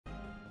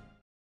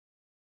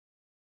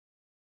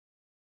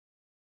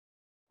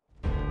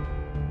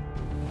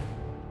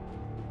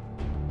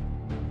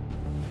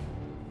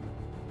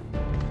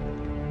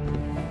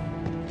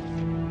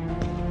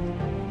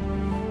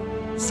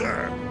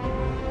Sir,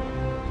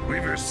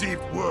 we've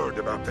received word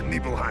about the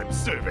Nibelheim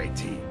survey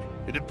team.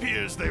 It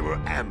appears they were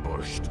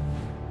ambushed.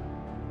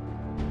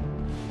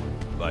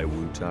 By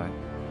Wu-Tai?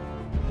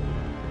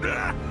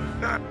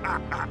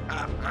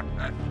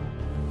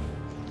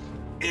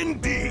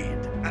 Indeed,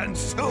 and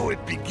so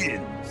it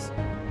begins.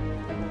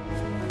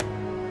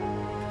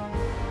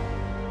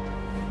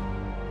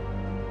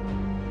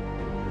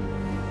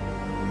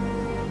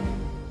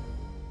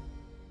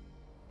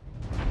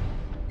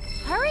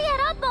 Hurry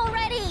it up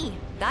already!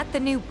 That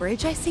the new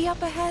bridge I see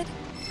up ahead?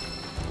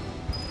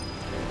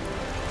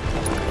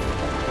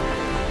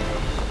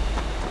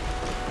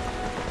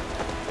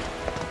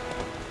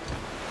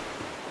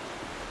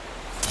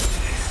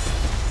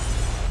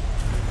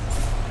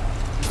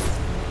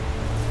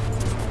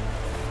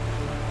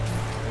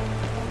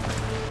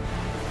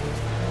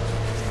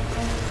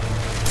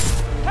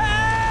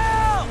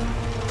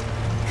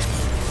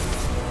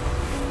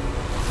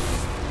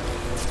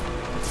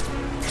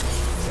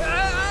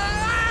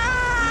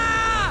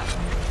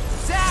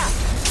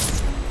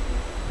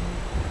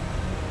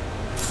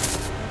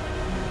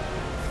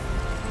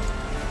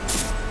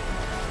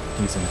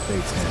 He's in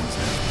Fate's hands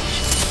now.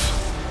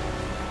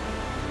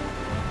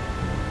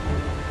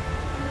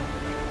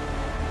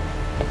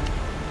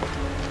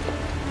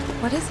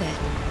 What is it?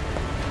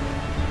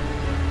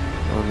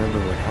 I remember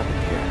what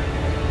happened here.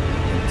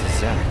 And to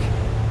Zack.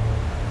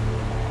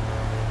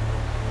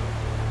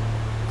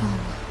 Oh,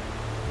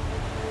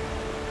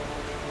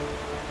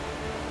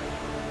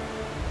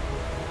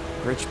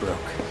 Bridge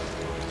broke.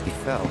 He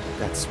fell,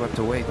 got swept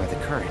away by the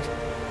current.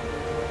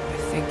 I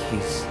think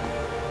he's...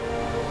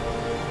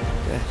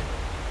 dead.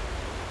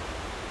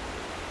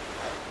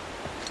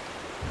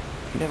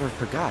 You never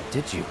forgot,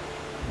 did you?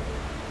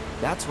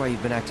 That's why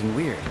you've been acting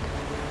weird.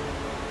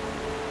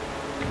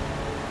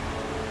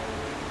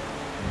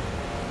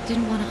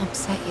 didn't want to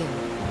upset you.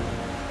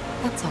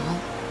 That's all.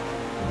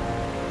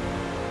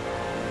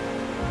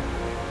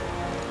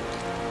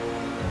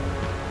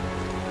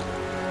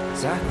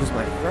 Zack was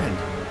my friend.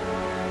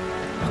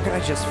 How could I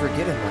just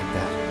forget him like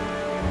that?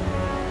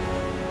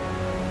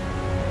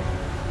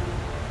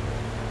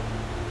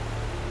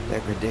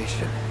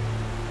 Degradation.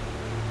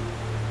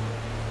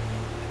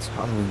 It's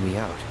hollowing me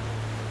out,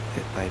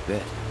 bit by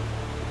bit.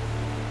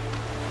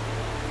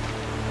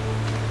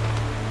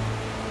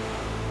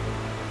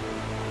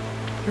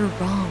 You're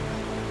wrong.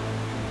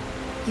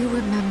 You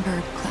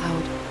remembered,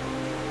 Cloud.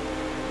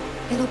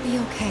 It'll be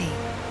okay.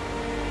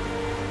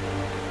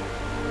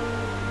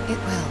 It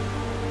will.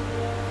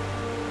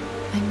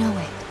 I know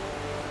it.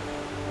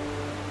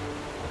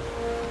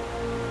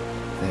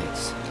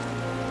 Thanks.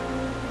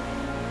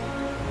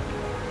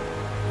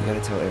 You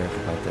gotta tell Eric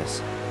about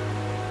this.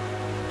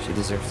 She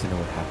deserves to know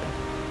what happened.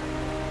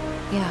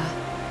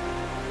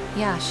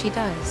 Yeah, she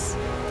does.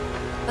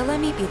 But let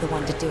me be the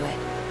one to do it.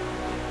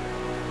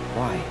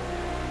 Why?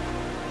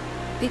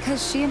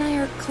 Because she and I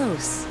are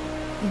close,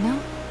 you know?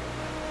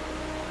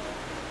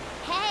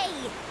 Hey!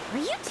 Are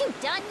you two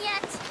done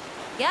yet?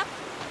 Yep,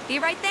 be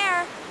right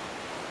there.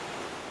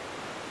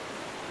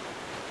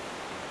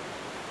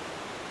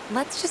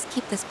 Let's just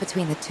keep this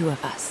between the two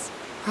of us.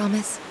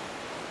 Promise?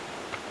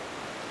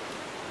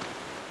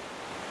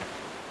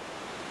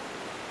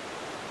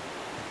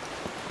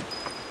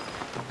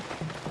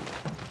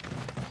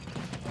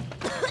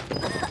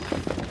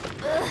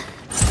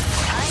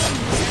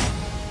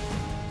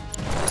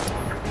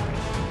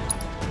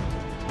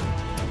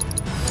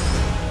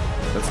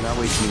 Let's not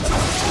waste any time.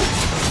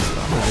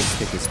 This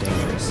stick is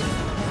dangerous.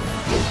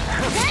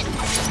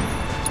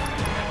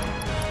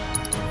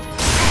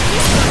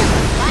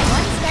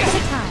 One step at a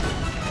time.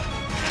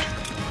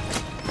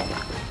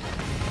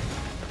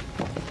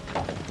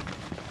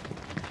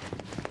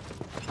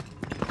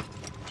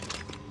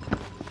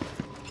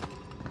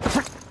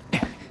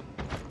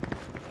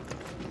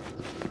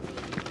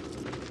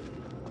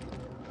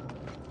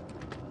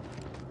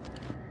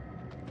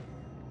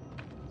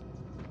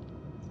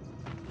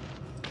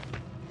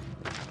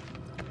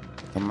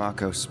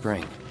 Mako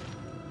Spring.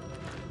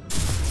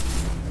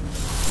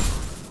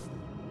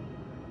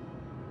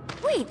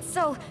 Wait,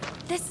 so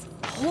this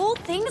whole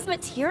thing's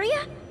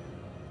materia?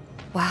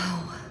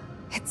 Wow,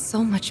 it's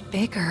so much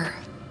bigger.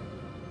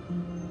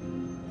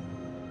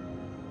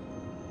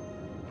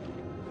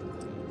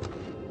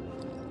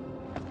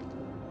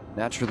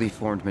 Naturally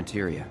formed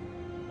materia.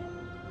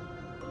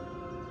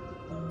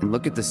 And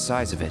look at the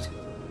size of it.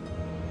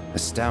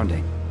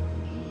 Astounding.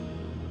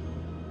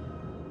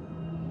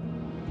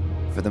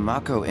 For the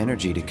Mako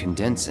energy to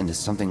condense into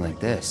something like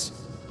this,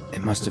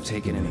 it must have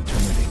taken an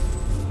eternity.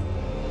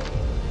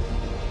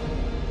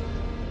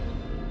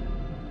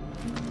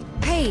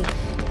 Hey,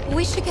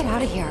 we should get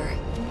out of here.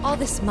 All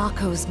this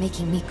Mako's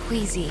making me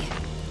queasy.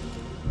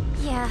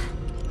 Yeah,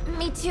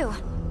 me too.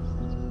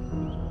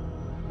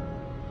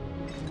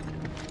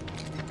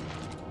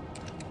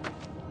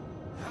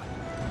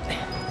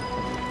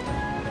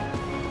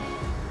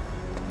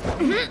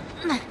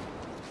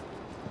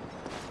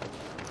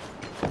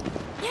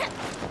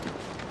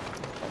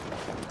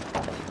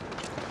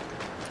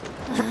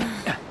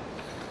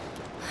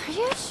 Are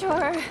you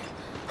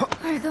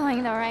we're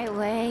going the right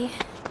way.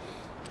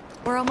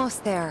 We're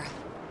almost there.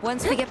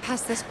 Once we get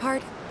past this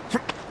part,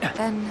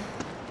 then...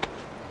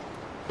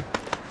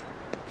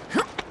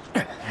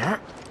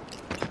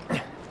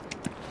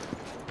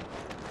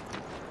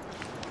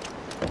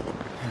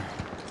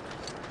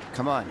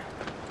 Come on.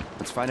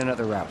 Let's find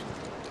another route.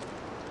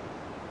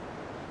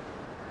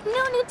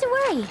 No need to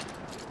worry.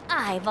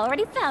 I've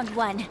already found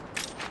one.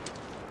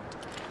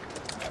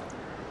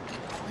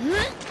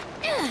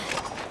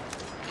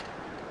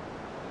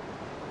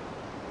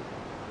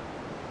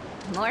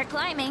 More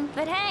climbing,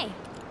 but hey.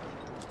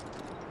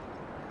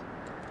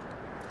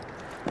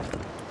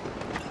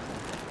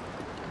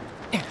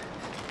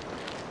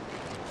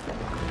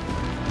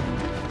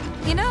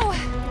 You know,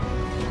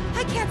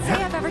 I can't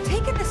say I've ever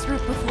taken this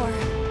route before.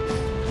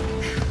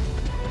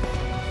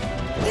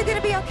 You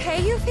gonna be okay,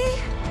 Yuffie?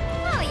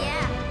 Oh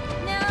yeah,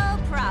 no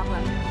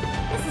problem.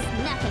 This is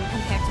nothing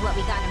compared to what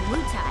we got in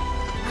Wutai.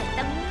 Like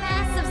the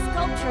massive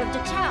sculpture of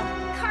Dachao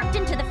carved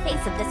into the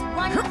face of this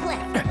one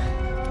cliff.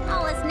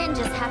 All us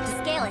ninjas have to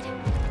scale it.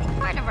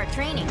 Part of our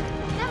training.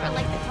 Never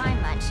liked the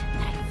climb much,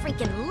 but I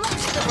freaking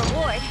loved the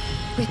reward.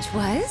 Which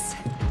was?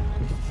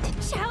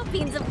 Dachao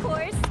beans, of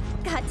course.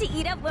 Got to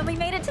eat up when we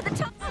made it to the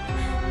top.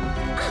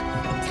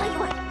 Tell you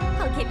what,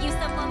 I'll give you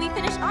some when we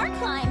finish our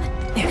climb.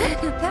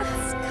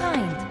 That's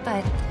kind,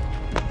 but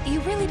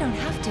you really don't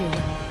have to.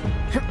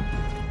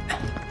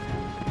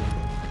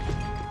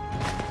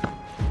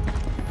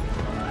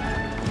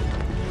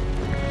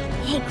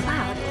 Hey,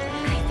 Cloud,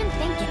 I've been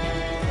thinking.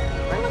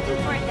 We're looking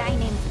for a guy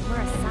named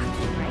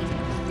Murasaki, right?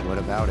 What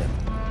about him?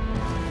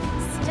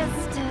 It's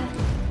just,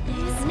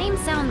 his name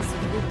sounds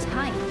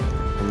Wutai.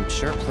 I'm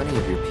sure plenty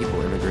of your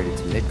people immigrated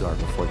to Midgard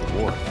before the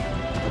war.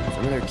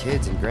 Some of their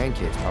kids and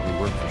grandkids probably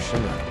work for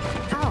Shinra.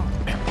 Oh.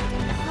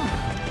 Huh.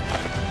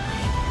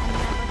 I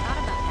never thought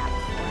about that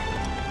before.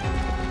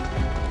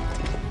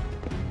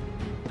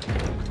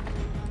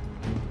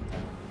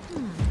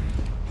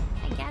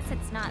 I guess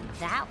it's not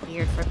that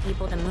weird for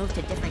people to move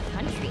to different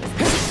countries.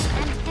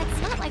 And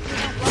it's not like we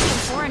don't welcome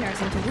foreigners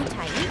into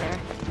Wutai either.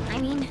 I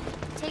mean,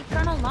 take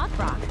Colonel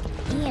Lockrock.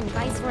 He and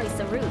Viceroy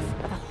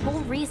Saruf are the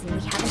whole reason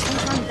we have an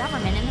interim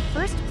government in the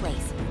first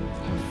place.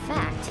 In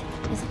fact,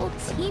 his whole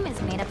team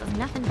is made up of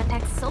nothing but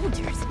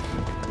ex-soldiers. A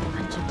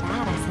bunch of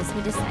badasses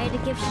who decided to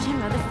give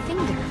Shinra the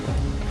finger.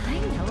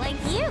 Kinda like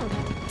you.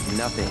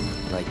 Nothing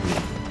like me.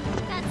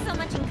 That's so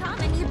much in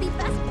common, you'd be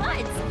best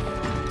buds.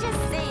 Just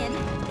saying,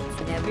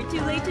 it's never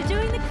too late to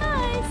join the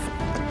cause.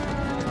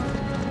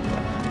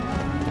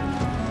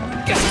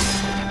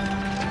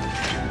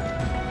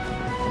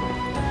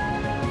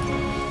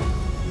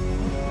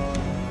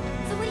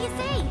 So what do you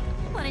say?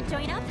 Wanna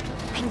join up?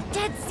 I'm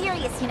dead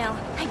serious, you know.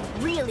 I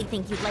really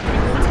think you'd like it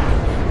in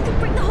Wutai. Could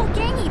bring the whole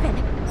gang even.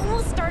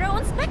 We'll start our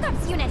own Spec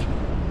Ops unit.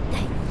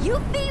 The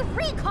Yuffie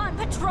Recon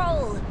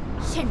Patrol!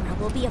 Shinra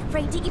will be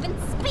afraid to even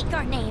speak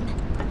our name.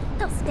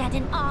 They'll stand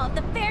in awe of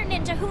the fair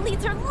ninja who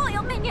leads her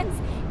loyal minions,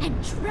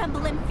 and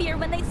tremble in fear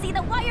when they see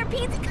the wire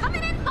peas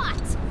coming in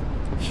hot.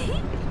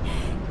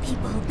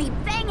 People will be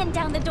banging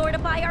down the door to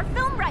buy our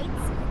film rights.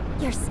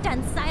 Your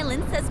stunned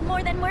silence says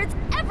more than words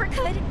ever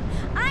could.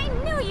 I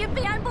knew you'd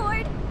be on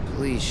board.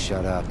 Please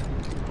shut up.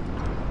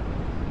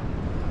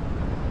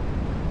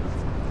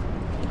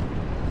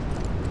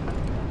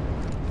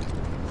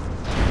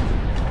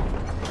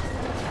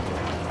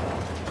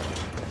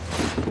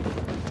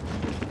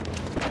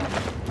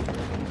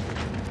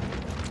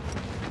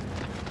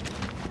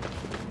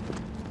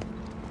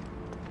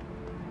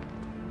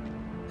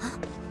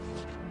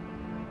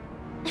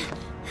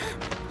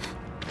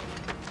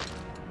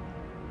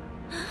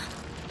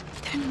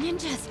 They're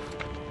ninjas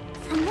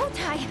from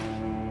Wutai.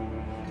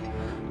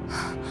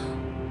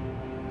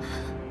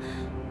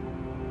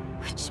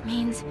 Which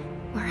means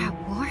we're at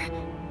war?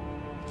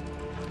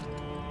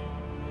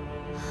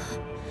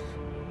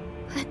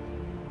 But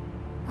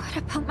what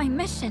about my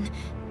mission?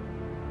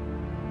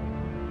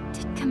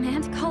 Did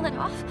Command call it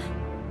off?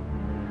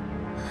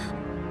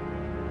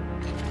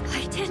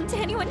 Why didn't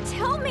anyone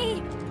tell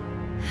me?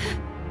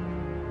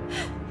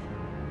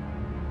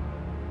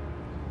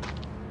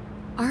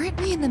 Aren't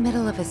we in the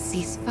middle of a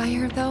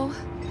ceasefire, though?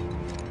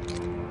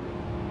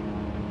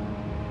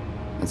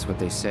 That's what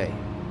they say.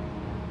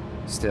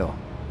 Still,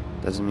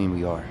 doesn't mean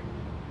we are.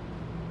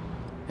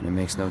 And it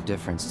makes no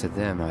difference to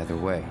them either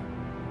way.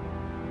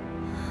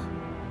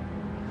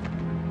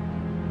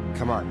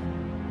 Come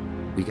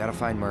on. We gotta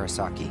find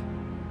Murasaki.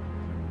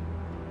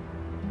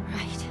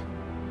 Right.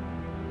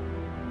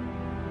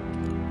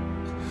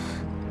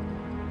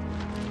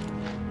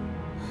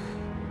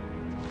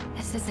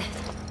 This is it.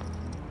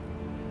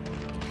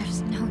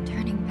 There's no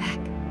turning back.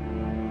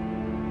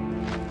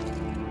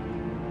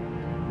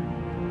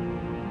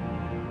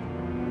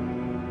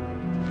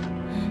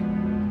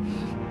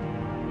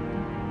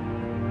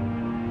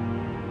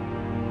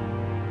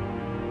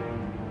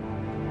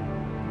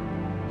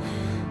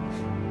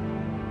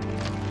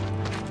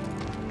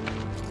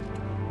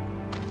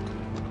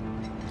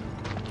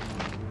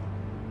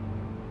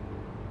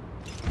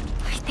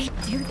 Why'd they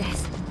do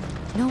this?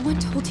 No one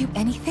told you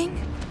anything?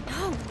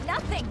 No,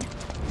 nothing.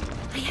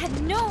 I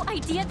had no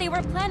idea they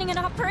were planning an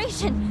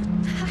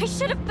operation. I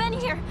should have been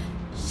here.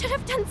 Should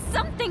have done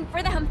something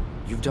for them.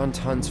 You've done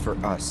tons for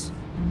us.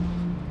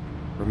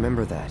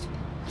 Remember that.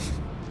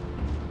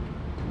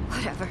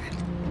 Whatever.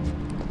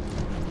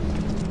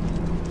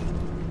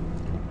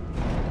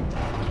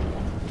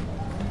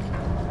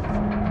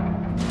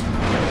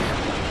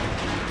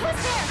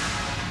 Who's there?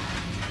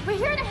 We're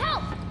here to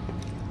help!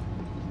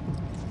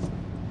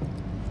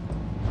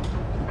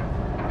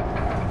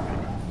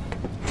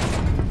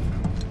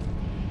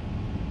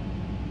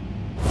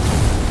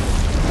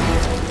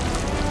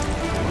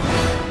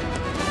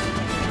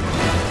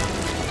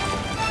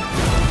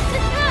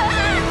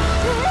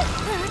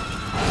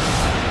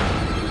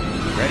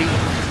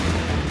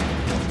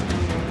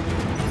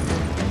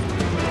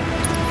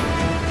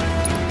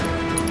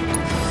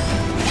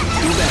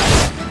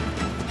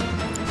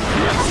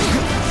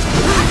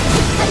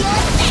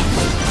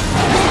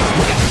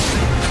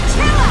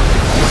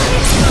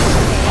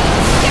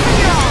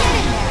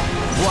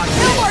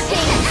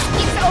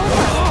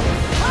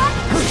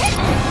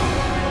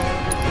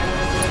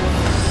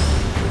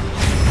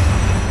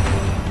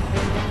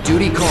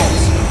 Duty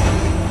calls.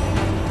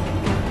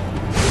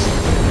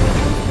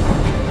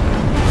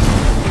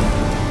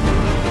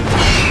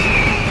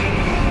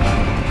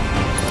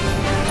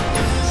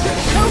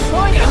 No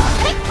warning!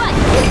 Big butt!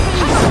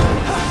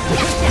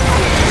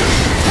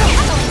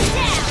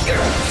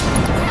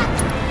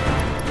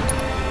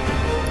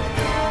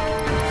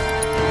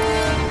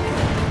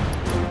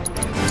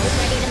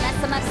 Ready to mess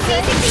them up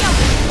good?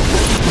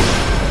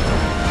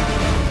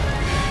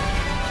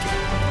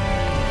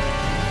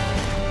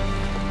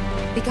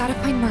 We gotta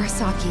find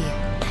Murasaki.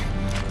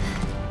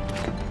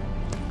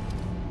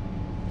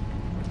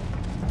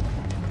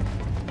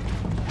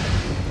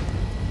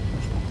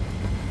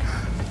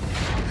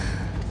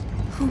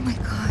 Oh my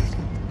god.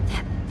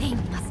 That thing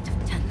must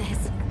have done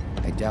this.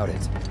 I doubt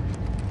it.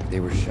 They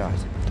were shot.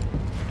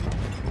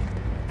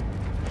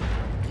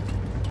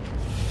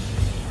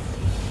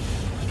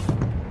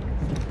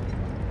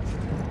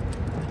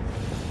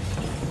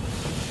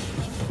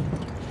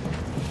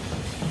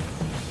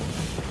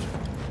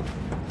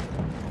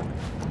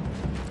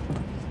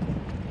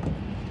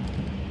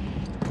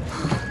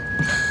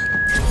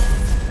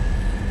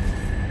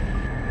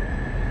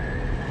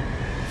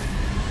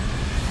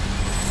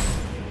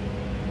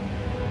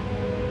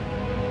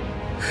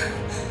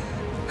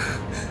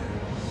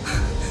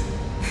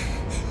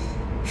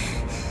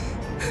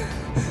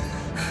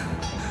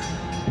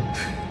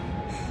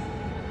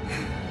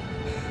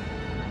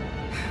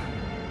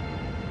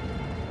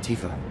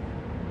 Tifa.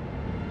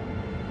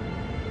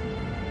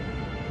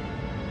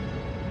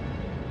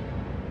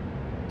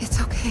 It's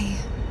okay.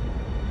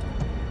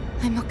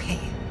 I'm okay.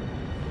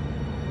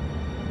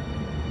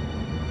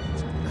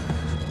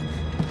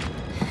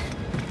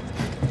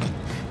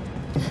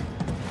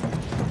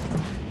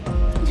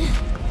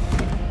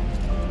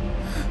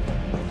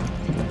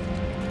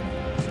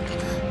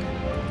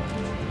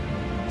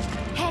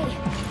 Hey,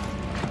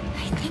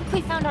 I think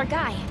we found our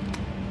guy.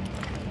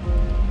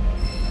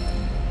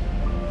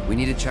 We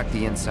need to check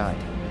the inside.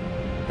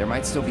 There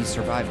might still be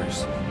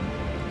survivors.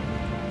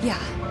 Yeah.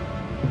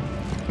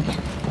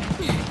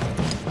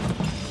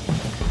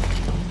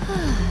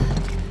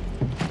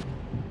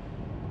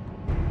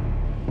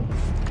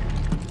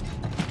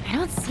 I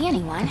don't see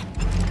anyone.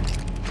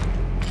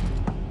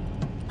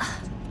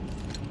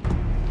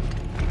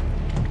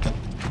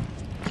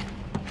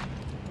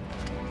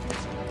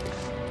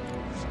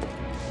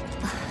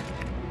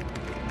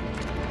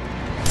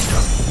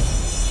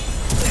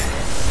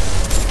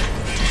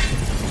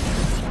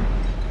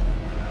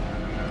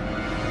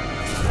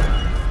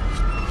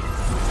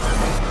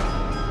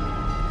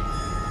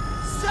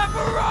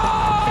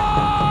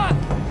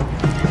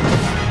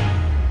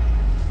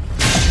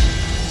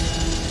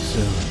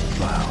 Soon,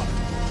 Cloud.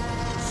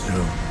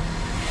 Soon.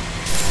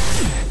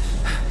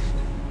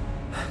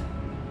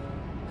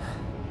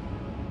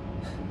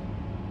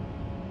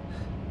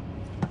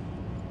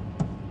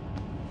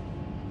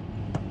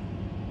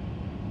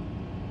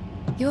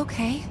 You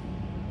okay?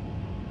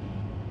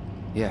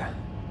 Yeah.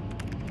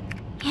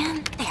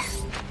 And there.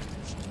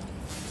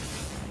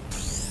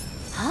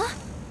 Huh?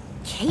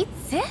 Kate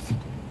Sith?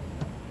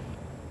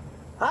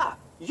 Ah,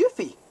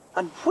 Yuffie!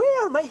 And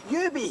where might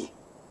you be?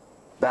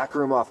 Back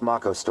room off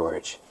Mako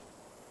storage.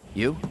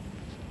 You?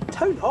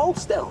 Town Hall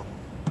still.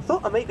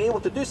 Thought I might be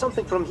able to do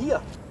something from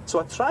here, so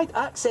I tried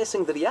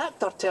accessing the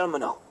reactor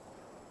terminal.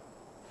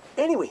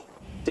 Anyway,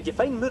 did you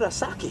find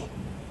Murasaki?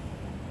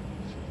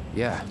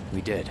 Yeah,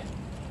 we did.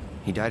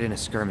 He died in a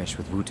skirmish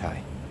with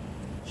Wutai.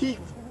 He...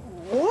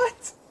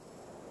 what?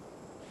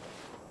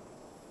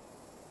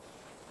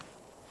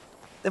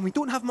 Then we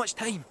don't have much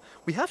time.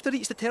 We have to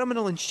reach the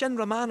terminal in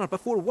Shinra Manor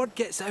before word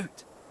gets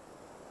out.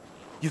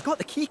 You've got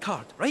the key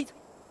card, right?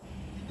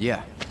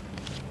 Yeah.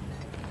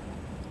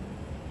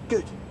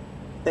 Good.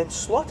 Then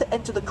slot it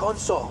into the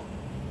console.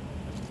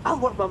 I'll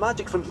work my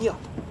magic from here.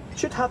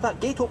 Should have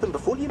that gate open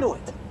before you know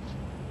it.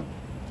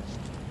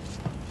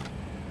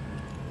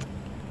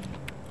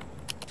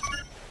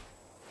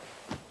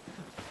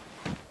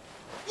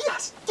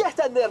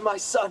 Get in there, my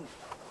son.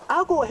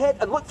 I'll go ahead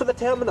and look for the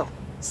terminal.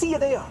 See you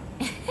there.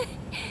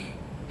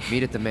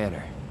 Meet at the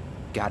manor.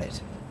 Got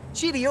it.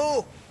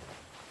 Cheerio!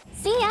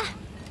 See ya.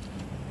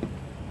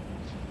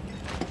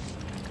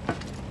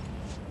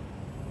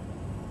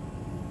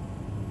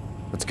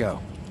 Let's go.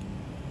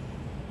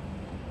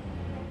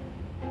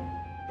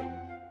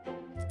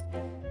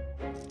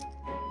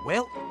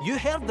 Well, you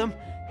heard them.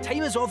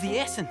 Time is of the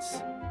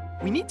essence.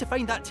 We need to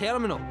find that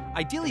terminal,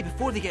 ideally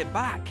before they get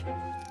back.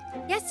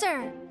 Yes,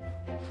 sir.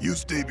 You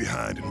stay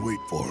behind and wait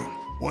for them.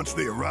 Once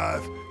they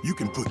arrive, you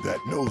can put that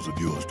nose of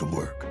yours to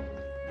work.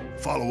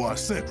 Follow our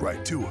scent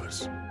right to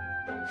us.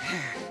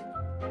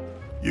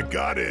 You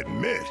gotta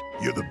admit,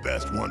 you're the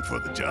best one for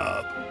the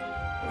job.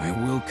 I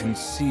will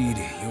concede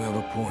you have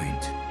a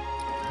point.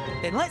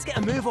 Then let's get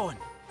a move on.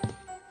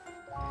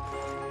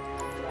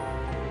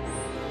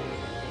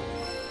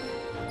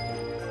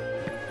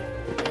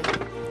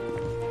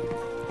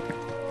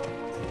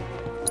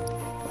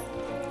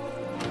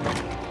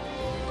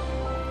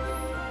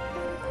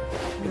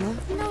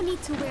 No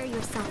need to wear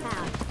yourself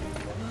out.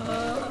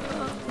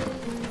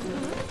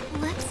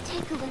 Let's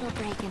take a little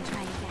break and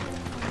try again.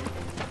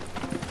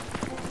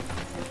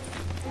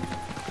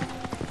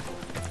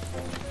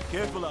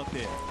 Careful out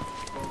there.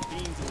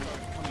 Beams will start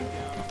coming down.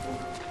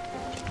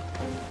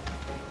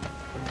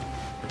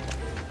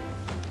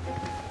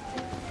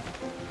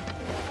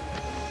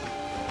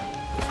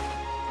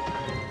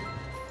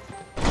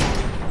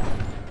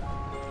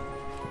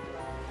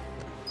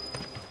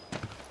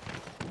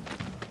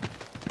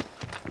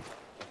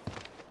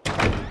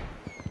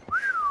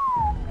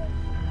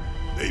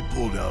 They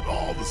pulled out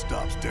all the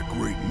stops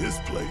decorating this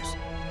place.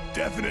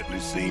 Definitely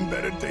seen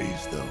better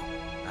days, though.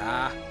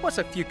 Ah, what's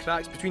a few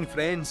cracks between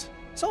friends?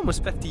 It's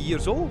almost 50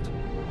 years old.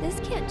 This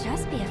can't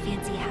just be a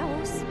fancy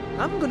house.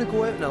 I'm gonna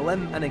go out on a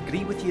limb and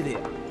agree with you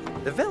there.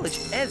 The village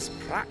is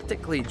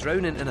practically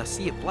drowning in a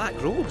sea of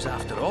black robes,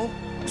 after all.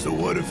 So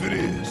what if it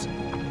is?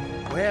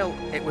 Well,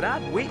 it would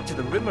add weight to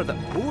the rumour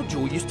that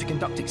Bojo used to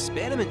conduct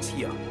experiments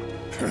here.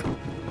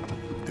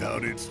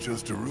 Doubt it's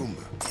just a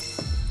rumor.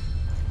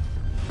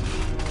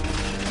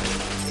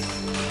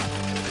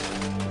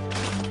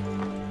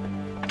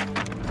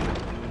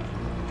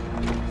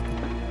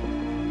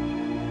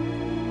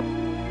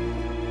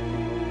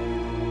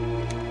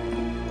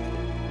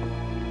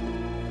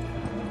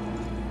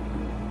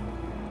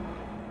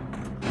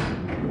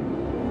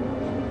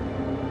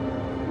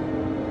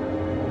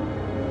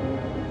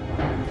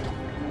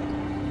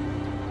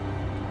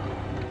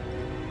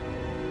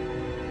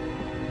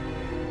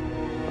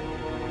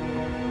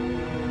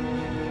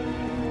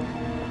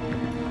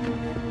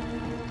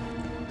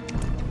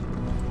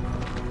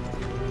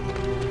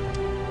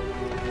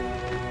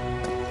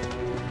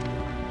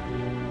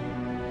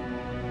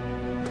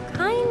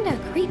 Kinda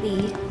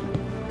creepy.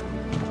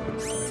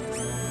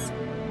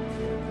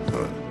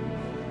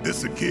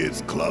 This a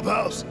kid's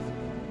clubhouse?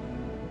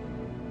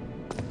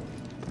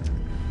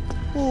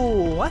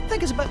 Oh, I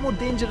think it's a bit more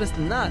dangerous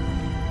than that.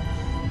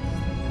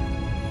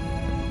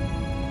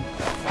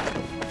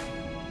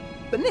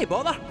 But nay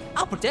bother,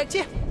 I'll protect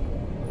you.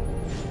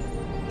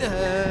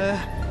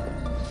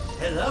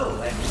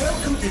 Hello and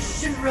welcome to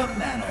Shinra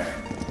Manor.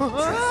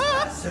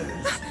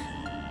 Trespassers.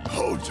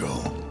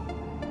 Hojo.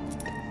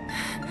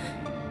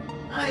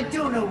 I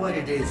don't know what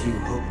it is you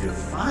hope to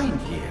find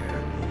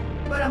here,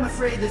 but I'm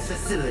afraid this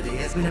facility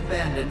has been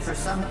abandoned for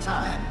some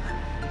time.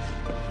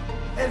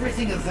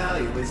 Everything of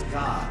value is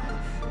gone,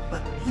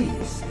 but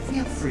please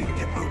feel free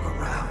to poke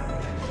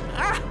around.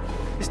 Ah,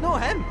 it's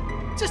not him,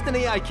 just an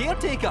AI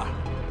caretaker.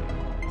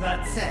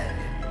 That said,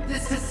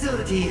 this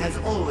facility has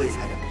always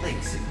had a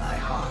place in my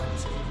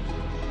heart.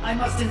 I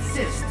must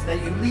insist that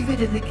you leave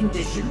it in the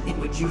condition in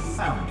which you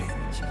found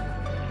it.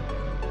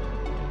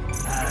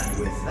 And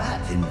with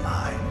that in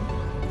mind,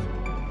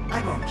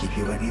 I won't keep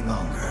you any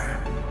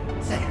longer.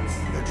 Thanks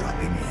for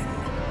dropping in.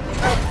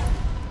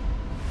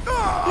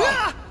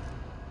 Ah!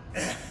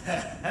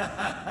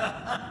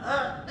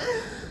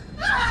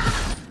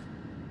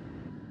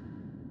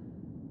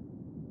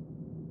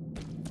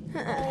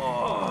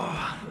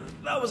 Oh,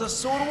 that was a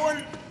sore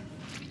one.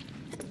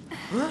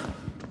 Huh?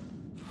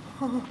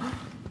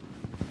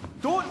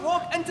 Don't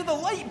walk into the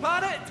light,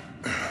 Barrett!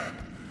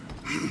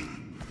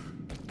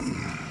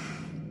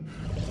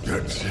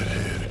 That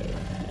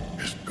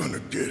shithead is gonna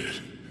get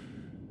it.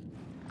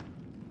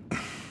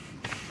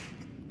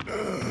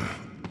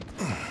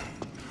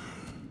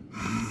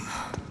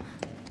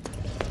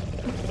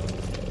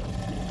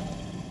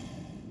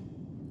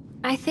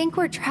 I think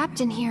we're trapped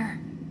in here.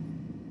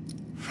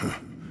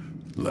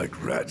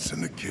 Like rats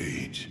in a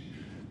cage.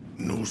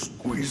 No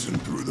squeezing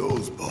through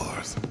those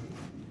bars.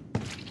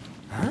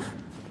 Huh?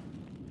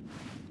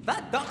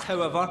 That duck,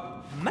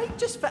 however, might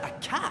just fit a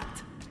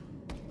cat.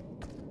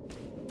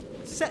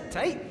 Sit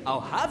tight, I'll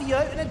have you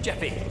out in a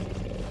jiffy.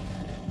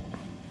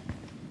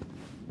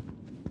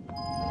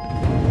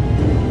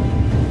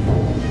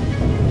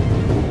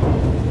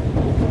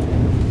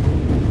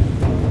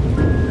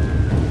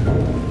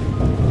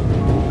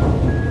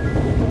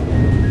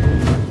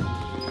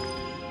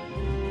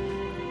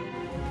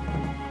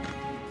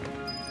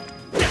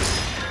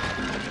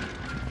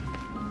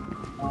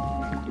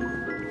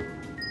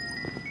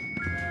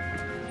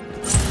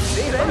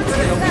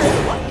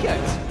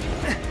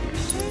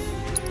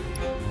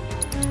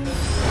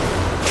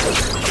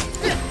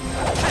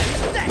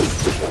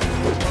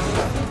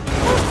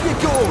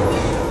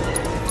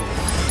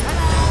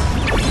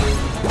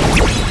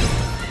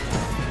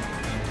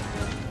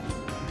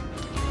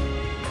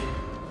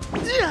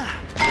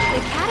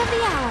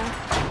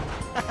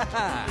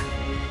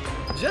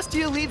 Just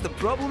you leave the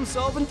problem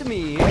solving to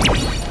me.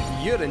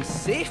 You're in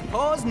safe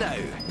paws now.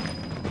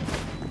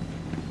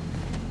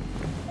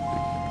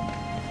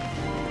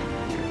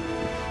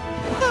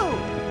 Whoa!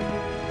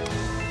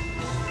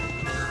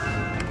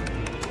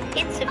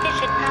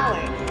 Insufficient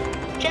power.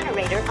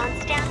 Generator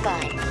on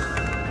standby.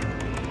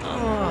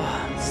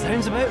 Oh,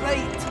 sounds about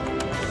right.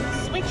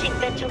 Switching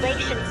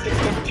ventilation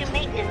system to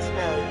maintenance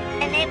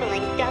mode,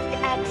 enabling duct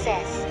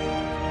access.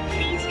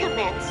 Please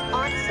commence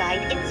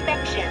on-site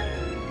inspection.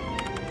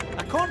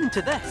 According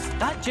to this,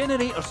 that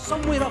generator's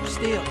somewhere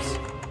upstairs.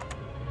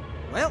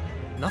 Well,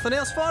 nothing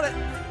else for it.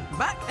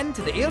 Back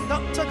into the air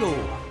duct to go.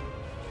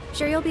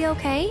 Sure you'll be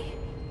okay?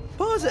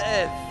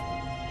 Positive.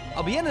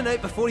 I'll be in and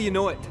out before you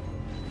know it.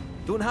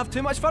 Don't have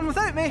too much fun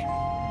without me.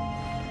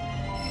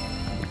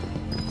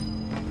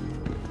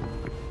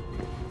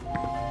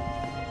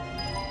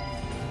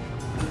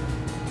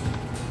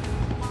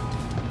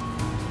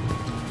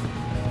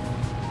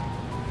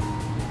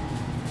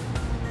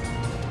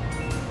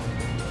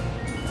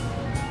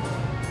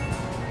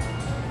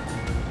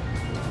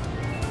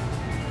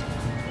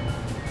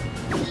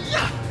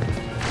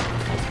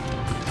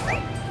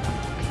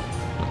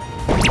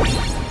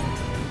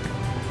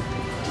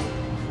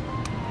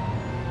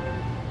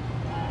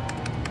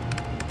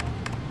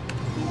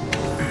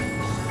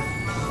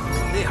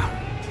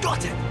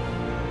 Got it!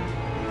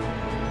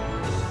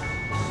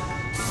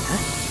 Huh?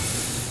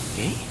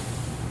 Eh?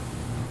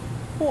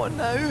 What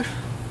now?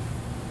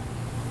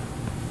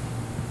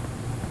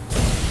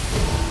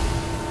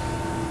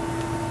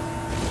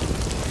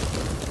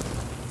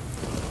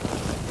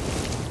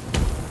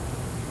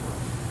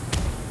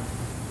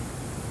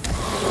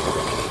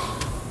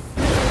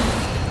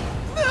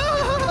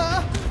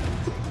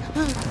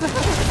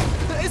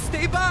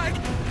 Stay back!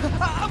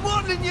 I'm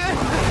warning you!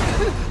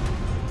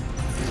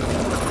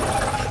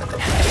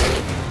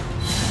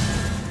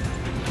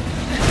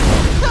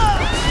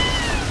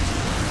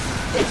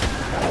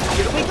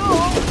 Here we go!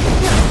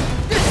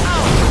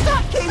 Ow!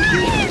 That came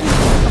here!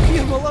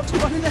 Here, my love's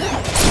running out!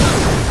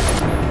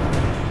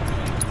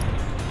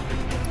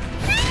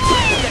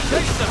 Get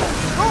closer!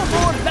 No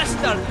more,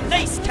 Mr.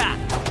 Nice Cat!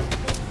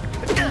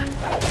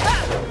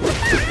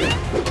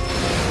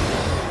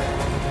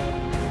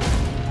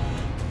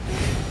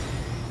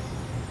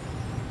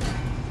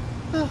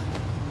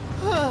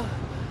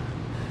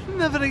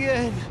 Never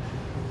again!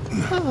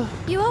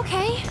 You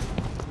okay?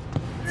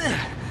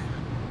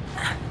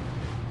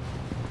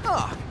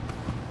 Ah,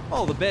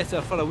 all the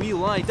better for a wee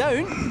lie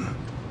down.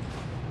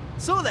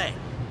 So then,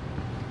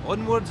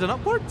 onwards and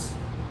upwards?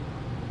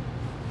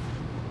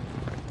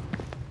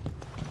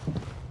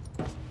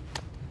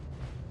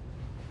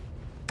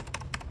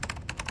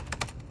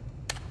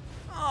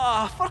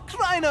 Ah, for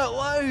crying out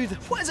loud!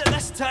 What is it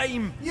this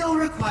time? You'll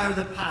require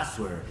the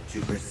password to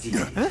proceed.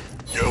 Huh?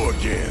 You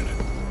again.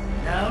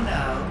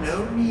 Now,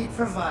 no need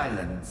for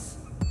violence.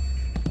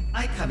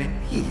 I come in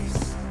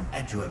peace,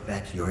 and to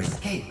abet your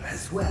escape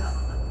as well.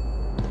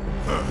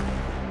 Huh.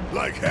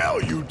 Like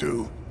hell you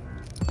do.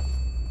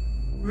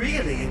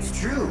 Really, it's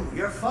true.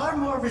 You're far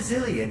more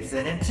resilient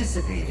than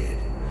anticipated.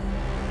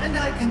 And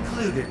I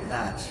concluded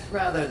that,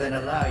 rather than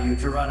allow you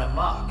to run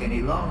amok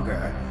any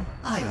longer,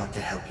 I ought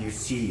to help you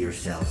see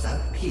yourselves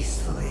out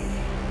peacefully.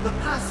 The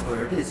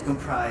password is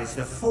comprised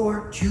of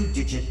 4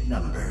 two-digit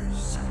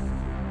numbers.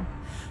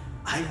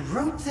 I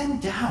wrote them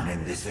down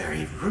in this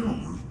very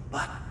room,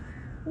 but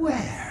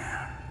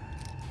where?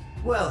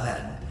 Well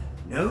then,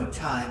 no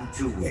time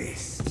to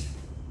waste.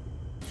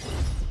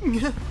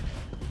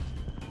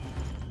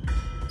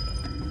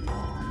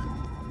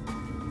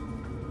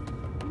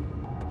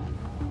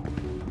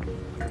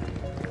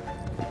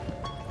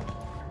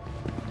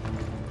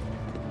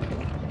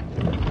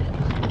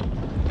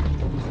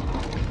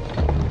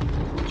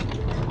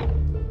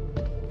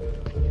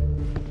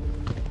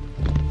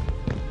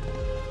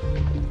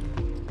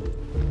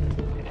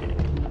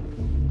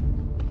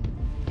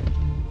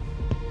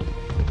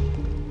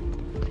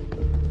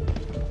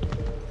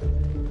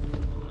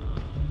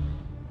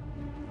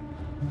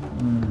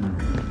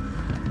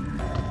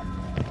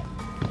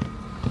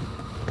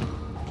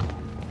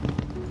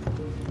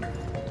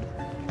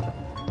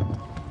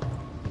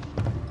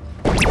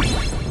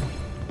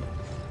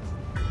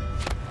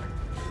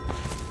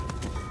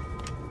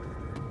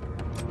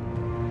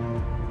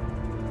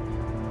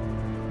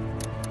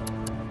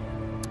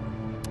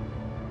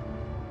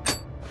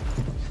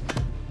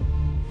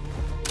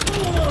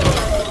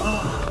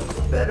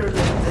 Better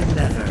late than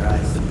never,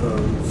 I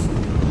suppose.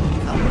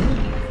 Come in.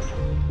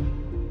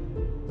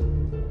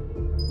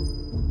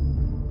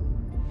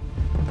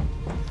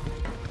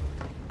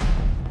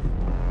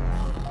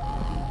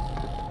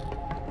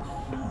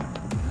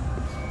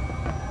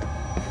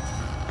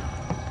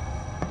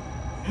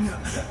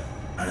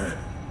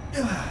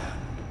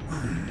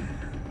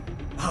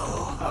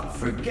 Oh, how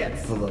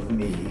forgetful of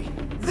me.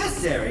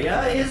 This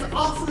area is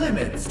off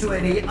limits to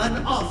any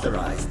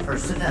unauthorized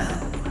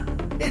personnel.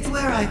 It's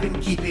where I've been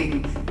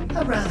keeping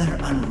a rather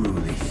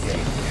unruly figure.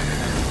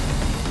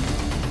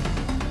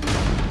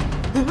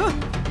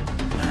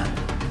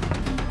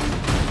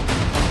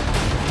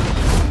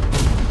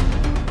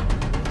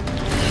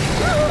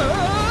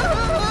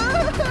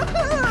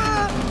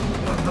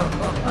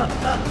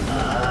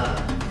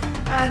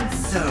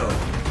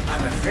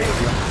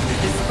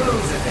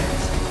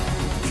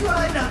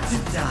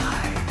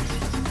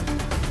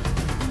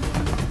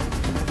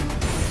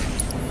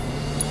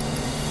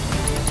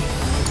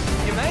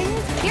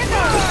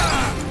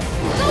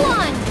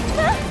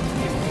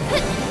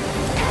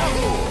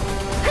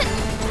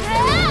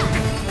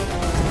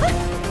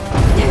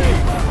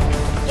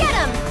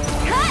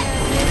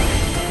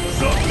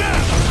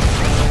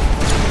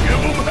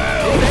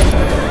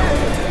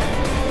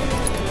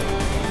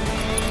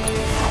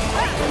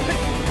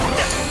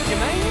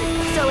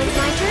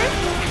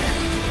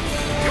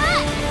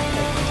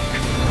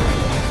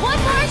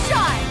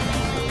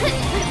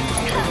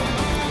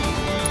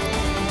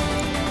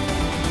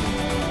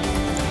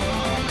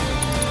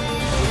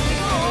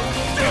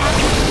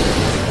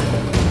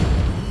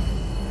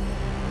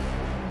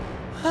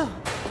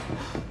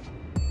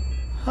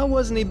 I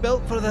wasn't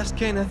built for this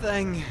kind of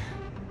thing.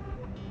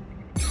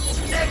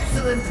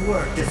 Excellent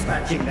work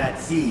dispatching that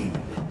scene.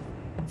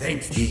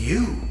 Thanks to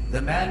you,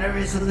 the manor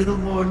is a little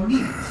more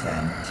neat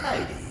and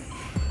tidy.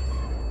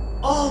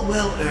 All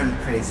well-earned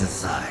praise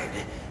aside,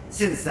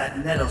 since that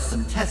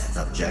nettlesome test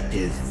subject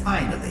is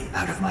finally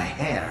out of my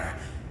hair,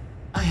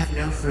 I have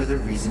no further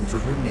reason to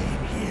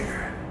remain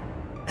here.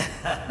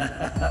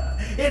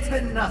 It's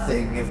been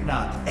nothing if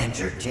not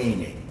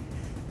entertaining.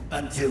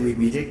 Until we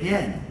meet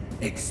again,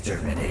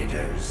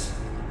 exterminators.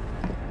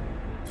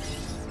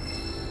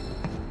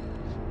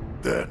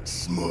 That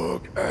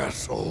smug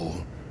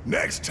asshole.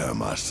 Next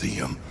time I see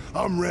him,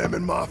 I'm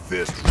ramming my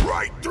fist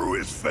right through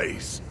his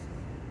face.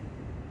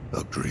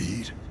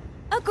 Agreed?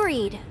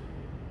 Agreed.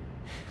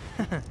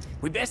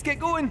 We best get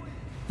going.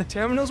 The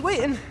terminal's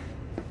waiting.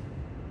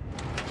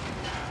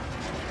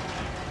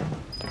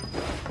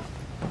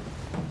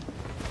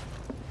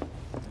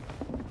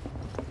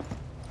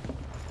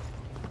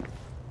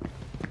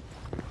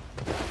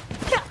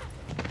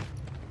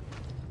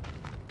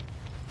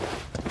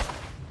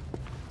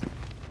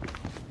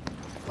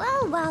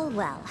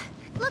 Well.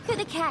 Look who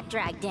the cat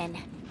dragged in.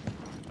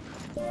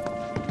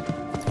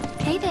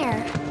 Hey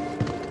there.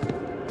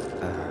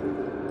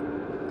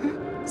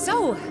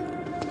 So,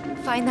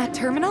 find that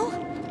terminal?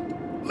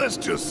 Let's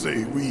just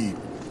say we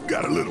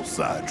got a little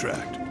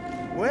sidetracked.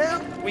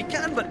 Well, we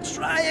can but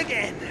try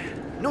again.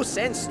 No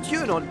sense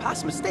stewing on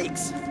past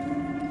mistakes.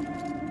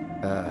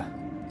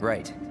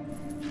 Right.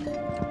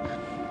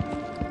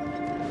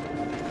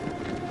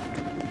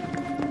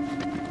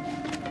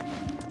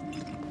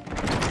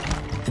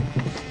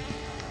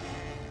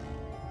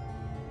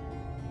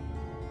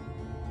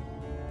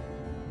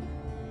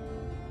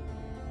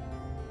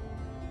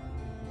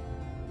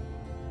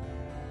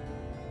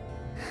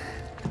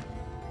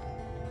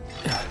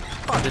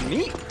 Pardon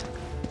me.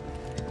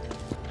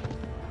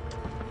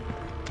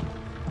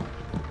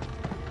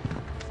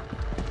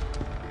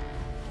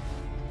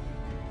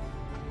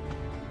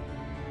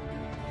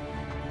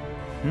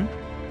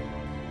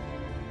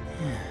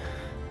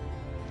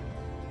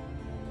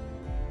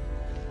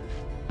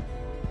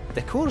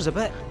 Decor's a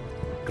bit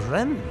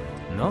grim,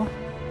 no?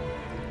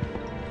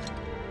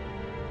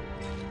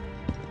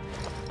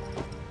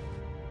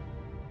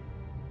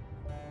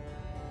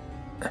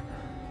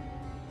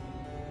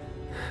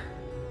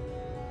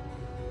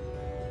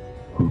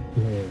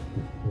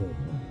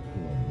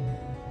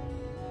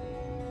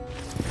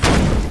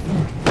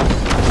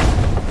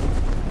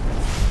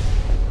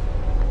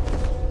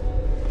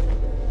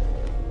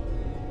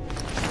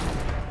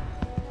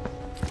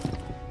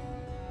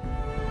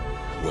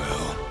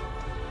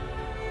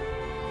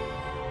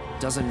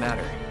 Doesn't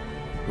matter.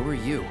 Who are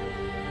you?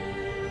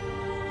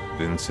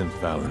 Vincent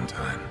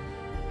Valentine.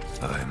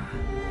 I'm...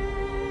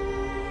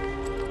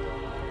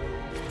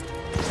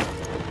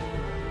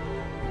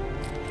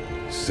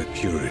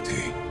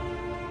 security.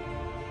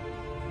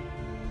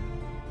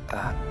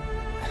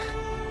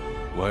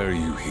 Why are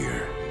you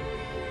here?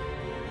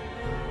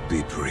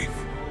 Be brief.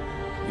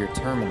 Your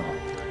terminal.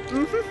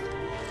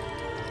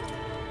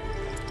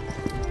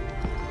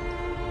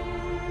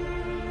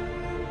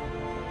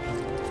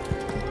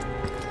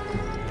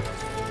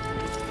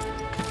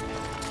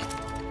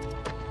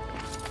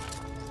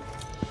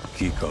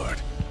 Keycard.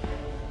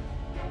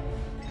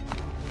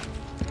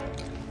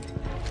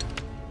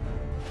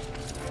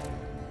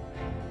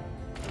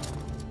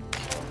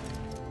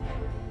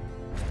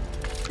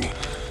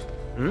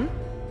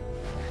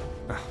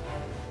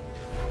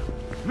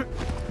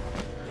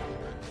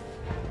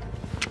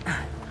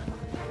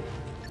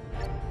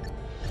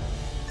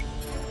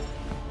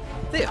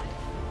 There.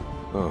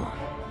 Oh.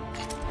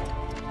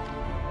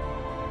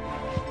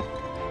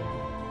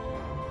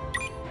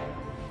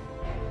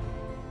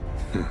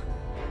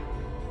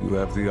 You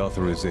have the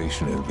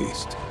authorization at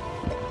least.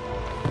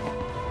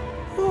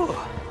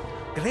 Oh,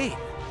 great.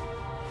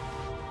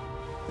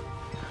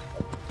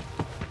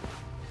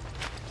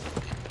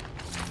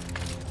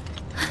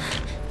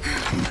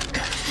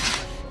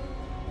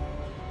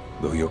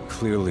 Though you're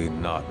clearly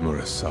not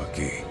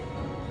Murasaki.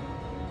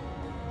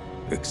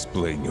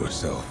 Explain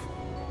yourself.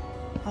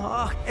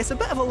 It's a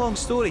bit of a long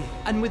story,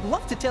 and we'd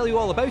love to tell you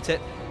all about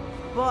it,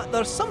 but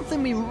there's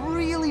something we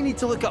really need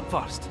to look up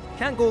first.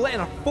 Can't go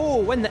letting our foe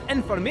win the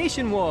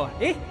information war,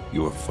 eh?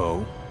 Your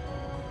foe?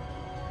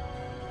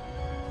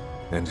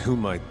 And who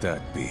might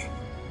that be?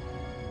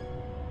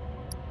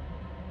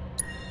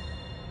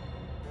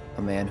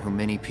 A man who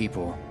many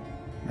people,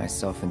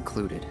 myself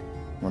included,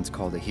 once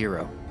called a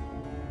hero.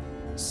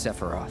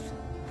 Sephiroth.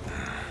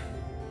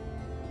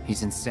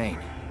 He's insane,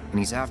 and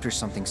he's after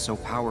something so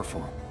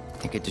powerful,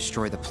 it could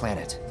destroy the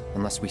planet,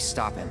 unless we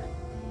stop him.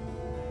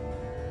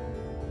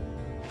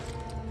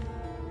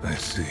 I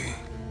see.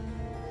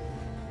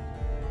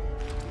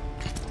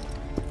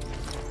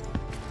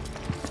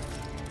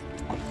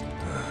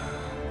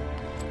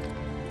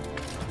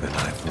 Then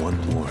I've one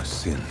more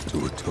sin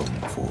to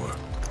atone for.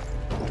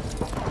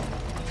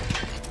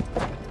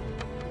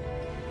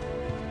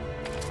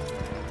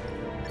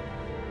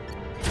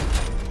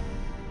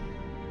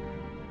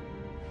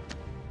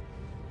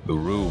 The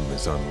room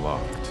is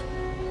unlocked.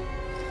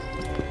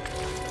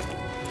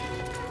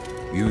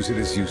 Use it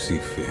as you see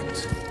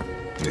fit,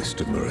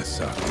 Mr.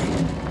 Murasaki.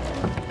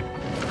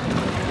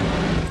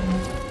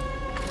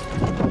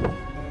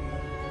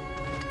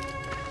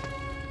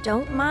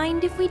 Don't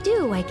mind if we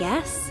do, I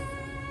guess.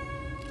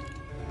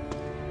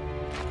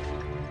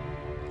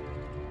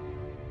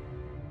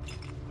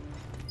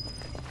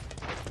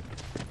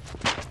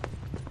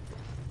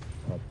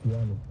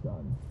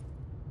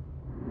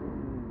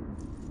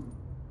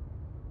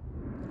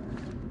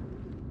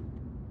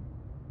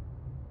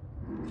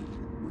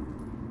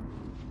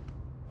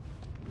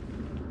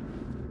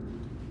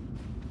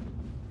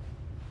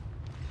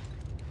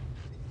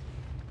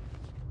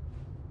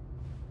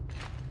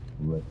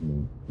 Let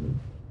me sleep.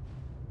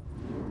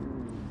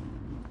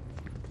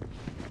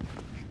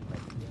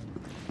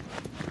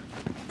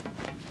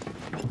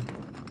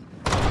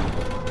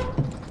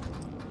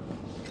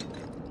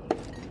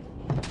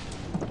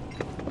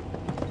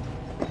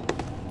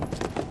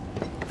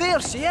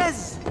 There she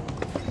is!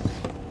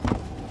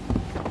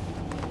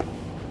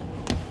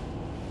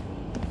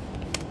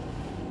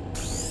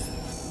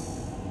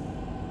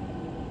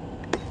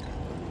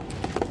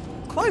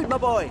 Cloud, my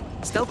boy!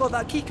 Still got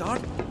that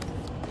keycard?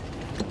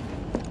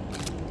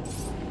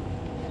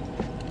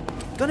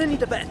 Gonna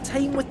need a bit of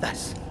time with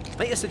this.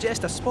 Might I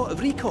suggest a spot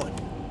of recon?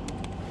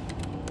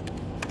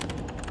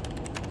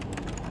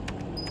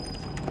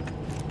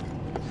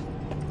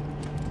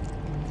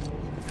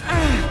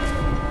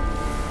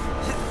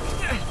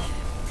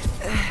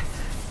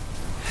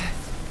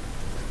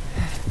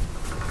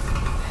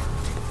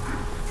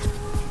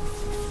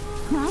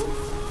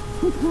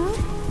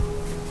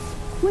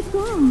 What's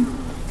wrong?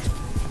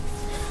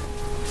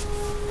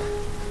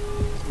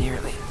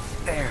 Nearly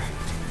there.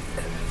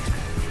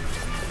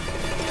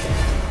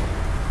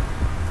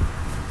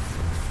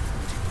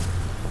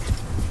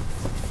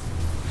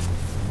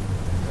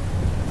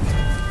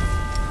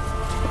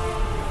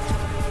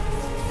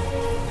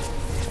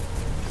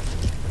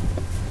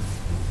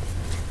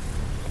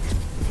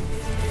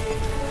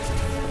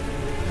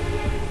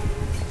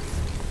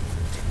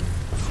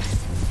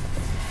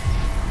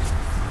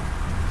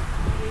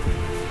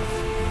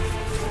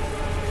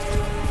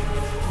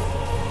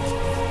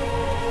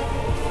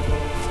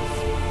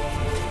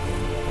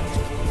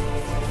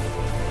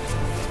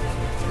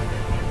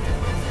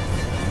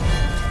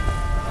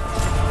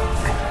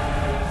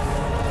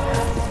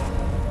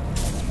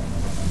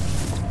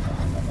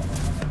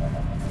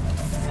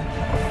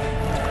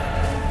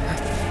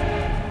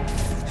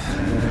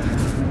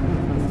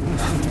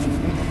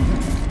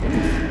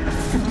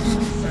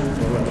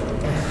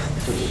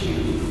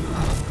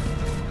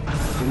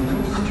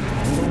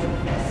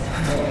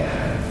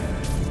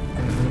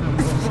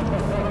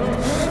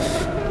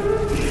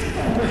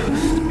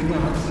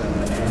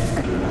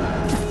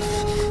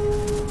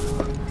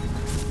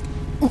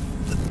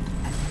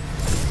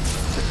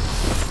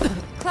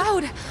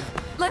 Cloud!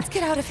 Let's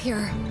get out of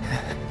here.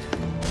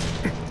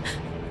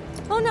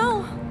 Oh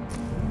no!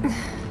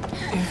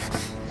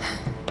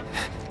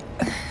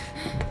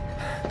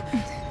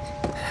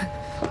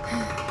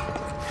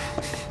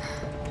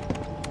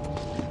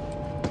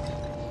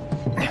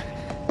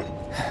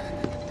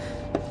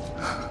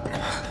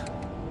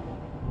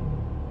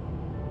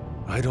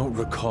 I don't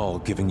recall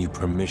giving you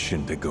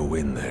permission to go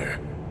in there.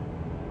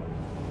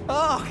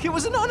 Oh, it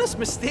was an honest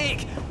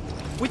mistake!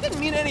 We didn't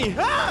mean any...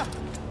 Ah!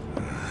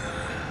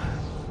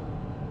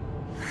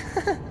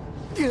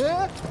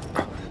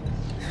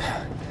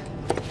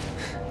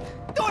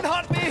 Don't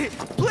hurt me!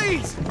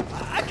 Please!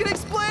 I can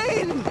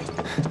explain!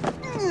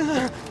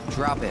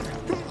 Drop it.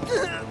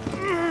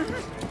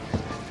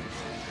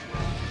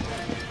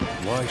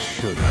 Why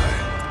should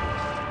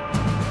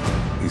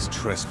I? He's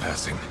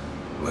trespassing,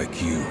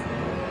 like you.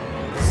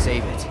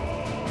 Save it.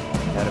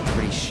 Had a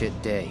pretty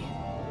shit day.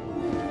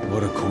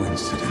 What a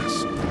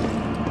coincidence.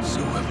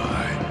 So have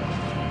I.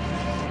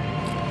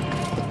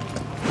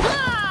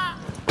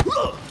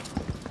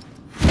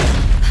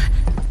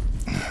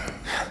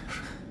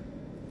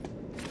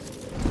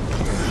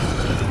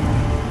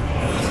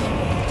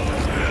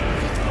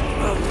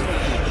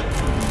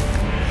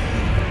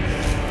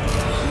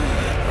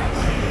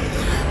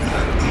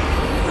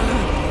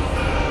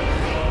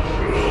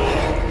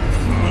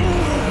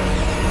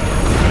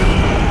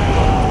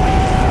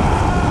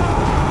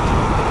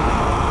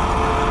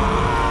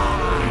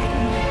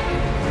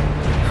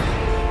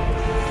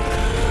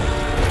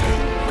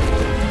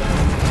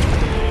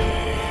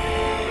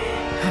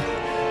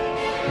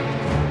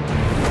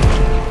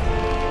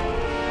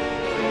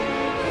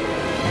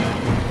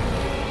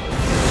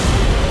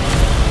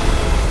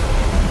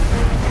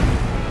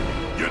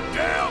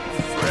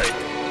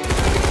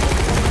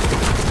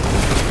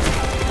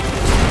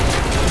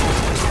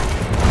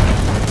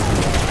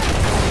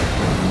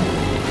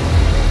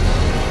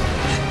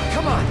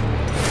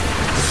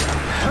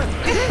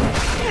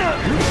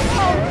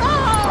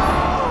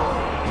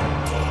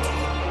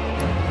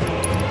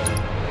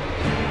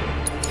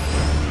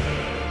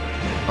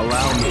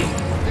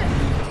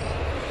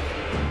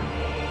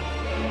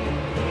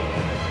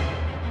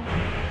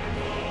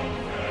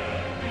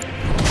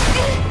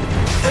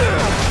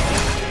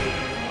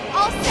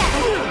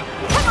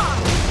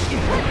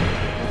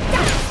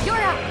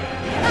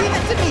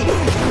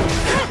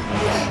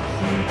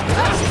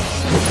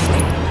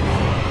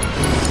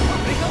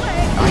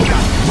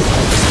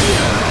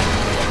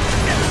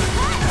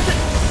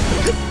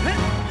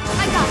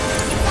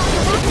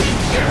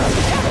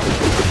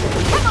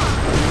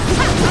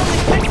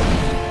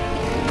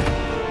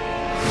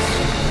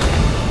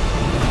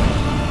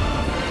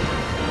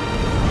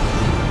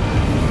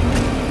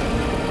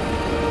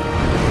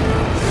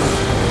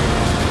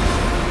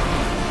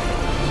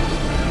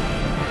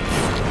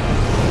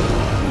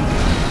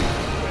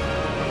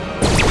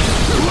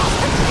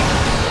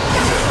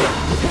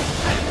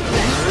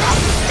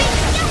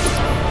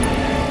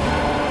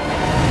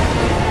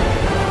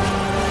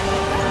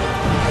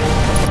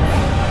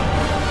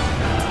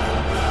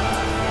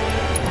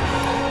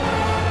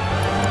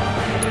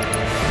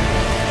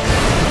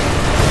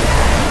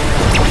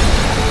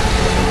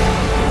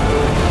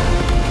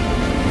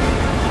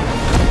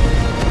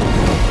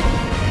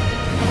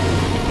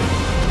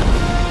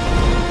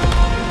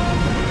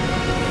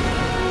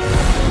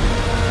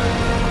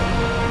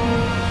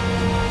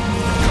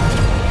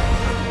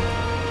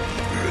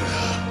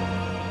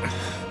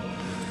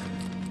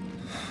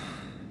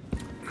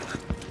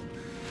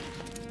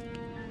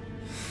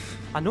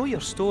 I know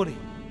your story.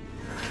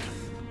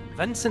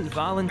 Vincent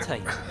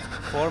Valentine,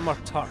 former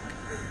Turk.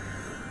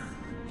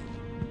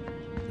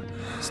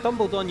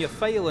 Stumbled on your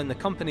file in the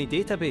company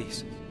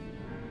database.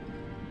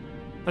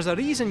 There's a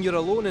reason you're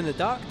alone in the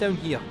dark down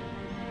here,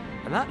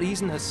 and that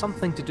reason has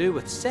something to do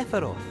with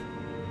Sephiroth.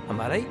 Am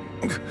I right?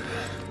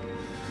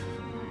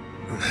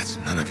 That's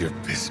none of your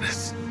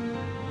business.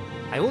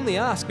 I only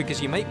ask because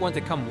you might want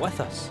to come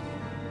with us.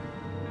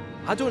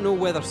 I don't know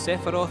whether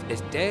Sephiroth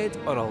is dead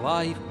or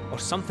alive or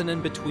something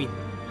in between.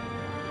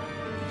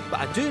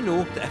 But I do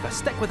know that if I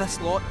stick with this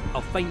lot,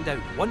 I'll find out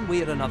one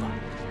way or another.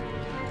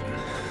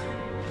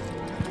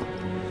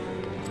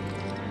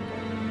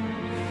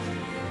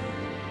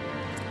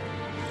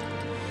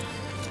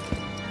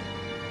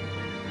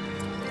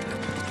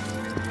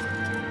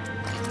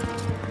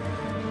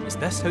 Is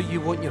this how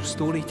you want your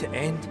story to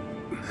end?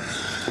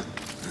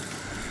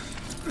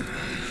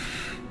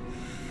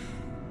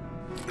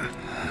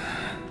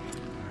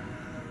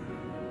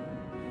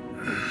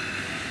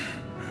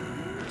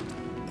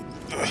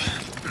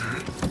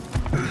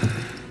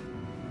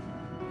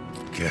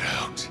 Get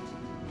out.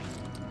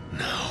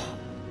 Now.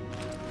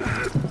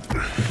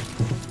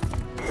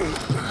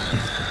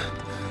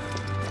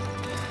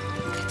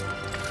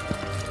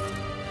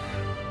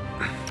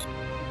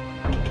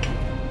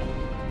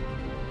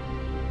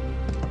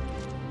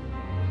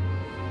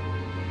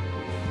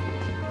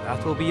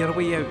 That'll be our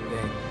way out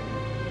then.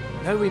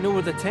 Now we know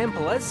where the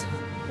temple is,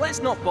 let's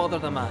not bother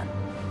the man.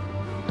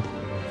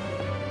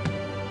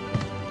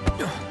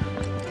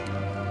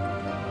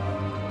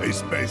 Hey,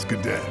 Space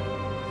Cadet,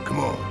 come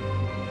on.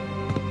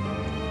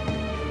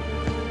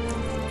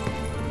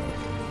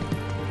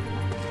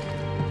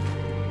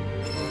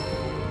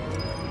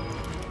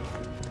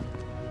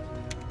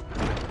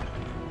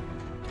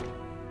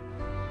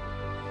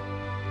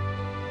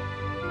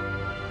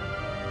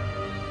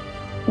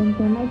 Think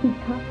there might be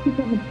top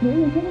secret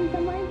material hidden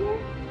somewhere here?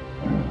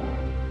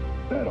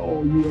 That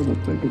all you ever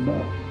think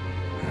about?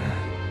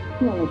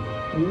 Well,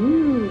 it's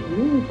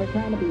you for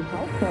trying to be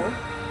helpful.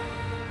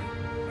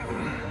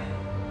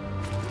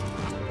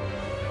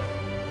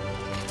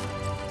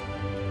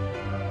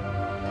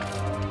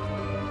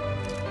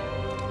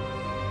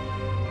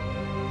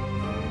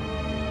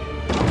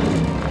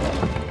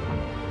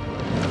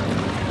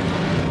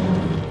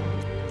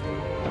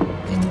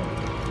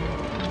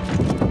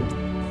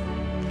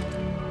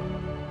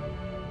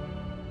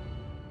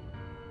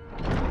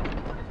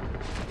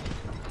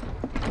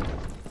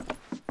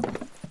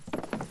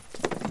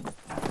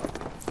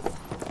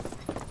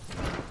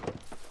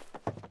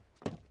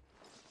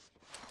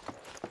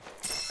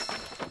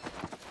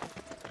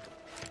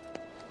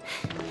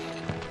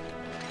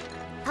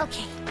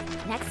 Okay,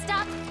 next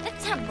stop, the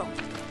temple.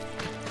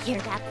 Hear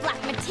that,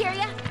 black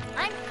materia?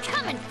 I'm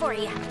coming for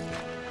you.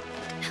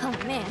 Oh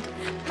man,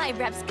 my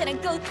rep's gonna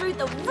go through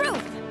the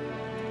roof.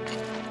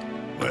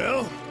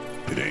 Well,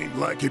 it ain't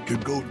like it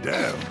could go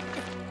down.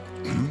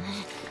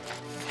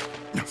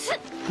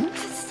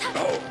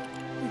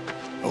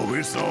 Oh,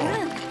 it's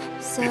on.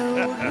 So,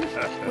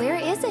 where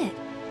is it?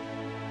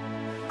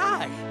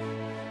 Aye,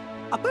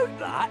 about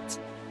that.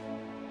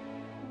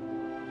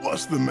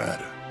 What's the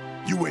matter?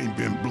 You ain't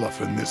been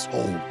bluffing this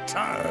whole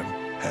time,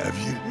 have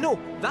you? No,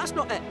 that's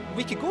not it.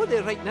 We could go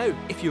there right now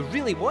if you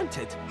really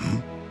wanted.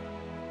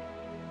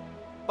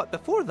 But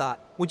before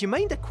that, would you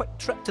mind a quick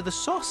trip to the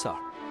saucer?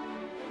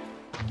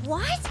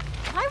 What?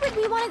 Why would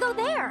we want to go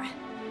there?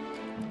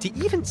 To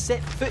even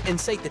set foot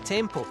inside the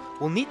temple,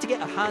 we'll need to get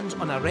our hands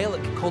on a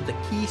relic called the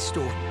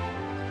Keystone.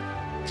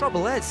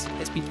 Trouble is,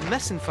 it's been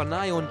missing for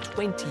nigh on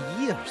 20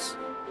 years.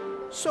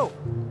 So,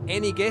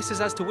 any guesses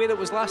as to where it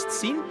was last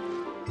seen?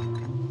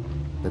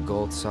 The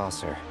gold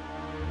saucer.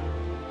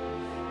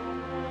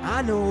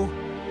 I know,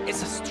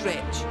 it's a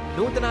stretch,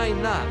 no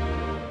denying that.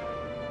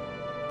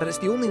 But it's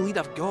the only lead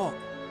I've got.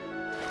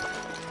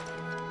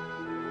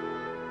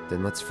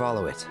 Then let's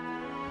follow it.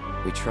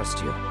 We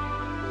trust you.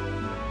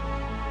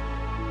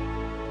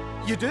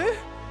 You do?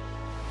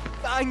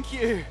 Thank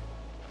you.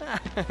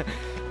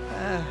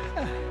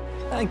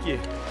 Thank you.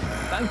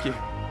 Thank you.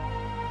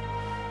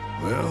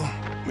 Well,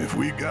 if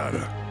we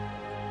gotta.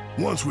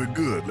 Once we're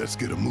good, let's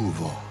get a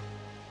move on.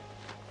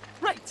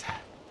 Right.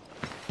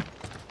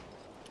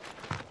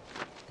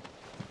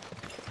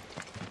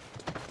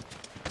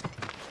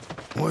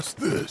 What's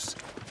this?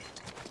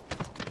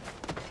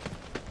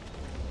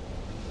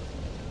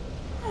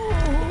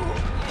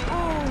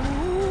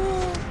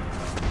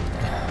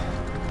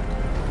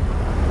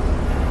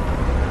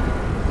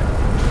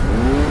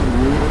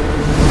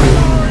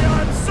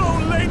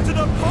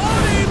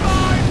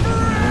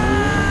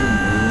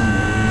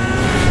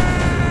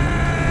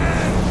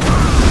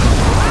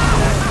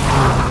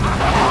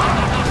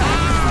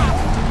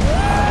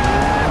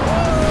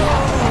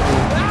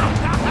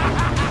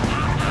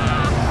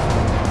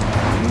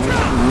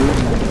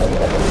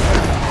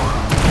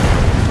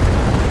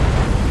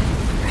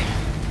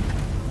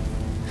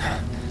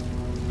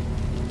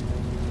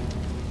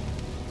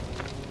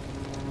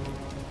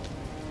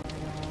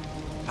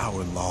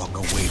 Our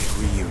long-awaited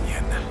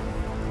reunion.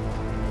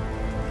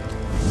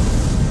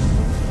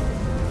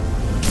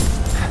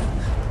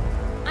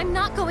 I'm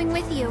not going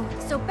with you,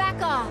 so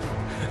back off.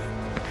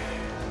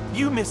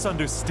 You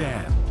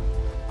misunderstand.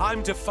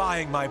 I'm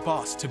defying my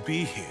boss to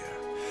be here,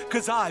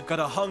 'cause I've got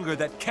a hunger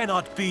that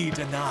cannot be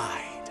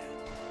denied.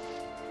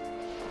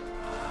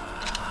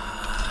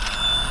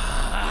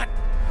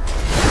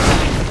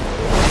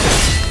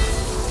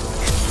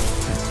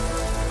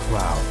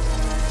 Cloud,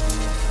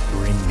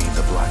 bring me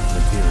the black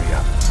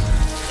materia.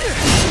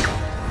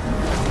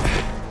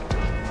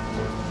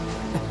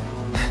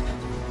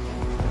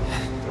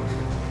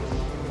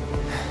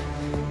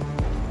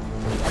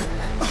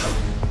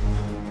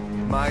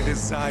 My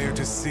desire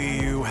to see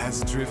you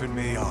has driven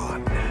me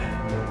on.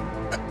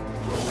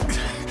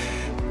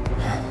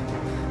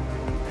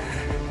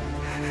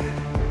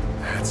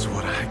 That's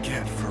what I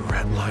get for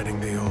redlining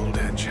the old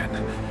engine.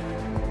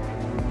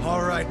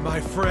 All right,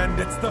 my friend,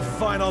 it's the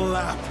final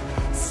lap.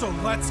 So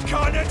let's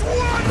cut it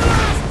one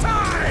last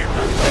time!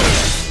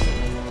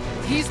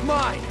 He's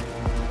mine!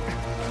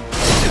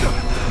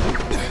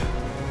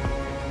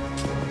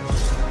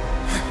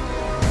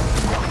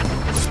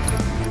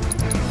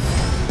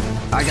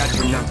 I got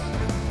your number.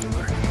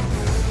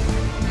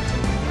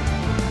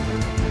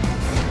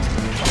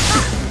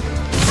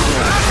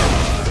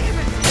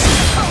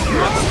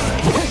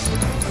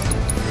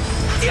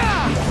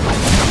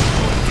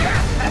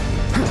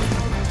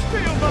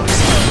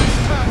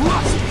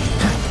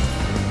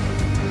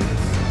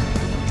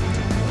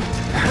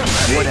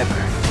 Whatever.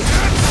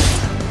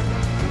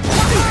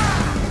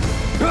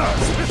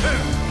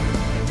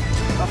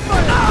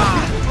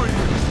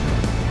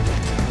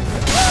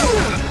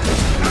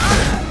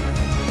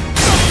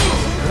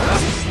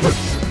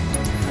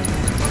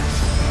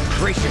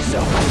 Brace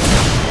yourself.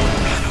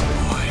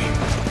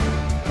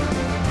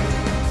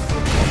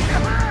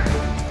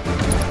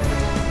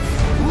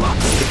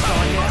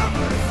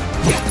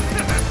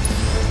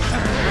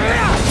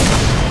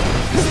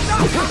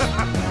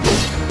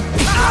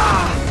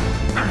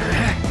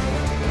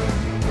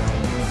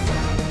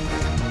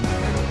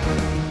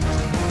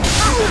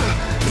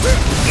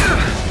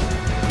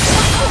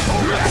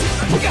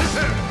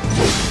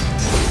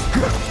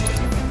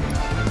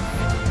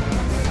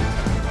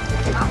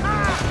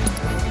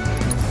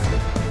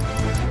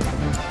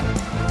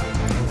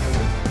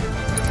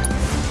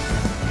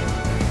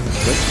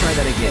 Let's try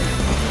that again.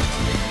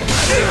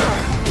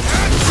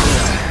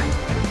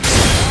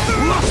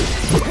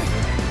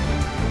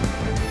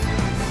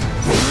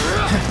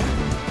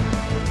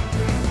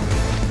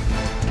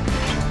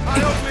 I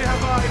only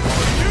have eyes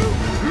for you!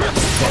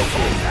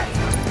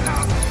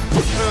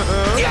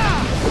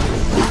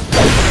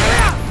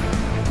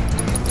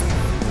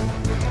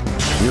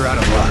 You're out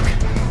of luck.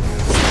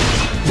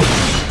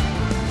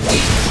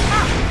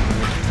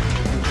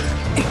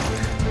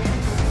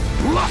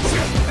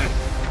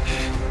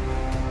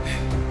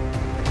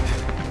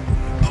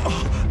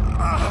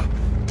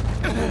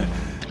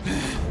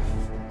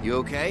 You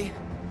okay?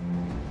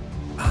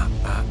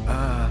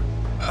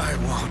 I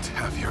won't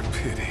have your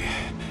pity.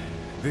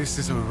 This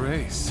is a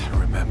race,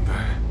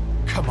 remember?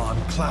 Come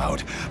on,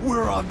 Cloud.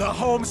 We're on the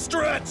home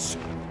stretch!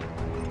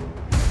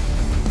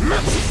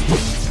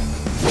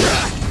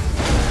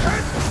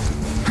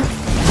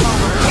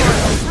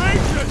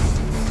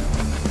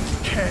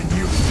 Can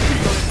you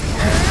feel it?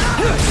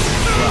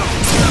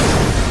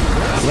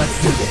 Let's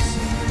do this.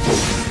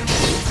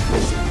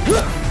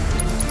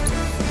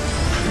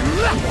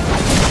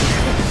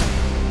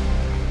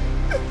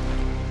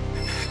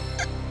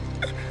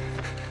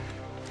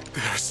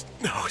 There's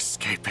no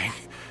escaping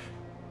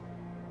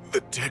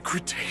the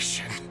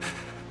degradation.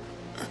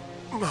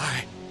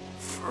 My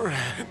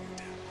friend.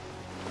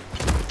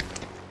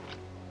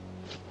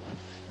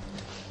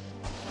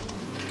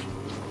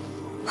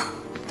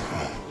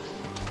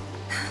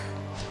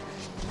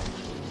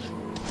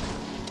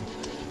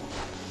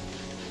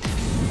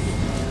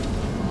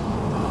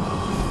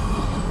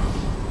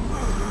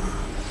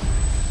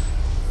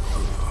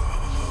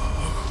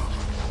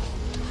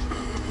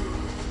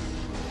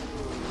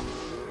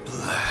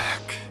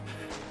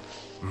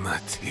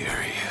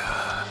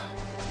 Materia.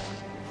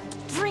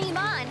 Dream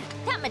on!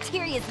 That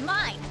materia's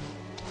mine!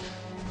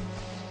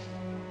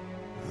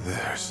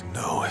 There's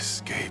no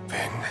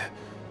escaping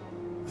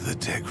the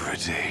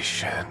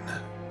degradation.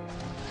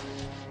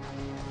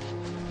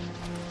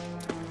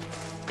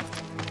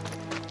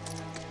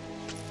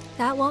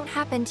 That won't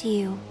happen to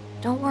you.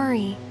 Don't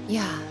worry.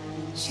 Yeah,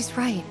 she's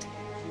right.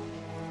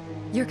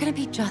 You're gonna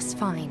be just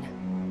fine.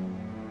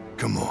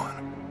 Come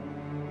on.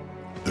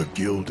 The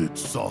gilded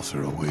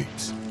saucer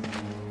awaits.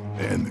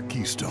 And the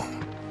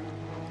keystone.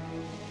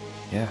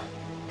 Yeah.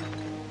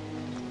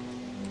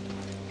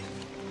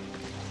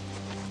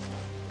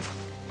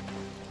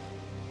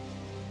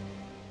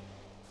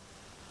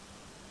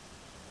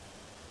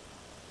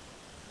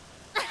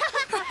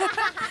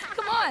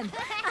 Come on!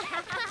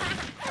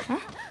 Huh?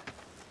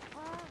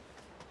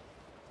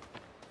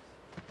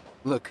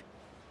 Look.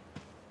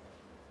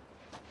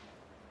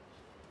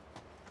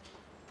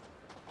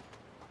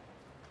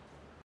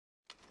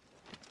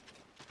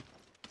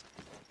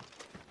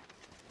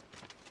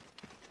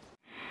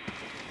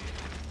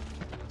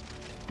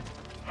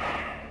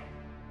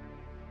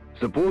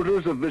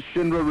 supporters of the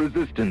Shinra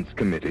Resistance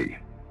Committee.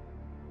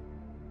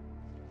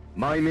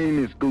 My name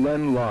is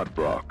Glenn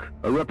Lodbrok,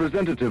 a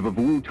representative of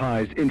Wu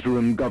Tai's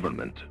interim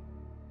government.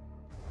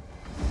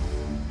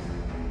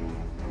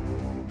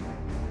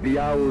 The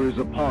hour is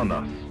upon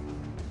us,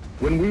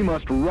 when we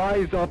must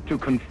rise up to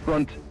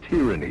confront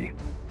tyranny.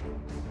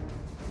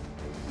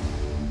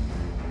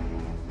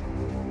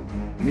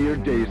 Mere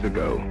days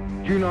ago,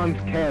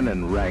 Junon's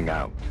cannon rang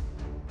out.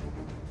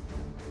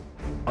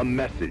 A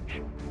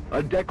message,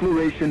 a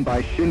declaration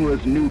by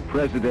Shinra's new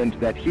president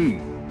that he,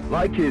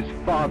 like his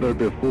father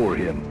before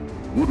him,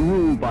 would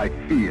rule by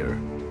fear.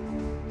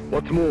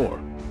 What's more,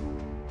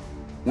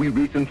 we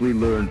recently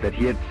learned that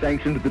he had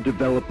sanctioned the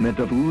development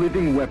of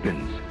living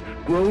weapons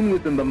grown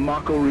within the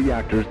Mako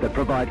reactors that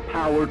provide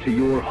power to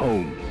your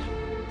homes.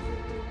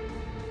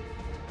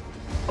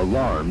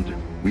 Alarmed,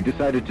 we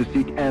decided to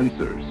seek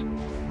answers,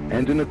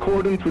 and in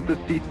accordance with the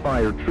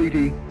ceasefire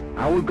treaty,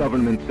 our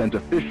government sent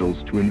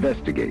officials to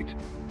investigate.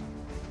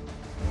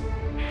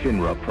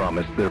 Shinra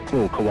promised their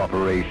full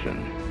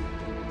cooperation.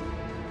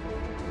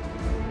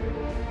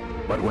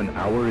 But when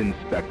our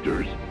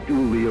inspectors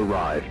duly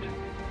arrived,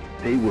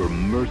 they were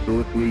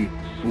mercilessly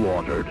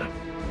slaughtered.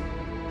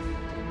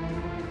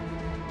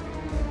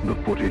 The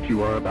footage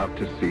you are about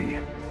to see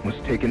was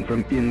taken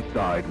from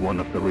inside one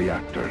of the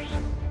reactors.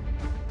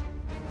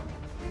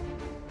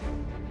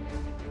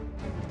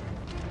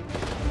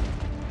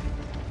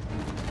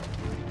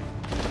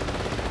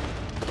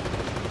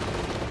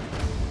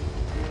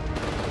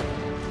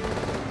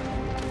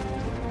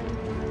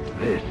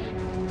 This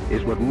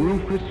is what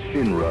Rufus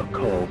Shinra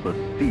calls a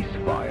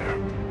ceasefire.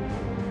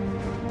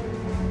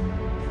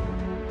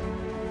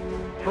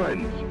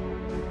 Friends,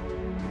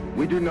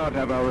 we do not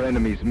have our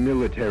enemy's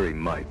military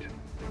might.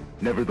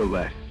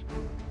 Nevertheless,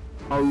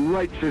 a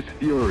righteous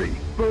fury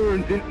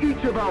burns in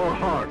each of our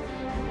hearts.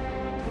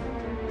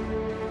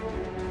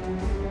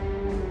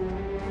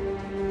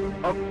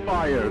 A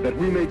fire that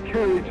we may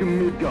carry to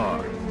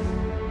Midgar.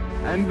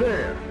 And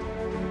there,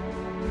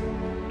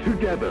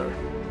 together,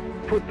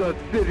 put the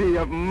city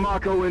of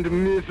Mako and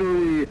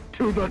misery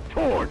to the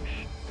torch!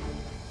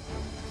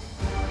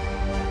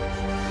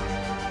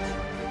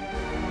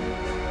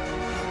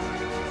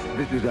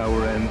 This is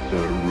our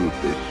answer,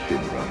 Rufus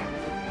Shinra.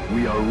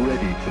 We are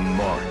ready to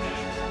march.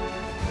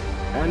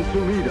 And to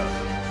lead us,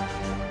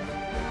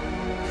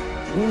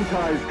 Wu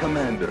Tai's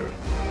commander,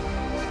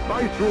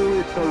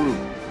 Viceroy Saru.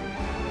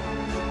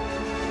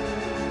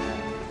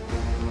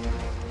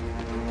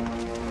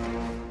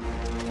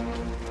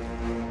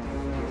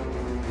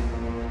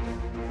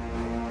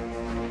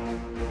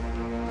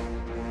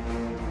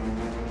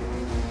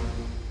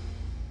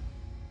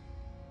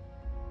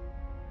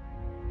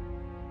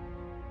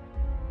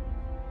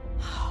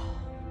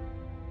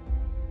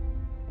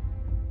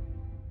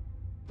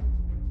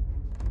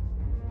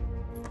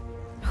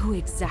 Who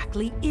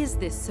exactly is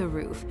this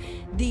Saruf?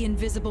 The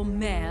Invisible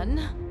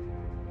Man?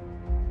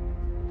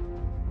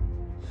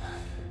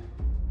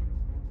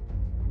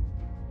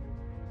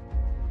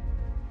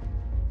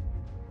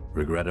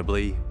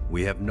 Regrettably,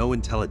 we have no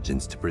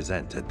intelligence to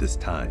present at this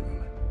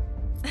time.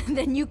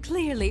 Then you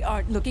clearly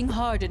aren't looking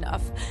hard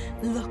enough.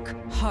 Look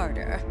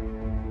harder.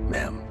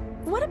 Ma'am.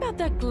 What about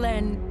that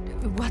Glenn...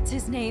 what's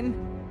his name?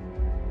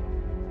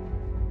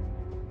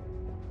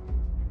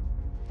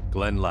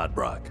 Glenn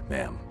Lodbrok,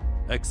 ma'am.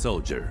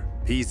 Ex-soldier,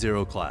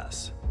 P0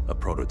 class, a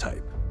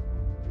prototype.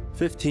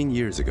 15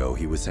 years ago,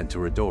 he was sent to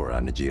Redor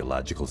on a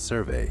geological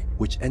survey,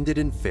 which ended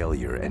in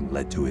failure and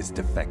led to his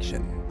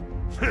defection.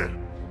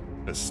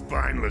 A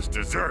spineless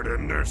deserter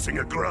nursing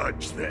a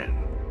grudge,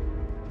 then.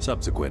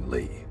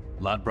 Subsequently,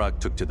 Lodbrok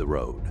took to the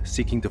road,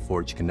 seeking to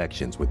forge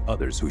connections with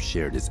others who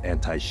shared his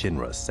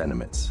anti-Shinra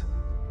sentiments.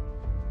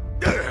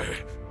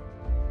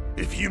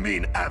 If you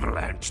mean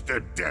Avalanche,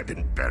 they're dead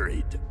and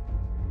buried.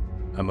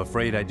 I'm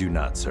afraid I do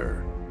not,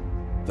 sir.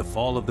 The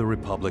fall of the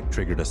Republic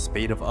triggered a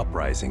spate of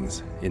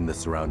uprisings in the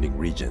surrounding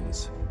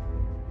regions.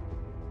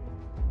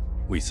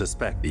 We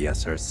suspect the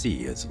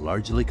SRC is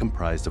largely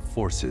comprised of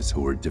forces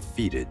who were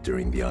defeated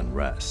during the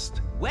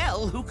unrest.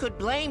 Well, who could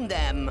blame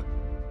them?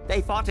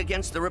 They fought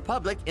against the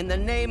Republic in the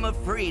name of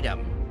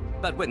freedom.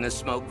 But when the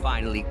smoke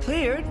finally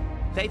cleared,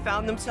 they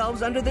found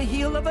themselves under the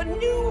heel of a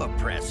new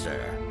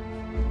oppressor.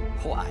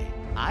 Why,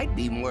 I'd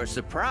be more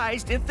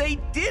surprised if they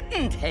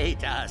didn't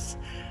hate us.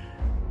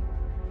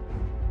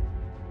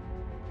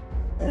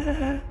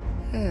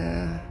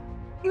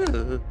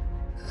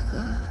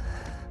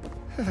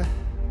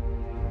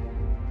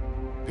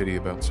 Pity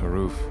about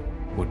Saruf.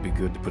 Would be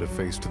good to put a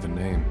face to the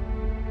name.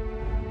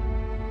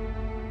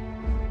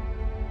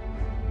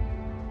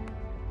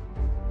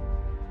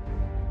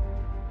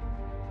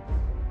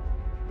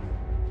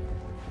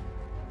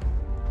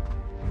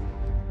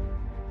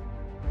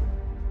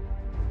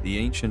 The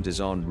Ancient is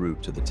en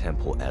route to the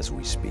temple as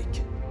we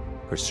speak.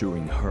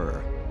 Pursuing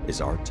her is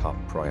our top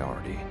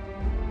priority.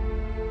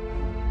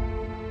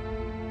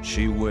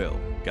 She will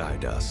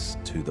guide us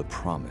to the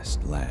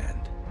Promised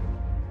Land.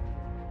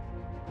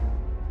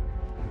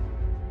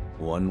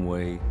 One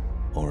way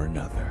or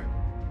another.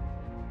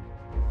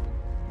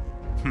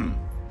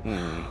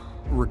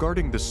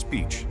 Regarding the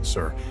speech,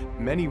 sir,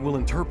 many will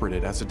interpret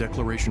it as a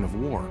declaration of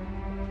war.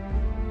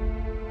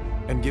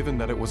 And given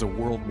that it was a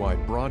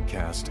worldwide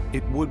broadcast,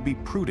 it would be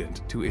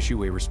prudent to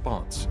issue a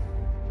response.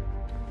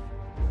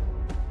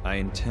 I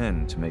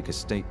intend to make a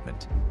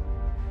statement.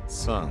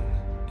 Sung,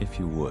 if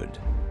you would.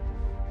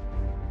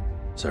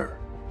 Sir.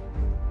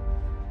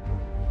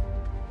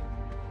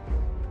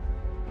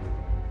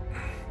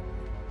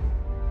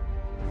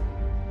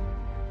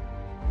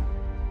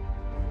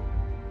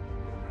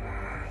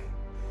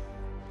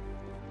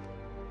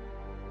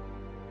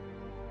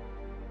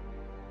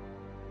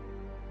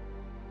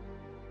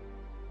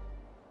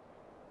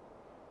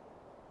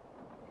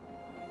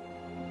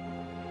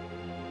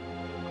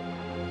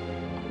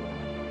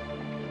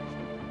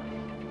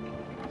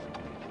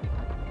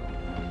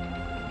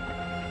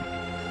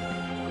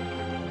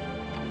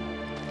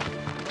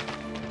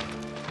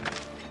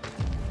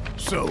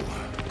 So,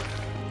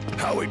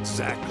 how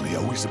exactly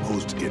are we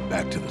supposed to get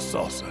back to the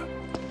saucer?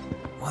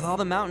 With all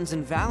the mountains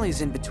and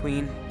valleys in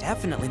between,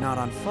 definitely not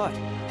on foot.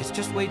 It's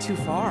just way too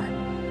far.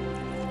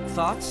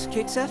 Thoughts,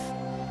 Kate-Sif?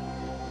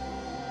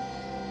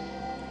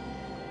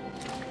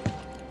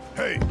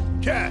 Hey,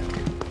 Cat!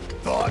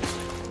 Thoughts?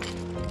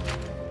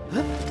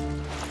 Huh?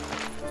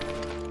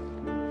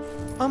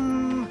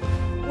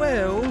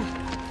 Well,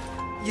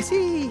 you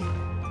see...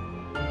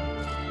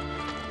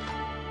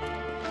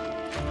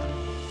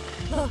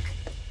 Look,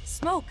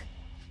 smoke.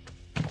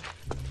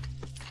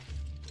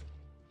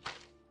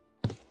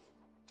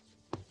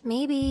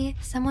 Maybe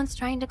someone's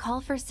trying to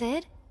call for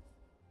Sid?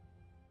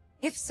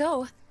 If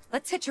so,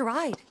 let's hitch a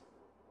ride.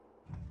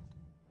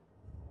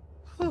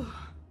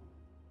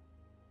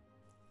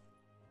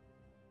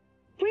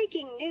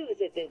 Breaking news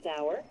at this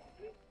hour.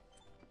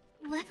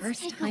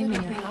 First time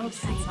in your house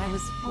since I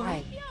was,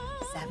 what,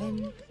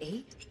 7,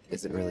 8?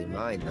 Isn't really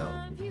mine, though.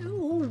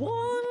 You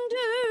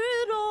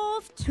wandered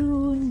off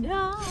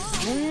tonight.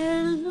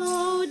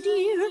 Hello,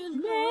 dear,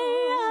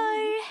 may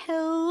I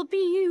help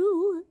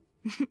you?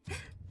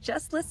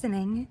 Just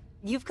listening.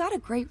 You've got a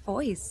great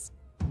voice.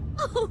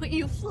 Oh,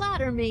 you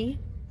flatter me.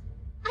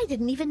 I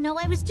didn't even know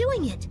I was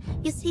doing it.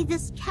 You see,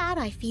 this cat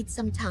I feed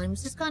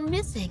sometimes has gone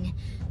missing.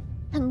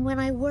 And when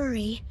I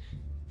worry,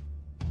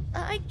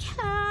 I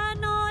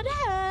cannot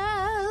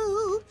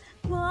help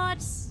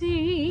but sing.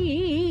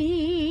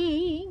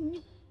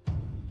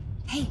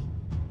 Hey.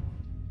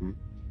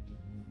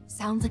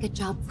 Sounds like a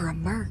job for a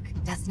merc,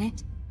 doesn't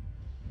it?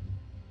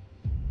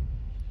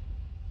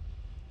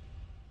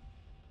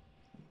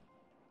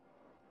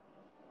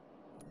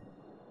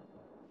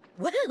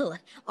 Well,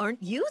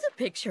 aren't you the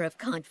picture of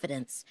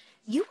confidence?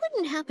 You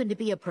wouldn't happen to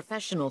be a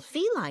professional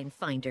feline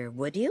finder,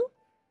 would you?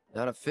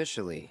 Not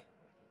officially,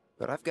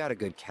 but I've got a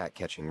good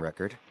cat-catching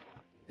record.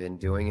 Been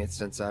doing it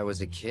since I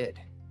was a kid.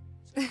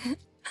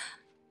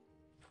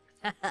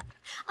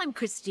 I'm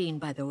Christine,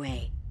 by the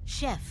way.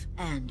 Chef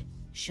and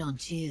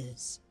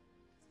chanteuse.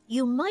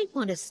 You might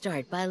want to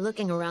start by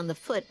looking around the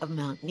foot of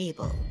Mount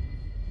Nebel.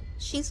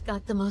 She's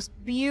got the most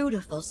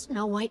beautiful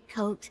snow-white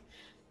coat.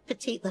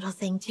 Petite little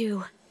thing,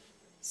 too.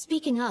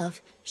 Speaking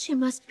of, she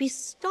must be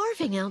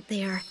starving out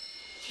there.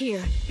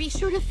 Here, be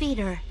sure to feed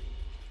her.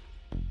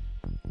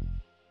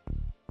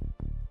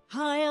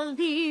 I'll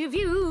leave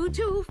you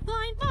to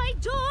find my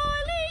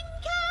darling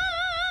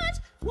cat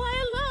while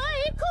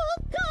I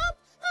cook up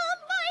a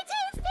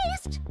mighty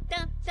feast.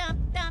 Dum dum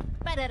dum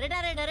ba da da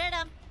da da da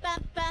dum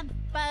bum bum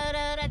ba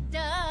da da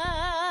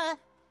da.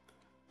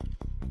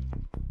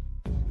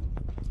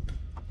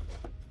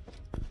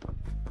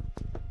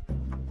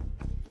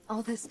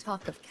 All this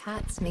talk of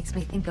cats makes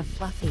me think of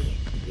Fluffy.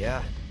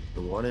 Yeah,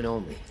 the one and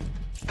only.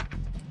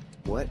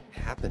 What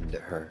happened to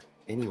her,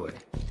 anyway?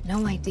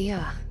 No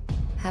idea.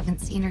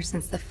 Haven't seen her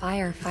since the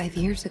fire 5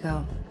 years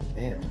ago.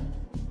 Man.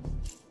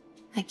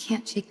 I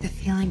can't shake the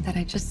feeling that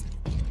I just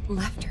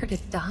left her to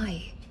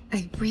die.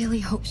 I really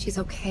hope she's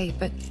okay,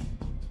 but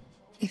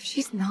if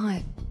she's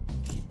not...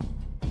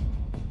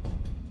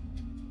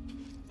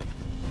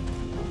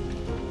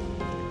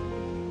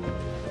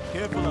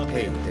 Careful up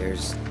Hey, there.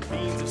 there's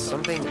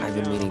something I've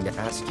been meaning to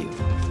ask you.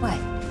 What?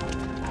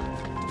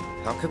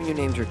 How come you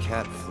named your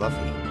cat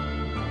Fluffy?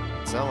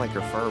 It's not like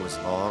her fur was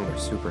long or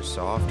super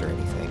soft or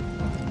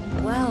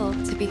anything. Well,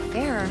 to be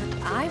fair,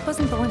 I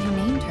wasn't the one who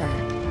named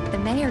her. The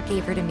mayor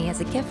gave her to me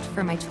as a gift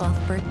for my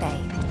 12th birthday.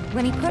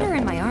 When he put her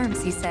in my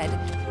arms, he said,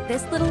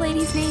 "This little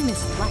lady's name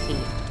is Fluffy,"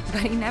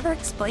 but he never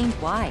explained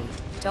why.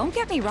 Don't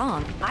get me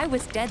wrong, I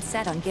was dead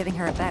set on giving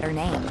her a better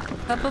name.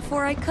 But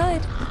before I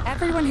could,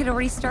 everyone had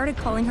already started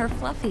calling her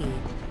Fluffy.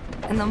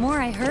 And the more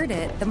I heard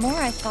it, the more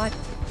I thought,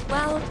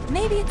 well,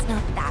 maybe it's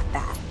not that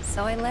bad.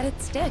 So I let it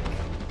stick.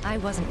 I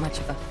wasn't much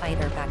of a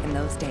fighter back in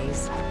those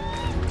days.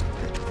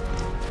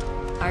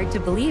 Hard to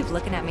believe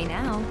looking at me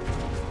now.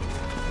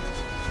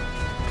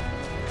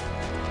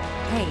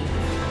 Hey,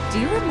 do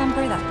you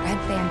remember that red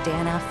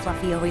bandana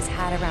Fluffy always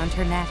had around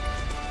her neck?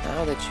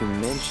 Now that you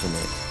mention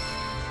it...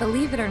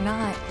 Believe it or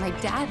not, my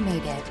dad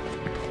made it.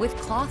 With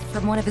cloth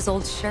from one of his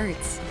old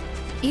shirts.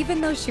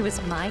 Even though she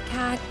was my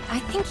cat, I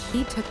think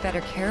he took better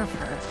care of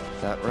her.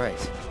 That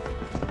right.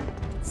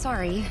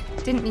 Sorry,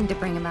 didn't mean to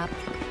bring him up.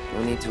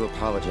 No need to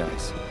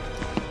apologize.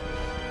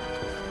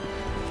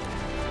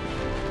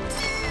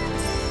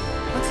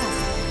 What's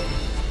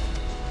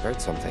up?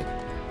 Heard something.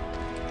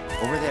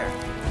 Over there.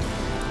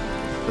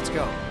 Let's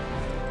go.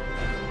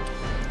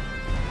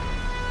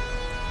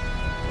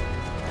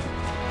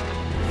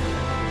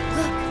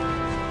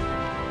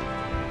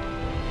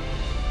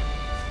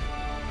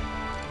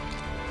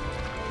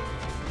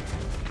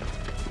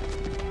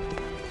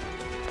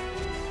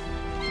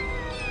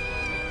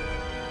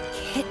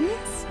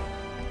 Kittens?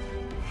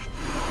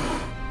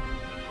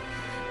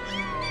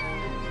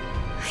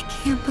 I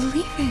can't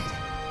believe it.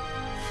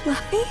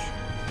 Fluffy?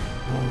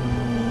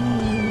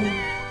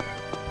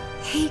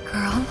 Hey,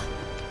 girl.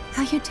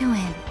 How you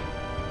doing?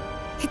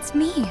 It's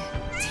me,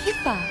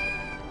 Tifa.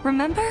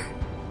 Remember?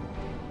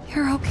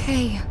 You're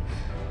okay.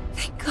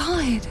 Thank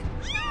God.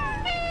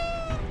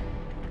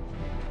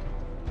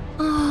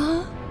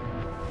 Aww.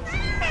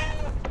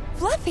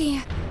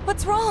 Fluffy,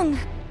 what's wrong?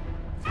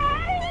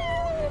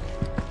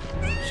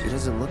 She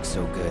doesn't look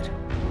so good.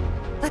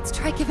 Let's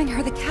try giving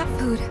her the cat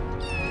food.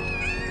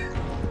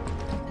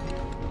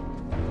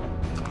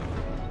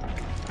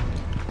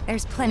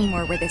 There's plenty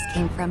more where this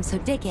came from, so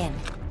dig in.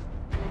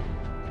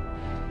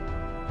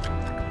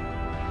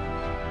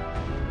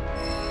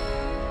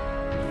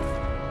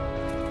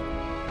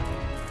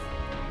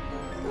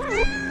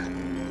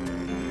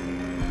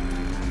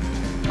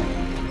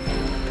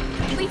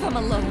 Leave him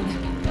alone.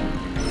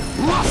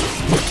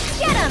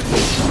 Get him!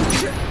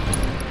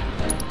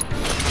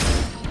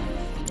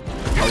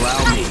 Allow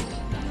me.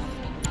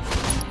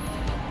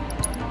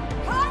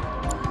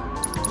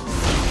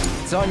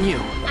 It's on you.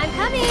 I'm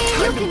coming!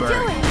 Time You to can burn. do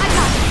it! I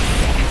got it!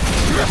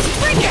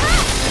 Bring it!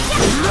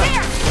 Yes,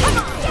 there! Come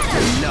on! Get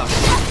him! Enough.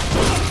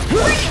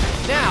 Bring it!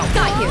 Now!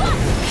 Got you!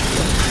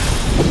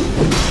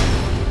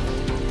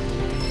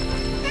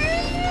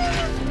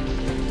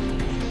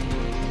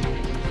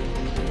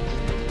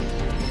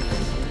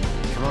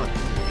 Come on.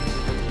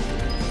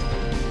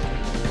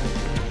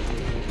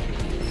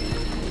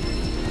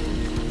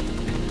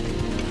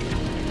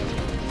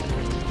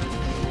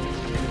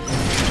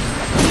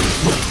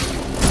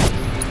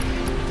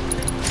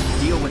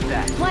 Deal with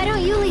that. Why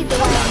don't you lead the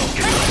way?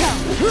 Let's go!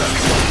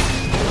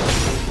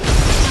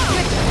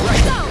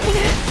 Right. Go!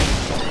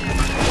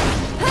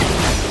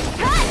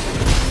 Cut!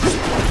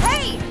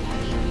 Hey!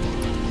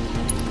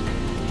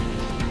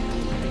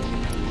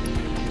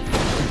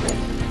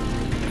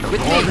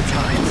 With all the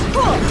times.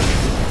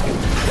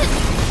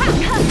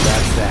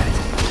 That's that.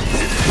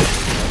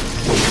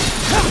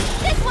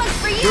 This one's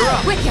for you! You're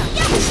up. With ya!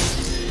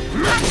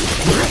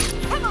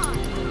 Come on!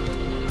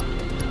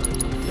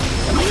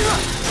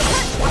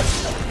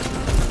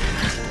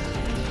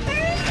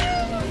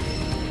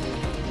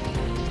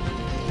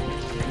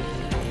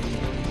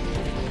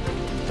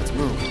 Let's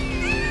move.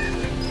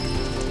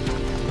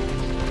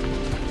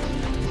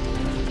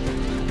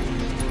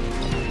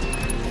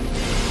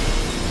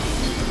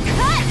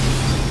 Cut!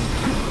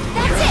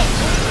 That's it!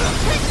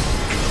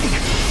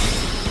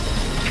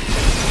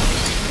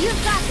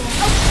 You've got this!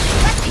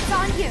 Okay, it's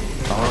on you!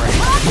 All right.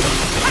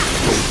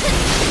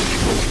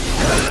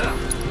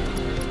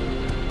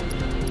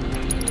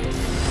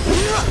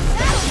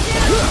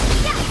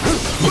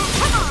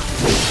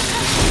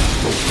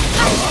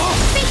 Come on!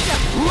 Beat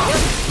them!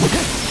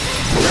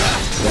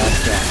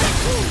 That's that.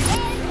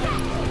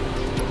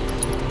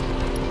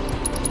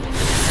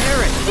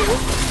 Aaron!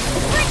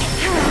 Bring it!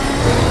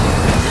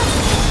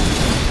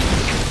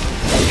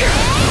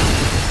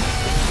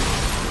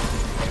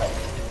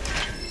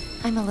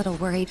 I'm a little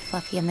worried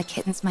Fluffy and the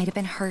kittens might have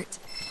been hurt.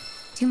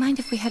 Do you mind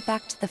if we head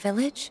back to the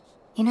village?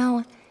 You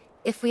know,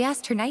 if we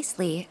asked her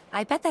nicely,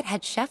 I bet that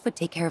head chef would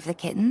take care of the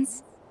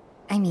kittens.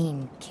 I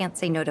mean, can't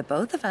say no to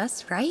both of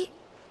us, right?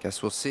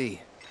 Guess we'll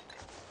see.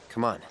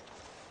 Come on.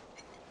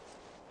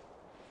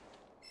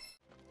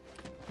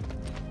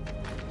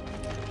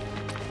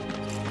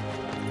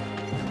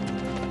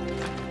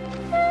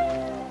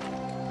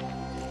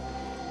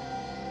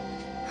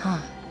 Huh.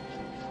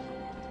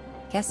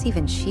 Guess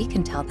even she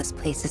can tell this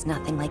place is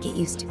nothing like it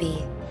used to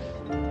be.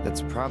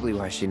 That's probably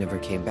why she never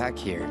came back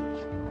here.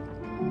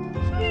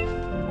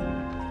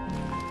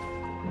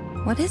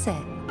 What is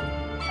it?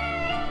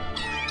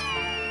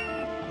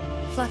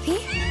 Fluffy?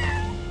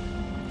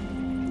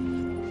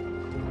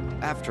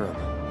 After him.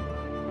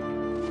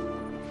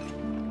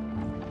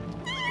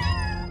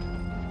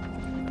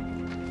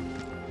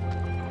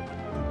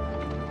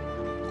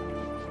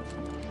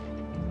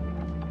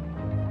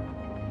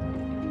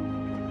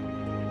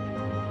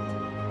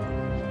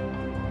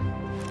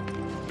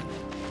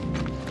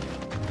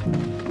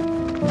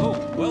 Oh,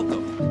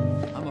 welcome.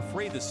 I'm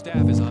afraid the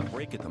staff is on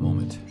break at the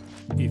moment.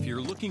 If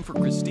you're looking for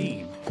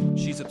Christine,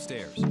 she's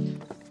upstairs.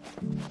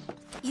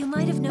 You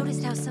might have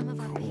noticed how some of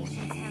our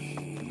patients have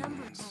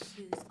number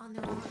tattoos on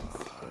their arms.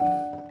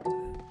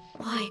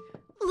 Why,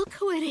 look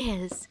who it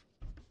is.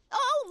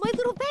 Oh, my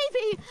little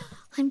baby!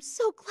 I'm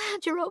so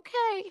glad you're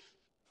okay.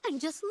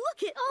 And just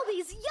look at all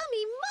these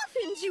yummy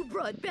muffins you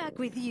brought back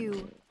with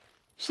you.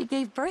 She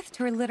gave birth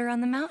to her litter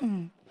on the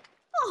mountain.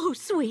 Oh,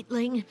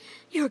 sweetling,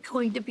 you're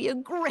going to be a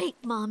great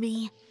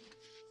mommy.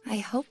 I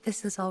hope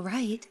this is all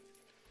right.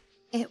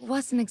 It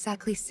wasn't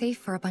exactly safe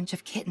for a bunch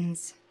of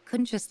kittens.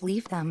 Couldn't just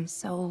leave them,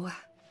 so...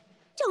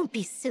 Don't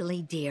be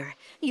silly, dear.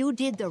 You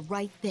did the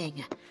right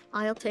thing.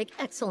 I'll take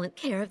excellent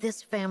care of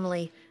this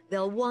family.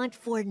 They'll want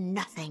for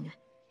nothing.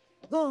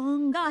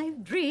 Long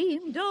I've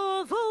dreamed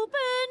of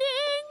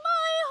opening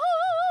my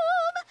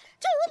home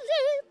to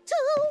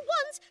little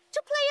ones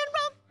to play and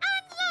romp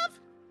and love.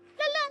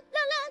 La la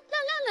la la la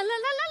la la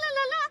la la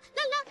la la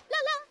la la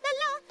la la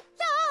la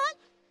la.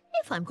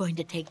 If I'm going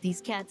to take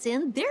these cats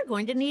in, they're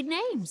going to need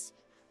names.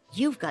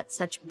 You've got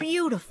such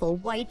beautiful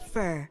white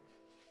fur.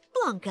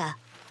 Blanca.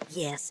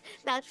 Yes,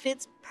 that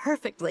fits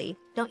perfectly,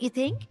 don't you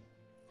think?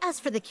 As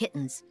for the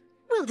kittens,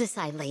 we'll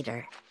decide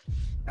later.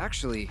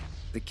 Actually,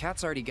 the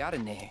cat's already got a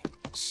name.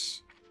 Shh.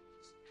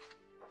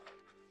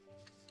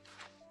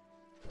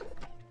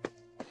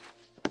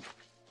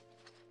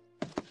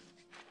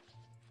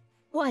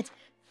 What?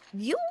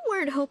 You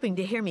weren't hoping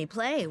to hear me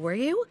play, were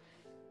you?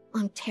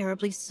 I'm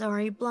terribly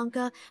sorry,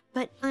 Blanca,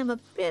 but I'm a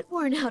bit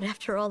worn out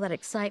after all that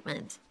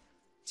excitement.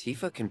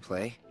 Tifa can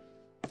play.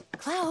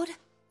 Cloud?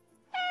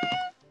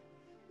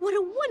 What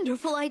a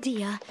wonderful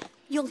idea.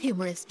 You'll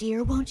humor us,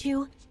 dear, won't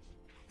you?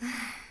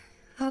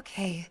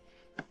 Okay,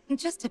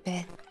 just a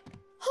bit.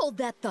 Hold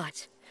that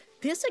thought.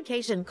 This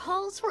occasion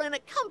calls for an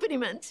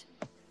accompaniment.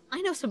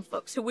 I know some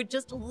folks who would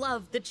just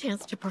love the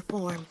chance to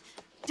perform.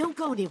 Don't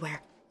go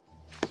anywhere.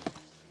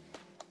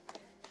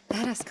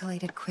 That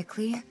escalated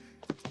quickly.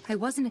 I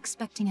wasn't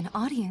expecting an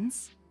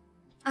audience.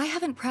 I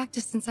haven't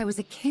practiced since I was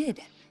a kid.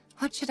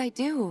 What should I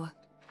do?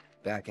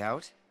 Back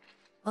out?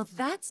 Well,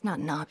 that's not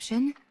an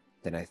option.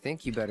 Then I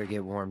think you better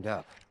get warmed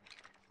up.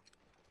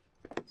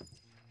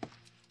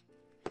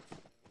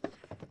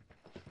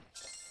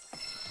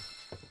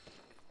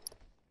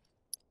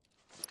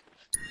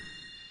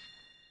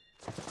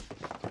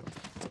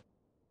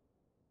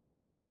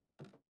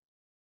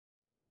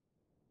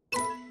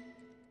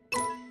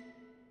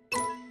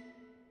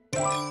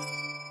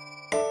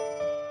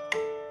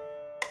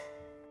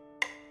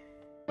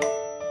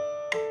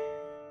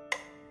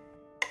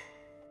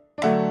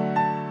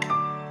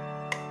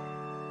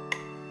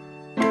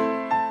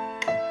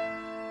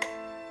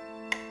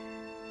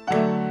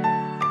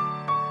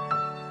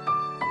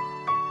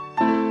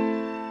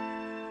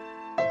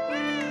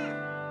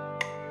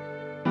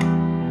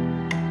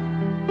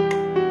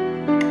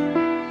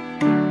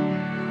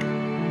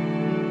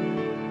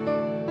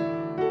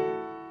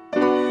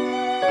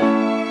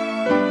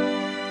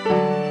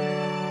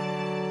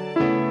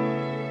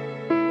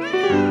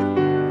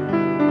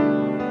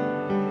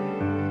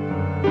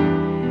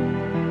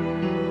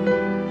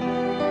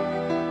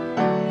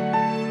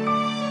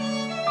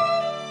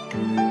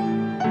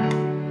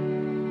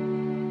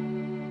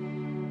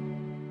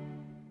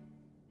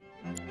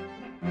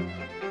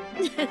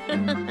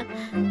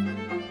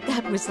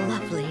 That was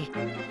lovely.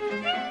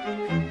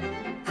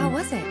 How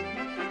was it?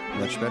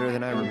 Much better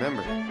than I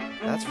remember,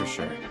 that's for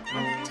sure.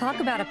 Talk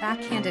about a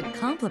backhanded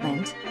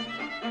compliment.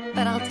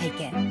 But I'll take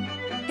it.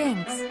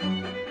 Thanks.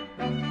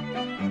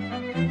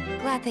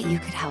 Glad that you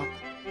could help.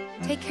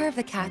 Take care of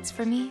the cats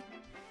for me.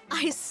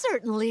 I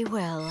certainly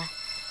will.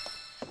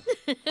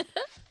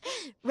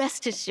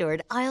 Rest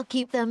assured, I'll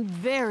keep them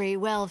very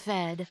well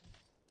fed.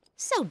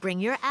 So bring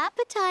your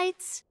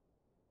appetites.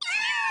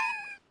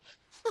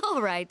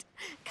 All right,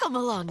 come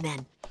along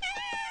then.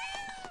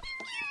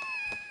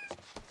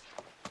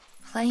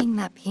 Playing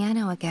that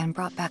piano again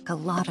brought back a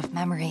lot of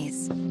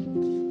memories.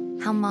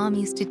 How Mom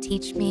used to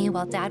teach me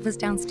while Dad was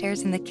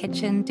downstairs in the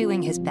kitchen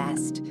doing his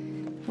best,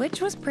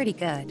 which was pretty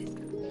good.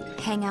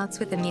 Hangouts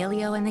with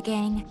Emilio and the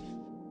gang,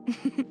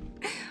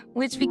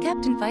 which we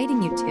kept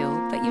inviting you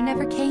to, but you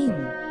never came.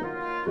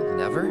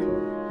 Never?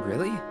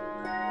 Really?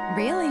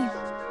 Really?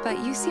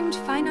 But you seemed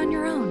fine on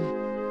your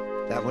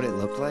own. That what it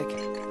looked like?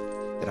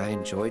 That I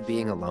enjoyed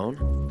being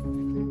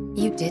alone?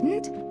 You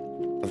didn't?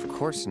 Of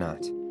course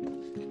not.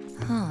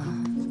 Huh.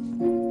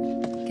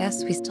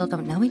 Guess we still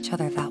don't know each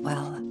other that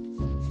well.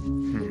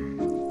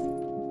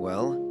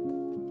 Well,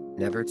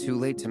 never too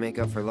late to make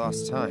up for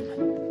lost time.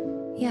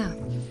 Yeah,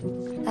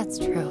 that's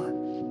true.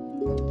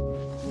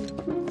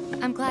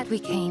 I'm glad we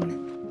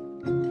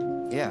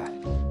came. Yeah.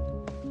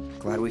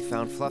 Glad we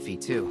found Fluffy,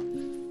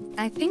 too.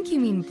 I think you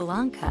mean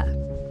Blanca.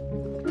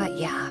 But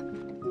yeah,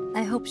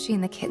 I hope she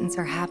and the kittens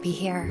are happy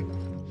here.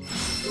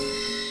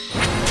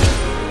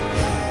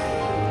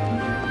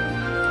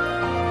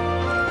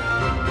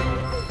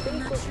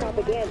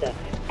 Propaganda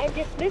and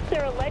dismiss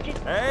their alleged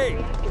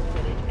reactor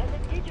footage as a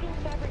digital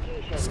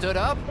fabrication. Stood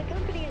up? The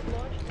company has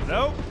launched...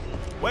 Nope.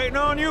 Waiting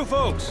on you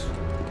folks.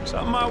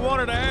 Something I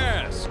wanted to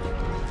ask.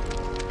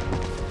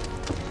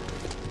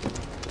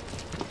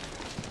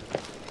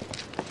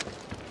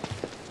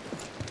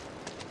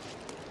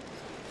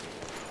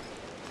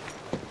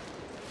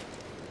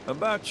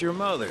 About your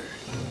mother.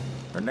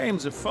 Her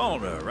name's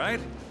Afalna, right?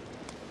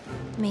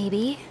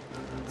 Maybe.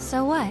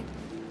 So what?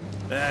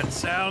 That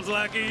sounds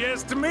like a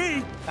yes to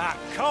me. I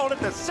called it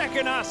the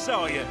second I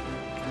saw you.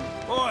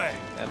 Boy,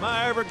 am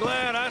I ever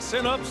glad I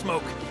sent up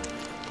Smoke.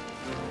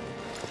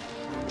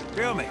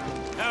 Tell me,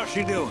 how's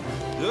she doing?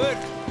 Good?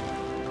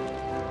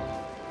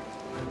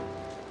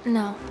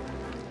 No.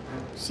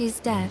 She's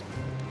dead.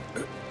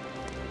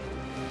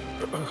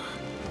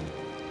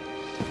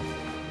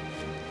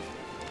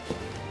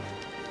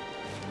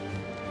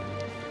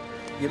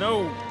 You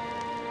know,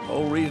 the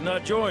whole reason I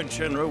joined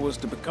Shinra was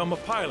to become a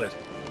pilot.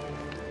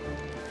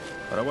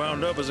 But I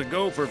wound up as a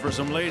gopher for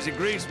some lazy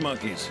grease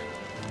monkeys.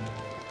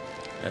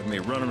 Had me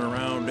running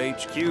around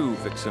HQ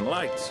fixing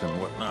lights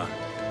and whatnot.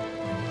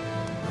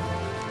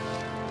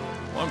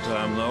 One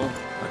time, though,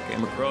 I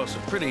came across a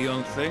pretty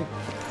young thing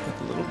with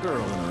a little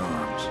girl in her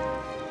arms.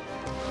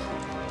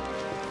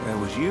 That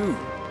was you,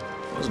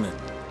 wasn't it?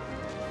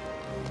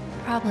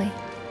 Probably.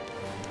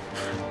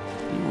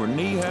 You were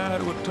knee-high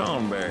to a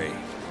tonberry.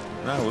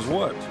 And I was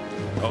what?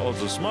 Called a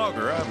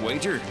smogger, I'd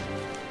wager.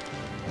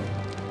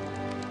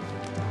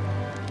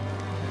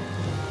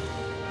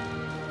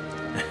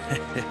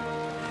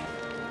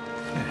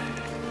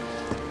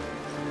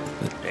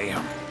 But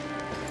damn.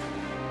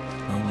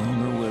 No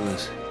longer with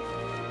us.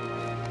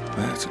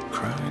 That's a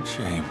crying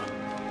shame.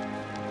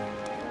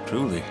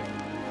 Truly.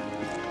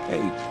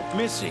 Hey,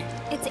 Missy.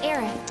 It's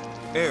Aerith.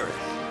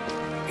 Aerith,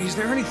 is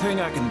there anything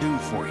I can do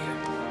for you?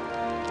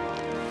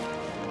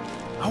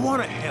 I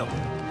want to help.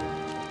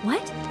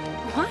 What?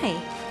 Why?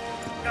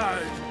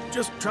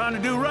 Just trying to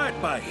do right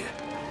by you.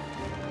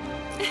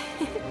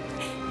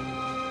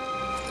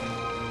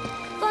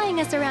 Flying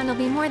us around will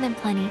be more than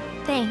plenty.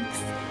 Thanks.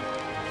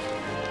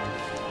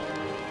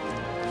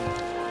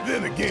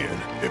 Then again,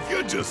 if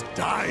you're just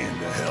dying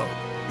to help,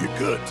 you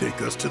could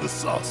take us to the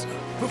saucer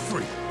for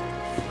free.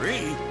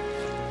 Free?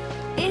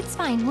 It's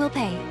fine, we'll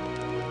pay.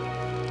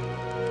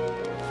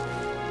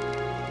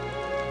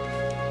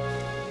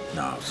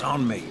 No, it's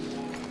on me.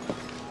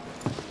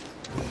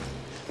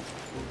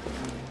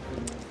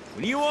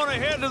 When you want to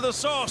head to the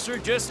saucer,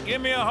 just give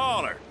me a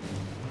holler.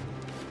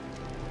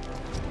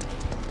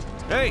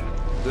 Hey,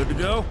 good to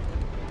go?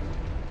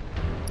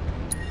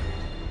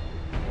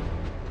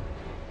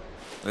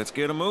 Let's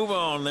get a move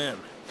on then.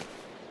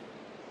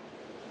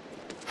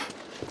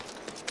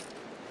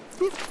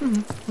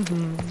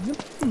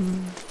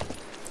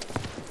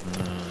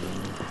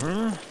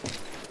 Huh.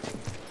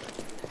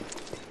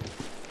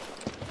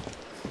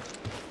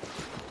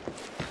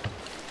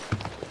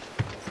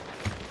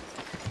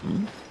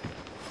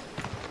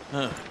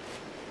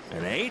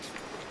 An 8?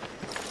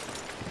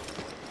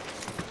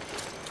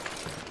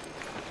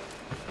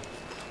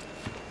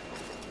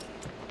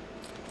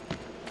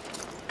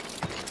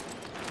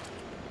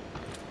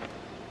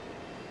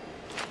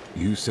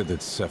 You said that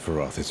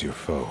Sephiroth is your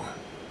foe.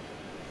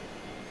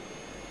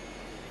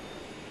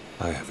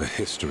 I have a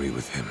history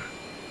with him.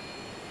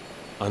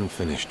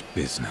 Unfinished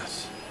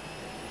business.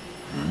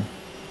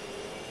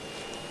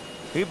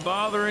 He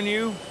bothering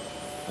you?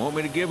 Want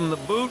me to give him the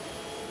boot?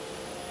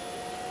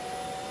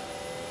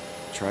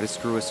 Try to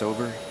screw us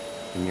over,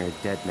 and you're a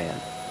dead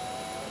man.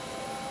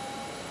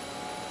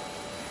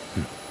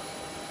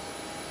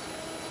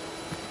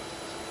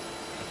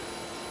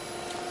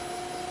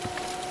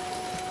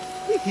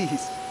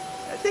 Please,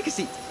 take a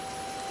seat.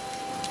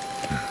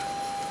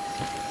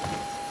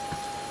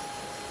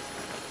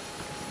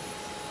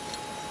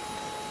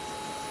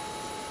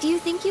 Do you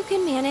think you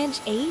can manage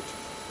 8?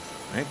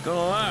 Ain't gonna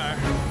lie.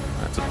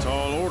 That's a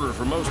tall order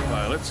for most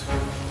pilots.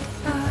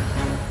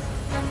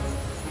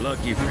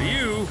 Lucky for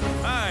you,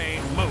 I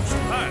ain't most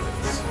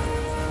pilots.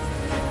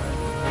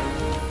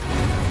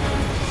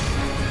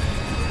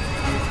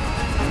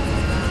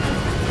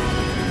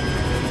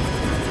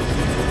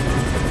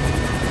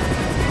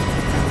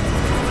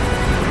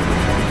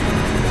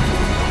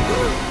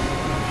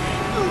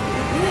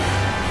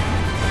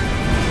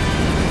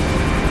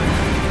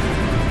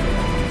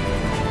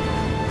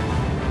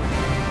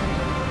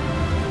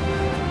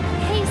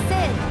 Hey,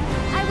 Sid.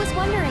 I was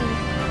wondering,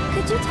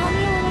 could you tell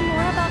me a little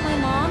more about my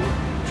mom?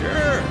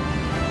 Sure.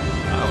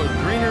 I was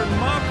greener than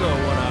Mako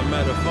when I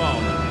met her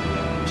father.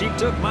 She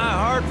took my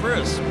heart for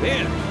a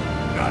spin.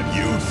 Not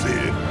you,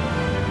 Sid.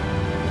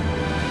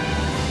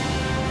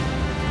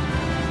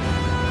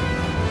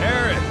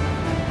 Aerith,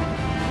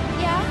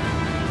 Yeah?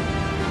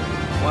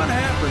 what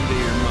happened to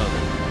your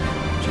mother?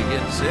 She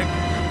get sick?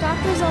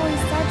 Doctors always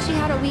said she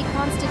had a weak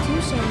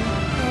constitution,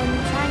 and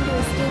trying to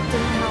escape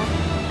didn't help.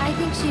 I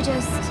think she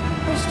just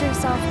pushed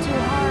herself too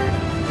hard,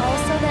 all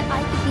so that I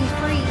could be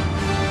free.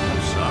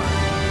 I'm sorry.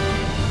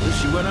 At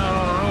least she went out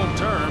on her own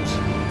terms.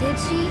 Did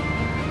she?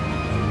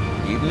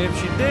 Even if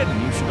she didn't,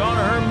 you should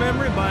honor her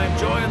memory by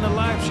enjoying the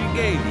life she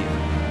gave you.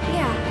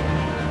 Yeah.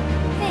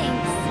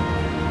 Thanks.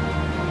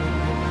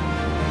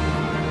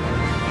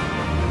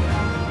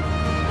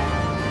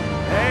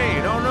 Hey,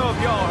 don't know if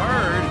y'all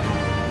heard.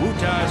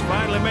 Wutai's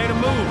finally made a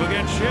move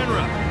against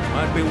Shinra.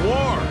 Might be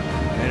war.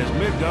 And as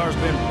Midgar's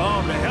been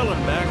bombed to hell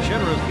and back,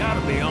 Shinra's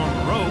gotta be on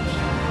the ropes.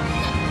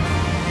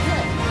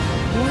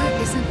 War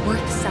isn't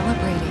worth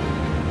celebrating.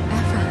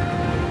 Ever.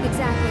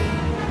 Exactly.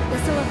 This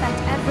will affect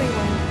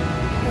everyone.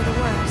 For the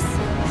worse.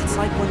 It's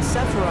like when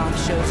Sephiroth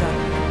shows up.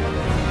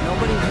 No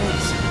Nobody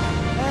wins.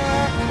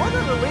 On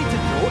a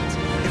related note,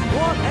 if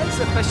war is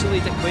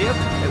officially declared,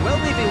 it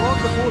will be long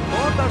before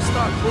borders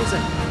start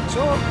closing.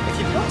 So, if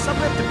you've got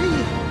somewhere to be,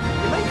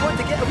 you might want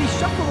to get a wee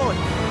shuffle on.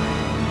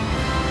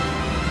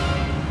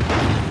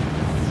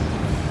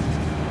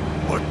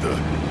 What the?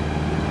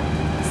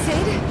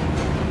 Sid?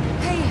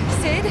 Hey,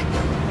 Sid?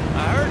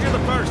 I heard you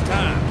the first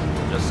time.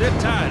 Just sit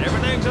tight.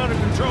 Everything's under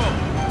control.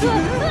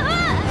 Sid?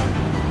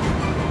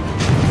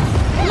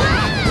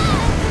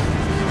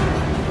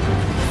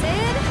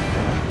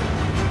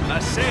 I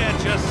said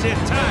just sit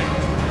tight.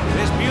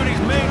 This beauty's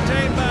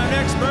maintained by an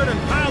expert and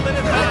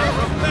piloted by a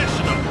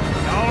professional.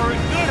 Y'all are in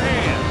good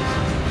hands.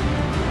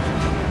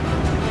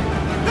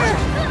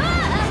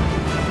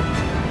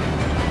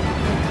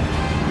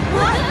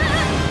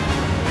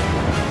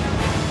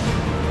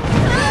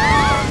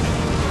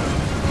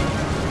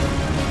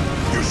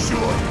 You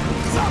sure?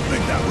 Because I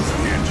think that was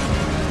the engine.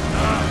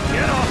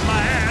 Get off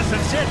my ass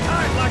and sit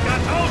tight like I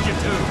told you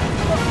to.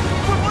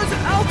 What was the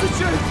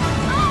altitude?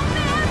 Oh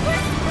man,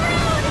 we're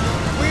screwed!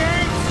 We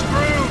ain't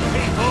screwed,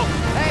 people.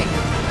 Hey!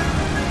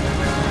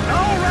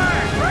 All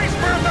right, brace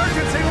for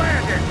emergency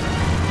landing.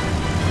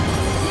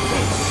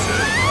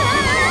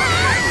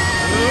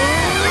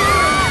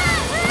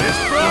 This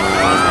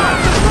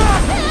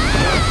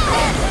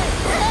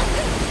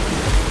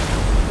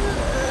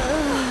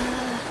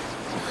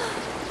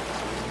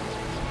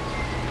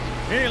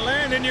Any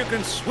landing you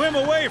can swim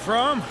away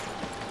from.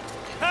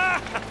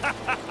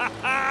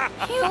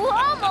 You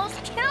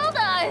almost killed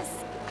us!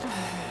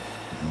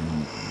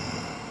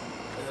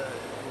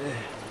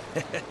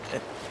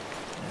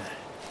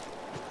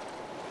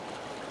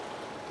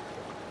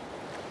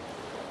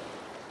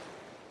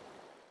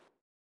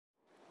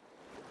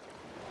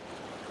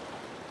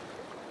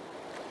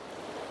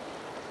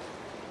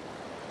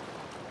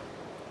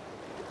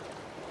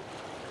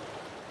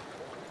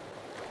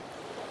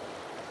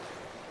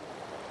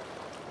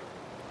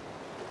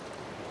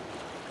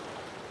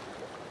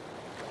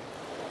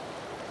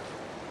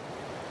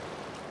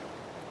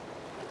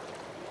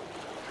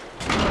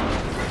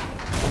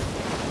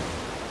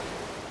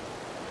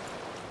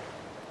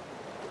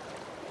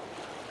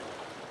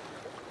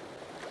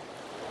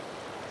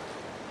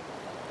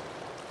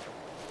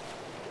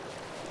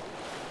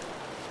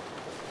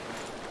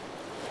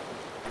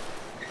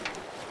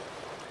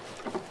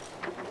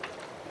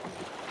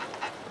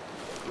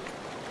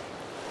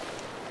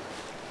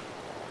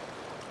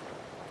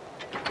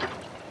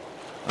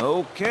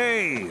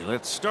 Okay,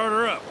 let's start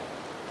her up.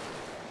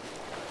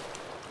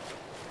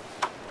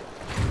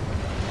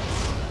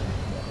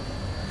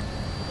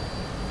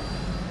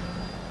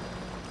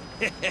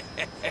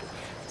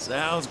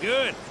 Sounds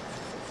good.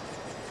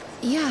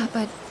 Yeah,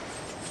 but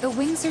the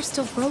wings are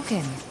still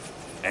broken.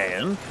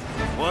 And?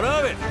 What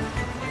of it?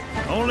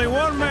 Only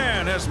one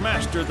man has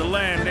mastered the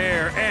land,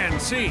 air, and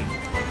sea.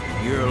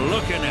 You're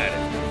looking at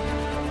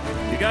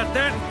it. You got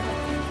that?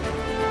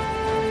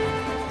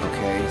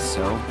 Okay,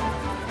 so?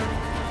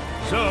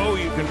 So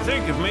you can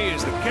think of me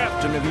as the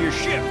captain of your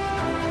ship.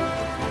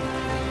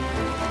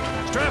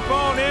 Strap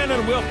on in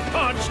and we'll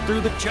punch through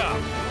the chop.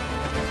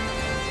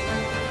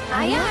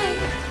 Aye, aye.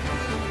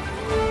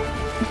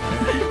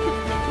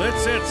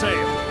 Let's set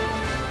sail.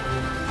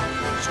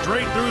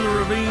 Straight through the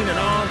ravine and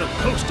on to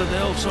Costa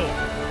del Sol.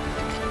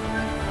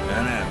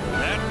 And after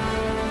that,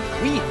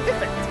 we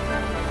hit it.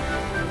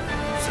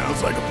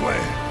 Sounds like a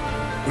plan.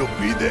 We'll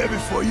be there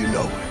before you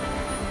know it.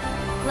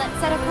 Let's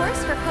set a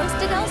course for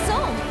Costa del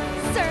Sol,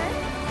 sir.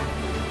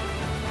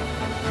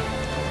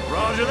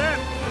 Roger that.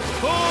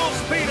 Full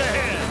speed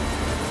ahead.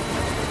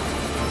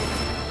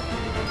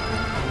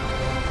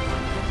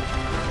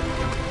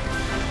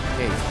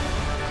 Hey,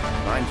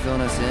 mind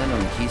filling us in on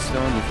the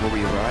Keystone before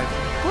we arrive?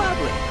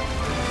 Gladly.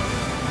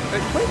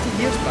 About 20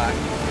 years back,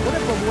 one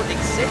of our more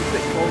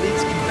eccentric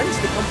colleagues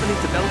convinced the company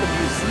to build a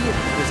museum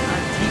of his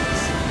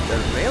antiques. The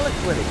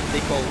reliquary,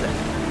 they called it.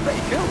 Pretty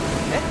cool,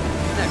 eh?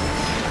 Now,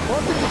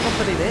 according to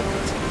company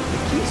records,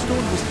 the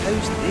Keystone was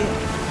housed there.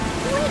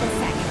 Wait a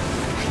second.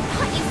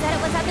 I thought you said it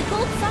was at the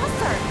Gold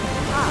Saucer.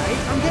 Aye,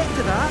 I'm getting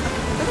to that.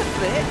 Bit of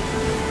threat.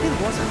 There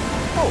wasn't.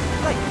 Oh,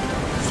 right.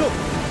 So,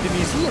 the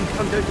museum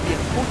turned out to be a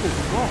total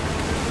flop.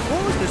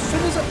 Closed as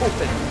soon as it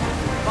opened.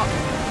 But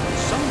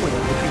somewhere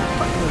between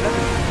cutting the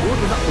ribbon and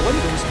boarding up the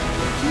windows,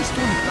 the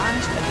Keystone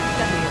vanished into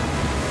thin air.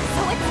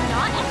 So it's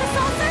not at the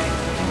saucer?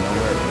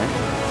 Nowhere it went?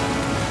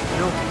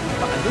 No,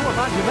 but I know a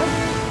man who will.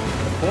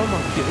 The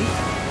former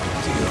curator.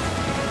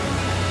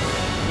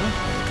 Huh?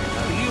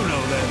 How do you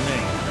know that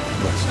name?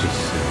 Let's just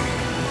say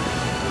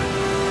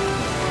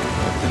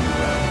I've been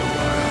around a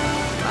while.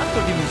 After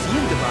the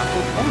museum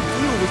debacle, all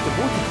Theo was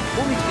devoted,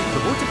 only to be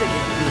promoted again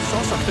when the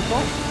saucer took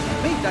off.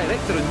 Made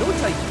director in no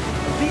time.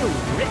 A real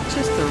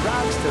riches to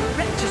rags to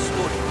riches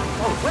story.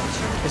 All of which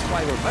is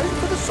why we're bound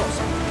for the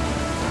saucer.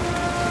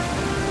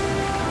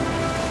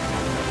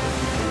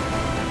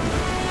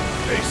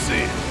 Hey,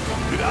 Sid,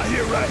 did I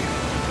hear right?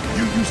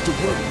 You used to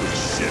work with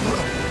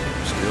Shinra?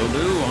 Still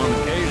do, on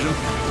occasion.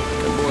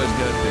 The boys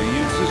got their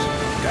uses.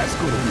 That's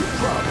gonna be a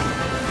problem.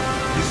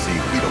 You see,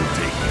 we don't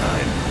take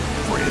kind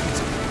friends,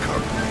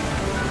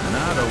 And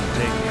I don't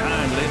take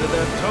kindly to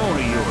that tone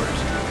of yours.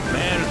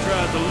 Man who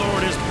tries to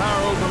lord his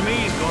power over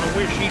me is gonna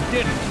wish he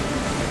didn't.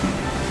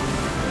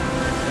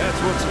 That's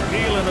what's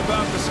appealing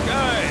about the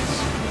skies.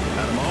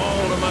 Got them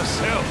all to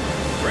myself.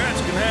 Rats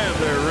can have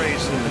their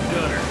race in the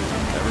gutter.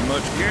 Never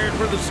much cared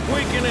for the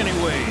squeaking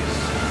anyways.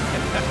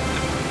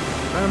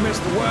 I miss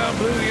the wild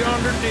blue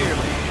yonder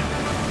dearly.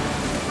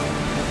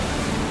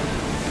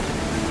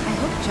 I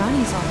hope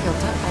Johnny's all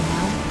healed up by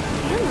now.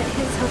 And that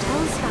his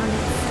hotel's found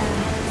its,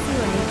 sea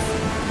legs.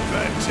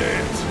 Fat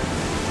chance.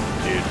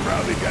 Kid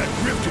probably got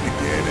grifted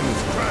again and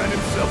is crying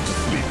himself to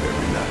sleep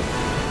every night.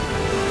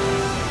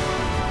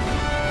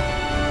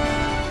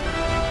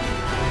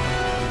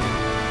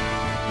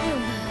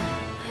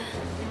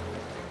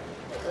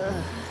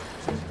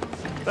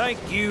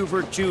 Thank you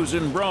for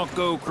choosing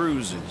Bronco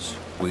Cruises.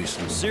 We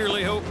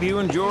sincerely hope you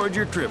enjoyed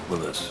your trip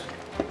with us.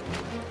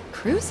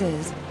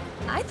 Cruises?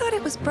 I thought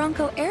it was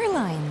Bronco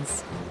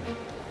Airlines.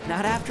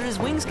 Not after his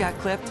wings got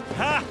clipped.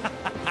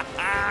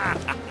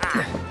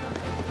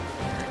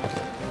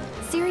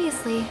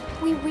 Seriously,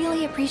 we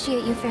really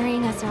appreciate you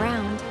ferrying us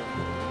around.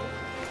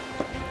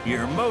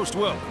 You're most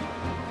welcome.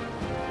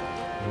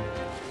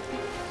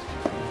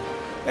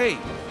 Hey,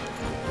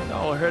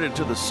 y'all are headed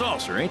to the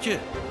saucer, ain't you?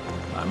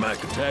 I might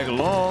could tag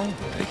along,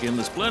 take in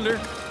the splendor.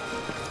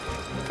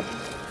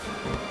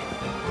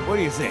 What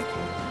do you think?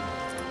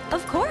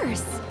 Of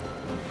course.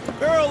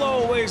 Girl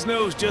always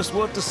knows just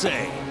what to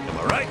say. Am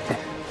I right?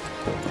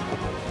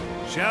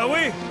 Shall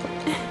we?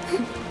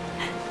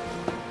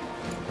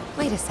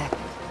 Wait a sec.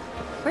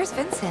 Where's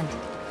Vincent?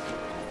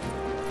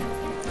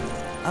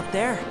 Up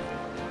there.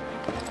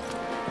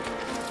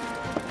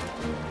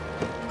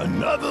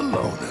 Another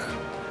loner.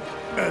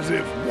 As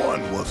if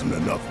one wasn't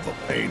enough of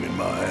a pain in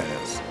my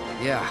ass.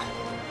 Yeah,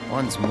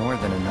 one's more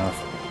than enough.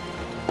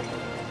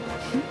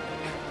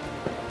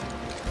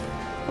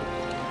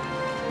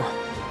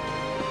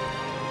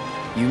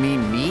 You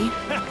mean me?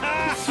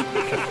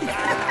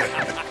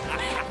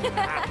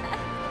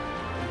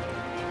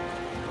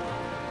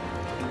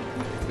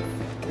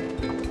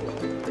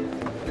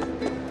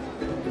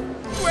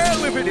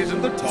 Well, if it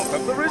isn't the talk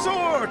of the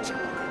resort!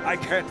 I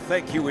can't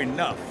thank you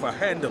enough for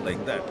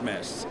handling that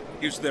mess.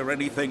 Is there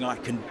anything I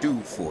can do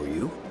for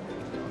you?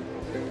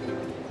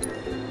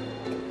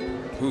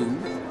 Who?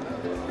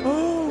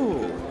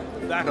 Oh,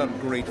 that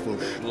ungrateful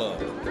schlub.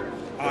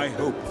 I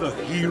hope the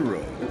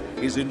hero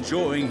is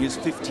enjoying his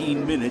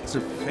 15 minutes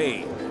of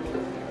fame.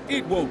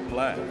 It won't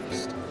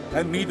last,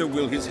 and neither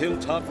will his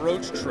hilltop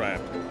roach trap.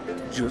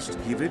 Just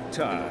give it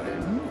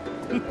time.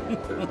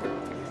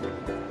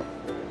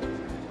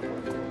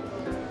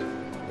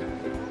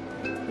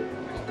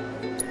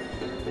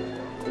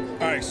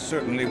 I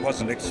certainly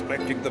wasn't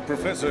expecting the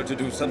professor to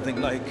do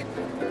something like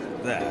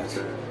that.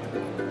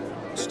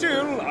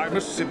 Still, I'm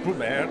a simple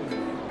man,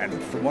 and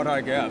from what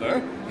I gather,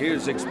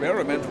 his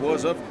experiment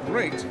was of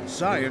great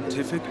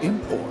scientific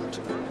import.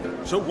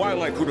 So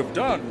while I could have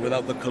done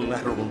without the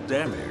collateral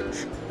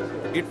damage,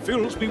 it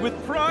fills me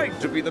with pride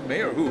to be the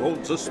mayor who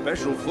holds a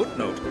special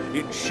footnote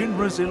in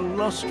Shinra's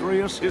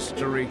illustrious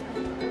history.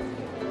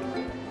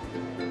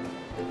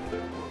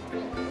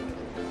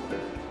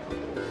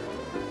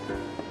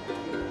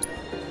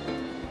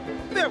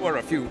 There were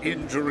a few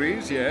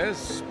injuries,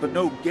 yes, but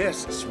no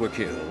guests were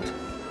killed.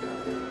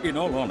 In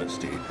all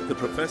honesty, the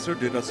professor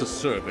did us a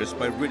service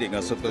by ridding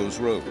us of those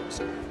robes.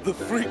 The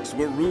freaks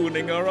were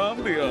ruining our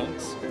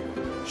ambiance.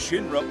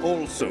 Shinra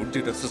also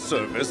did us a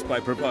service by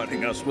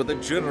providing us with a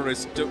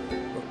generous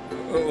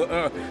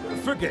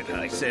forget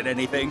I said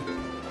anything.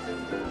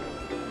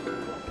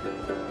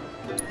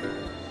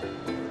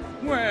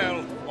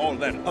 Well, all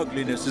that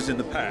ugliness is in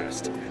the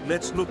past.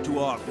 Let's look to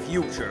our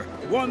future,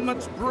 one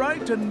that's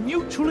bright and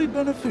mutually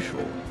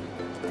beneficial.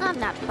 I'm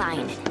not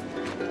buying it.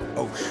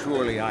 Oh,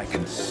 surely I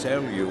can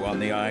sell you on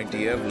the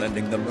idea of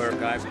lending the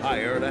merc I've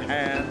hired a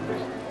hand.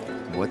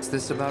 What's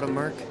this about a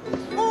merc?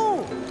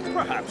 Oh,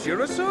 perhaps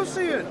you're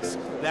associates.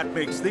 That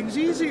makes things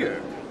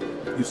easier.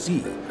 You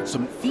see,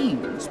 some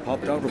fiends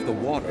popped out of the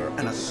water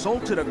and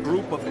assaulted a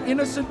group of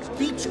innocent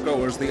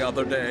beachgoers the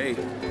other day.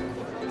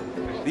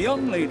 The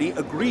young lady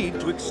agreed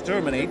to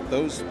exterminate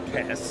those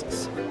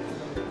pests,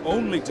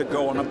 only to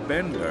go on a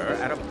bender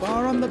at a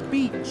bar on the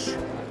beach.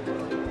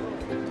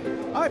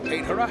 I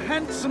paid her a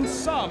handsome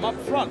sum up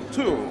front,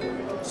 too,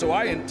 so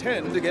I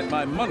intend to get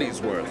my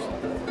money's worth.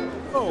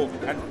 Oh,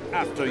 and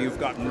after you've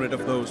gotten rid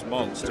of those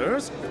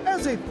monsters,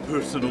 as a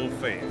personal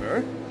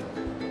favor,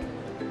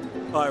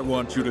 I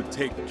want you to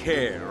take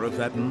care of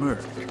that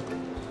merc.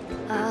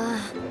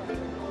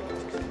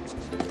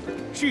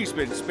 She's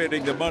been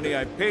spending the money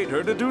I paid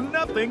her to do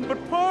nothing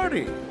but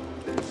party.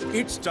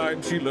 It's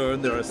time she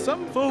learned there are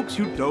some folks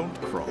you don't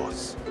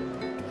cross.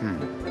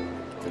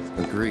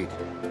 Agreed.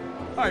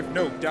 I've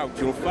no doubt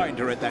you'll find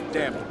her at that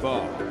damned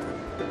bar.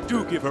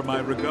 Do give her my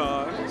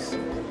regards.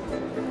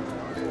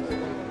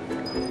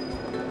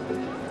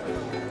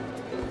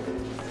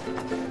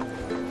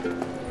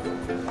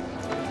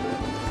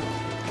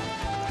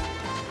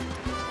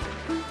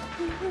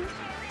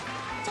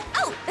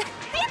 Oh,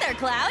 hey there,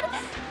 Cloud.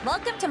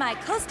 Welcome to my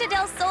Costa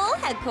del Sol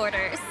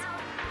headquarters.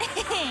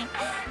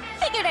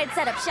 Figured I'd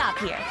set up shop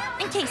here,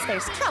 in case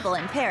there's trouble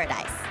in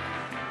paradise.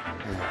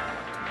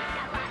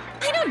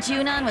 I know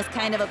Junon was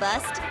kind of a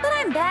bust, but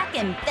I'm back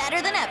and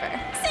better than ever.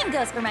 Same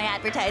goes for my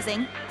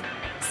advertising.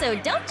 So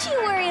don't you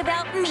worry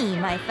about me,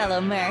 my fellow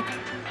merc.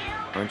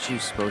 Aren't you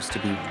supposed to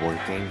be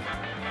working?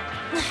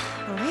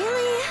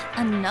 Really?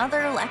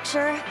 Another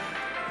lecture?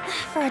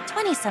 For a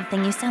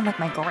 20-something, you sound like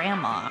my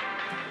grandma.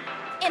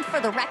 And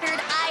for the record,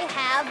 I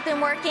have been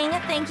working,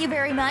 thank you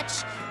very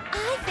much.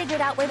 I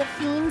figured out where the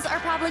fiends are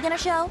probably gonna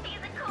show.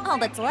 All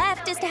that's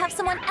left is to have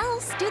someone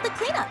else do the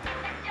cleanup.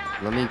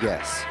 Let me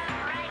guess.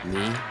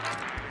 Me?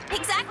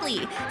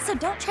 Exactly. So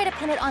don't try to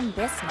pin it on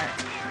this merc.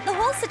 The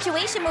whole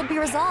situation would be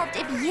resolved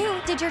if you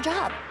did your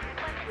job.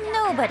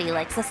 Nobody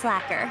likes a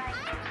slacker.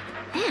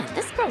 Man,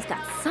 this girl's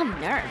got some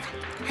nerve.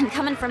 And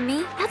coming from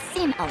me, that's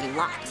saying a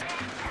lot.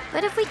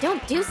 But if we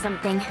don't do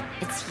something,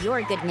 it's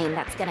your good name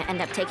that's gonna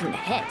end up taking the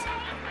hit.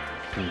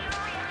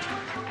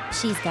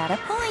 She's got a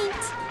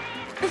point.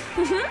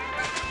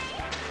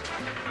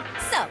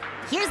 So,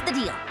 here's the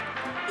deal.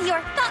 Your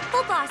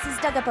thoughtful bosses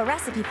dug up a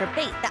recipe for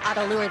bait that ought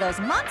to lure those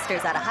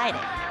monsters out of hiding.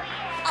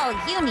 All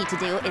you need to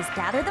do is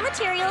gather the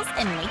materials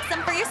and make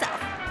some for yourself.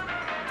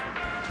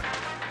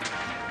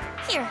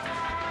 Here.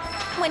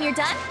 When you're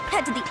done,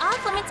 head to the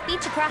off-limits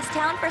beach across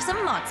town for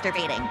some monster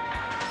baiting.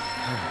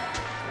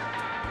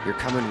 You're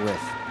coming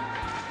with.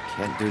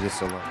 Can't do this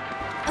alone.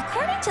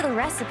 According to the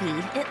recipe,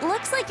 it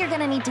looks like you're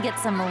gonna need to get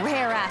some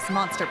rare-ass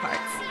monster parts.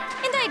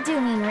 And I do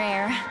mean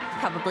rare.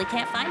 Probably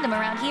can't find them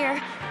around here.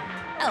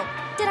 Oh,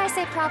 did I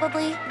say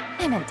probably?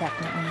 I meant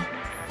definitely.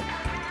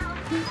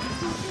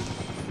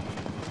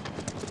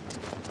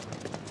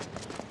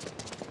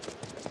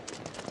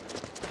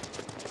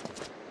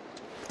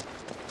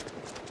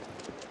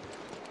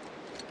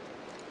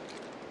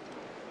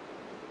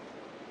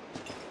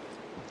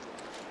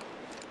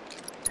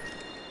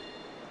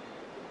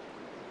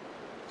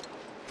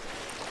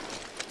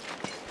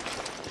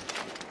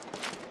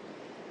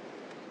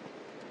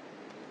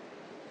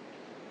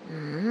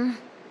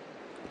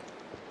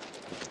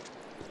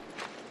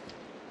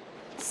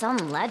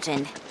 Some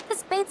legend.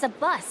 This bait's a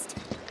bust.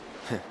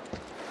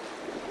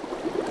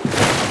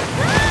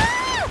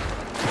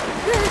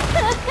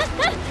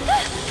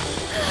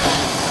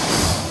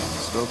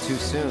 Spoke too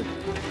soon.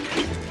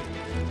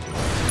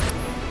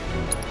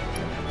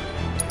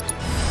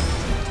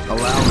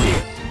 Allow me.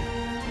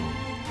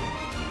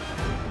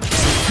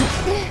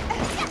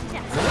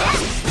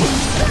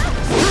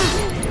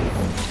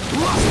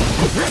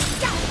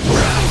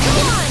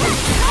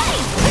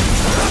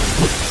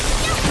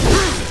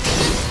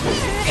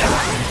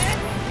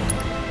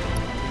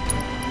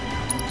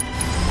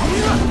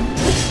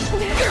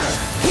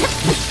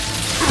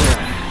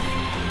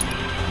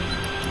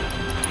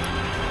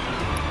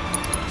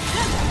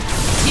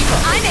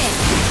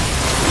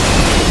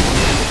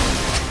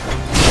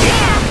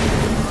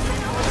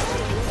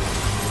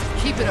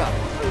 Keep it up.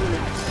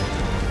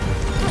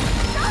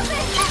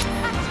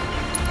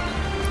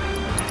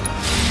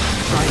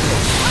 Try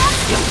this.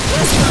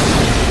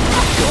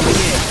 Going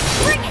in.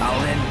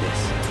 I'll end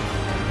this.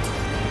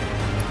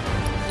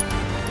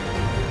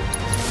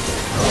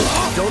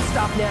 Don't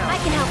stop now. I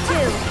can help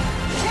too.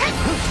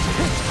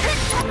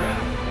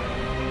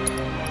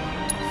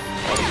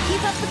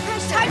 Keep up the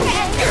pressure. Time to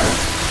end this.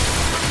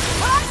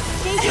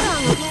 Stay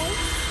strong, okay?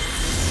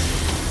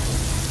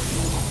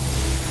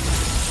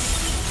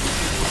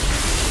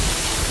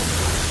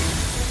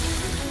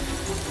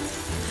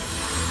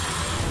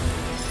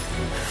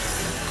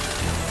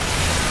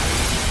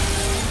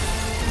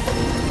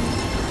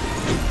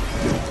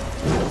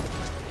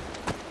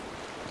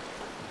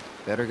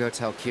 Better go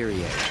tell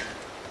Kyrie.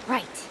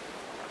 Right.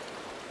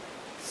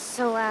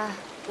 So,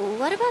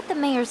 what about the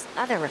mayor's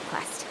other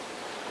request?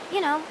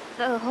 You know,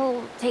 the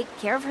whole take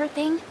care of her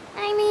thing?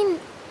 I mean,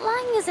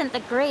 lying isn't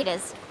the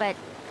greatest, but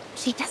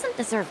she doesn't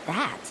deserve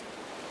that.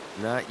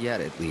 Not yet,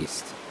 at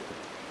least.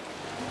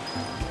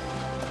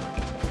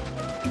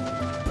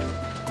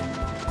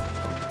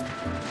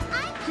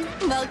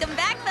 Welcome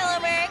back, fellow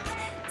merc.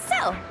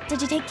 So,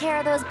 did you take care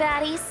of those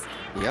baddies?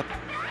 Yep.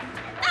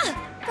 Ah,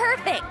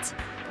 perfect.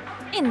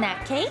 In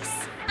that case,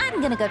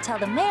 I'm gonna go tell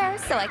the mayor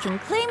so I can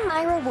claim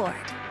my reward.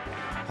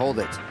 Hold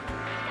it.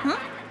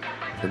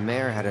 Hmm? The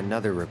mayor had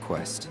another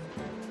request.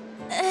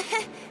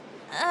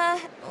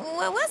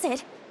 What was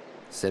it?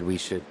 Said we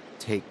should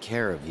take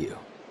care of you.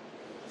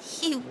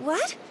 He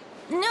what?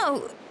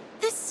 No,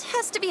 this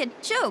has to be a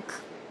joke,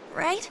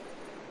 right?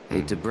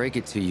 Hate to break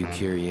it to you,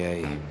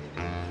 Kyrie,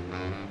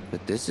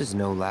 but this is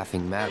no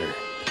laughing matter.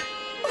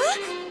 What?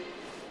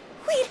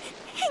 Wait,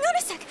 hang on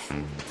a sec.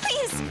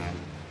 Please.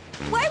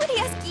 Why would he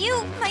ask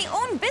you, my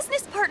own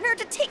business partner,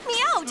 to take me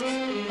out?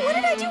 What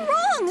did I do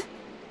wrong?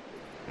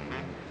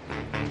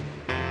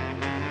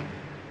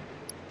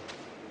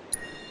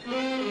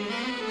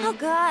 Oh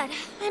God,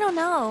 I don't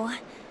know.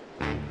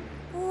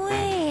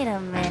 Wait a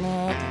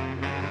minute.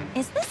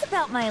 Is this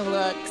about my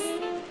looks?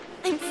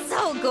 I'm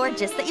so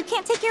gorgeous that you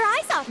can't take your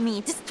eyes off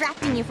me,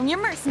 distracting you from your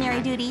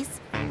mercenary duties,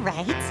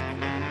 right?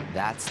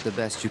 That's the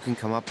best you can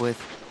come up with?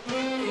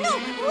 No,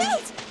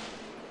 wait!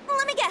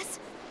 Let me guess.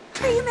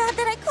 Are you mad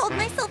that I called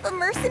myself a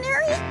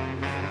mercenary?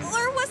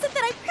 Or was it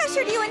that I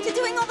pressured you into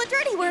doing all the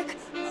dirty work?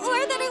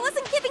 Or that I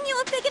wasn't giving you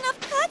a big enough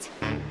cut?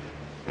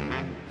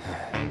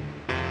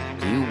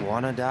 Do you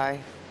wanna die?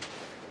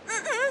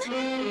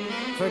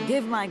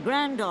 Forgive my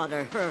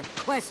granddaughter her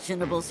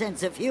questionable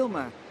sense of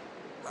humor.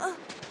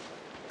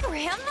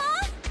 Grandma?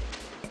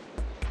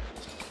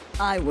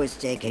 I was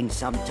taking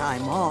some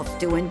time off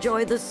to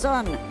enjoy the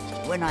sun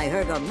when I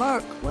heard a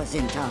merc was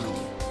in town.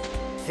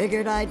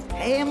 Figured I'd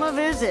pay him a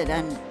visit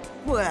and,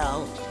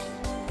 well...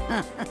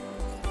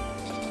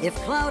 If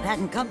Cloud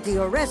hadn't come to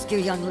your rescue,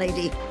 young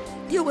lady,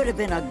 you would have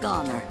been a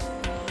goner.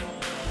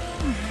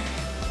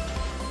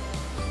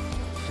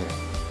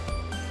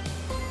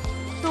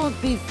 Don't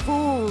be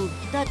fooled.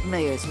 That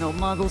mayor's no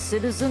model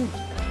citizen.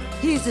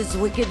 He's as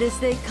wicked as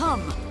they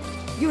come.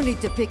 You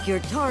need to pick your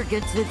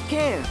targets with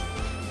care.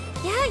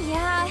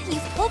 Yeah,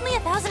 you've told me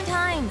 1,000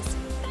 times.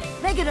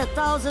 Make it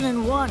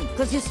 1,001,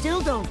 because you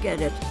still don't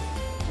get it.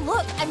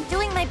 Look, I'm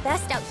doing my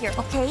best out here,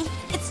 okay?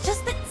 It's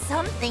just that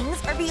some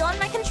things are beyond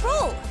my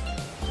control.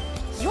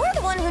 You're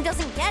the one who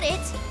doesn't get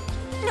it.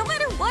 No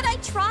matter what I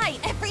try,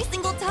 every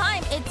single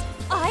time,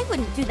 I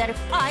wouldn't do that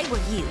if I were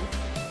you.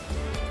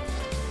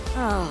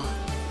 Ah,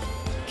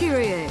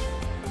 Kyrie,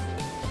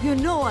 you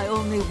know I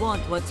only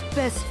want what's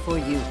best for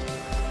you.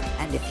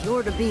 And if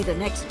you're to be the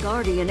next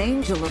guardian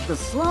angel of the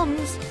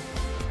slums...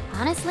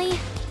 Honestly,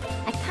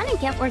 I kind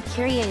of get where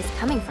Kyrie is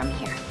coming from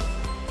here.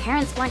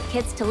 Parents want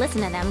kids to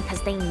listen to them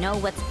because they know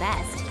what's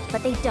best,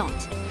 but they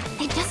don't.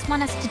 They just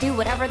want us to do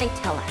whatever they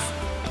tell us.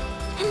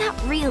 And that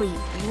really,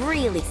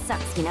 really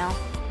sucks, you know?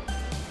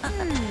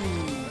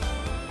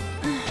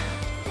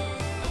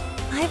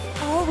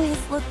 I've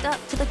always looked up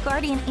to the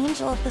guardian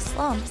angel of the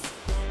slums.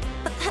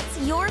 But that's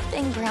your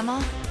thing,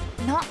 Grandma,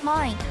 not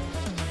mine.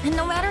 And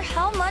no matter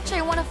how much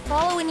I want to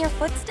follow in your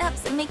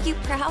footsteps and make you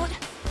proud,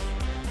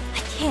 I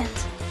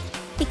can't.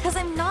 Because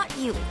I'm not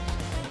you.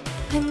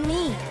 I'm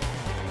me.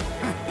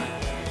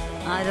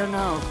 I don't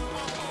know.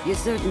 You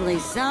certainly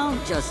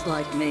sound just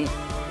like me.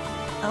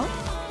 Oh?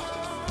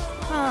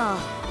 Ah,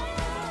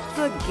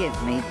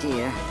 forgive me,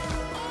 dear.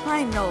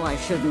 I know I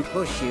shouldn't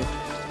push you,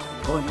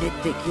 or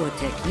nitpick your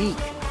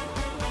technique.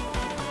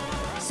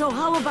 So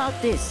how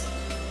about this?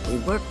 We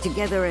work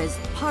together as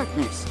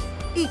partners,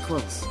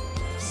 equals.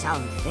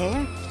 Sound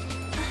fair?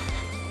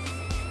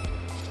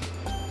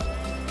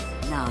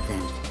 Now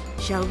then,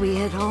 shall we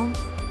head home?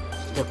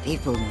 The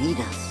people need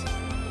us.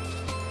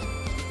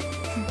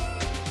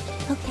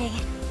 Okay,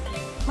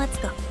 let's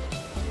go.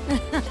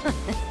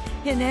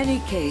 In any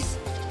case,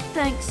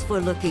 thanks for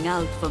looking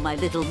out for my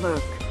little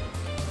merc.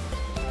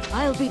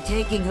 I'll be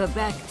taking her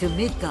back to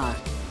Midgar.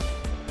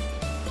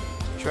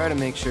 Try to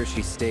make sure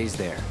she stays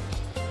there.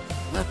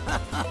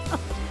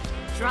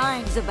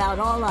 Trying's about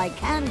all I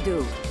can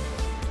do.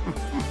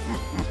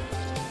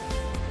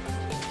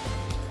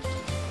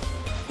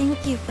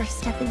 Thank you for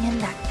stepping in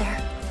back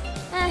there.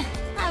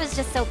 I was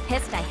just so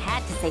pissed I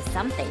had to say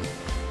something.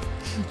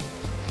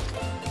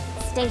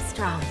 Stay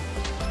strong.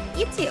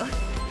 You too.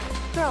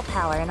 Girl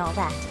power and all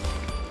that.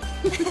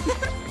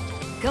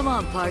 Come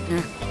on,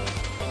 partner.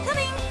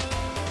 Coming!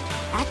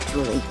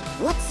 Actually,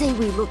 let's say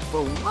we look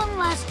for one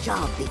last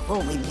job before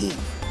we leave.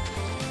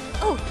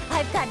 Oh,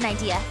 I've got an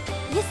idea.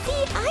 You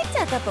see, I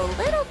dug up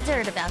a little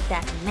dirt about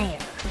that mayor.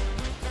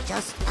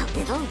 Just a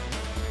little?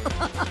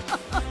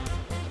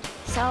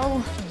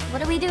 So,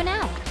 what do we do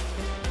now?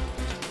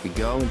 We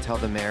go and tell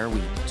the mayor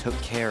we took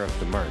care of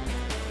the merc,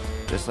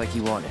 just like he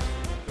wanted.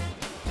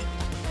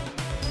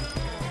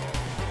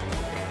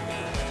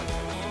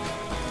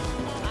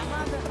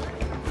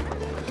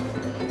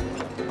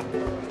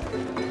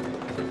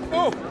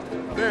 Oh,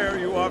 there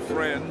you are,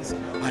 friends.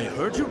 I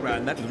heard you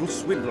ran that little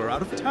swindler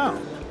out of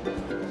town.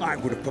 I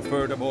would have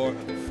preferred a more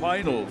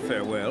final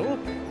farewell,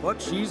 but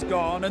she's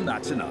gone and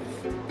that's enough.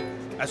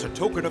 As a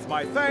token of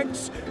my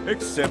thanks,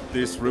 accept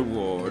this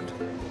reward.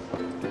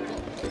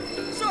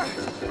 Sir,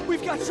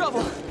 we've got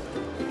trouble.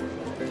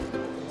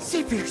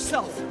 See for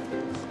yourself.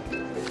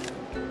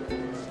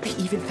 They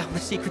even found the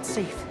secret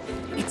safe.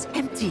 It's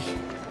empty.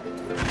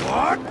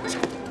 What?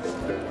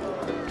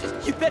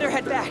 You better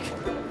head back.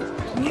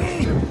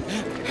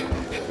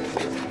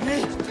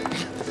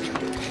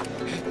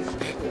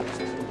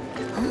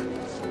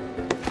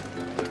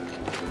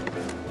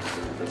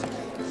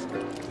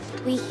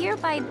 We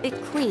hereby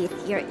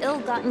bequeath your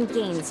ill-gotten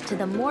gains to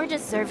the more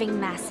deserving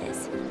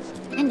masses.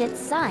 And it's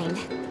signed,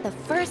 the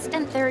first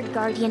and third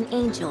guardian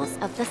angels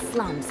of the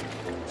slums,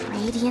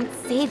 radiant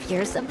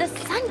saviors of the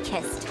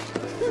sun-kissed.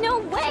 No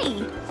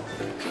way!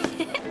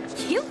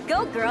 You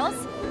go, girls!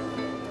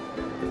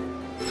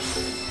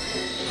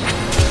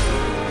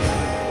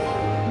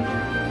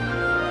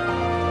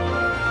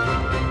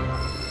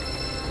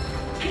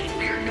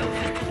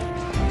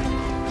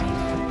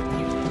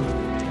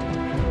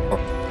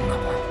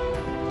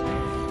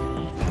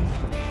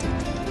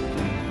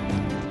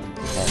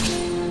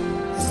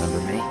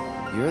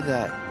 You're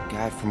that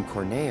guy from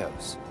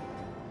Corneo's.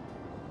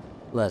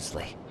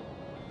 Leslie.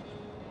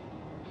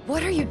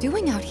 What are you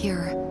doing out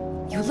here?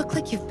 You look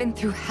like you've been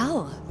through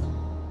hell.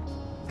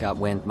 Got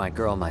wind my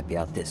girl might be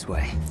out this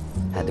way.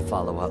 Had to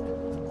follow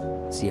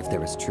up, see if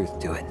there was truth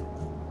to it.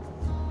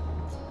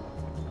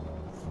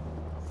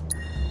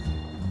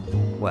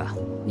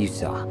 Well, you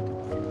saw.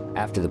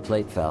 After the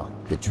plate fell,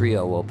 the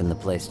trio opened the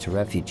place to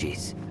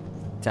refugees.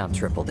 Town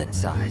tripled in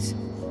size.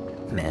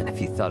 Man,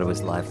 if you thought it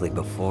was lively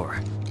before.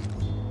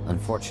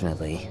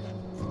 Unfortunately,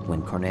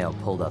 when Corneo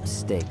pulled up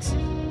stakes,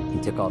 he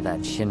took all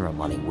that Shinra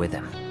money with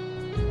him.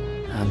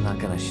 I'm not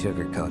gonna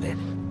sugarcoat it.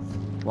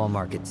 Wall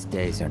Market's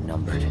days are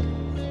numbered.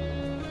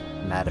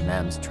 Madame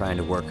M's trying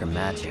to work her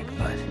magic,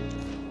 but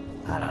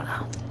I don't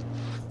know.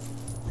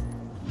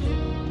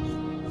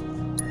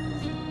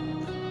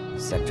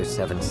 Sector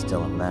 7's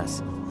still a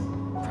mess.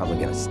 Probably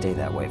gonna stay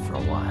that way for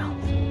a while.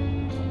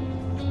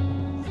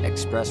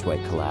 Expressway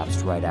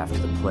collapsed right after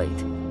the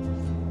plate.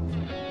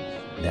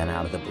 Then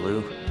out of the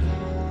blue,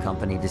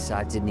 company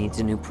decides it needs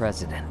a new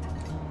president.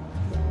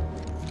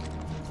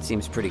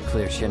 Seems pretty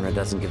clear Shinra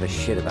doesn't give a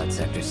shit about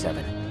Sector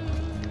 7.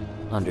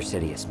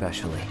 Undercity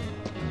especially.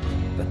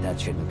 But that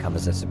shouldn't come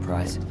as a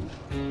surprise.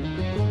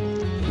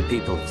 The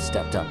people have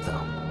stepped up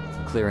though.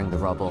 Clearing the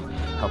rubble,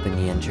 helping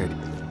the injured,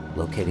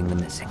 locating the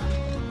missing.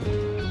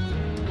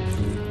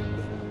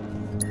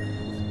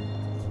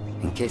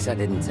 In case I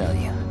didn't tell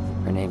you,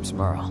 her name's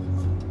Merle.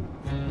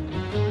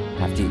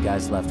 After you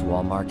guys left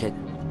Wall Market,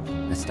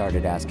 I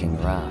started asking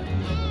around.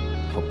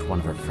 Hoped one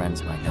of her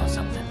friends might know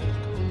something.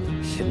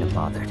 Shouldn't have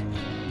bothered.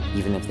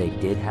 Even if they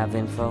did have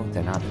info,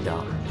 they're not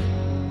dumb.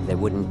 They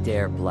wouldn't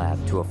dare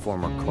blab to a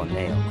former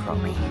Corneo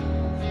crony.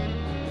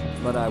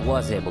 But I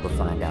was able to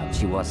find out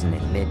she wasn't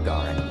in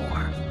Midgar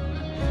anymore.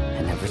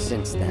 And ever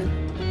since then,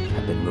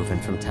 I've been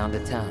moving from town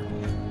to town,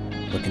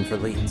 looking for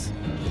leads.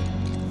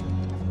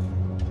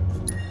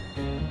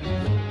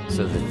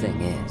 So the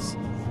thing is,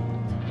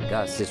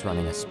 Gus is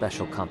running a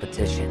special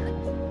competition,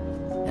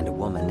 and a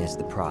woman is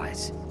the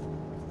prize.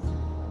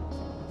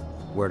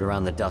 Word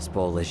around the Dust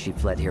Bowl is she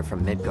fled here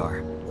from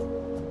Midgar.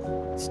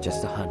 It's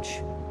just a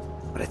hunch,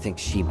 but I think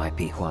she might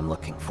be who I'm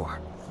looking for.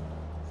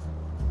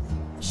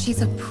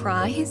 She's a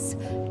prize?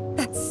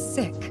 That's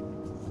sick.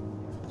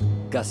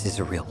 Gus is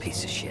a real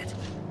piece of shit,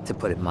 to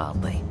put it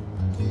mildly.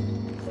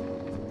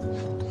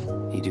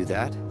 You do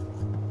that?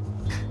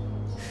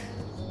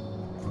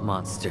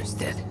 Monsters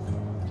did.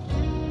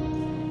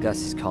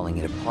 Gus is calling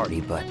it a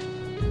party, but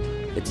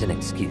it's an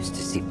excuse to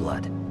see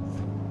blood.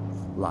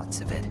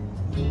 Lots of it.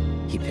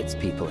 He pits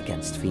people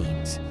against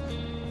fiends,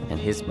 and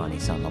his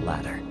money's on the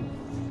ladder.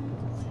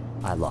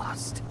 I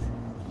lost.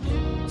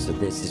 So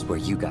this is where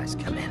you guys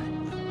come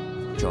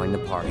in. Join the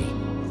party,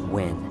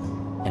 win,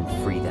 and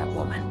free that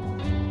woman.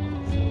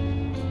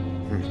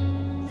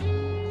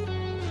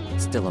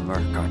 Still a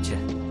merc, aren't you?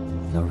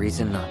 No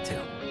reason not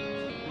to.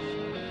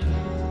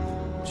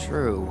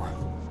 True.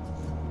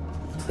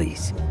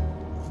 Please.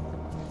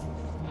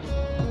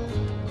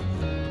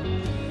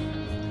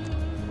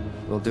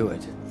 We'll do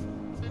it.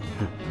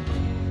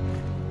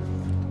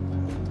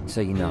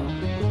 So you know,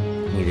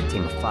 need a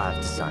team of 5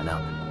 to sign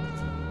up.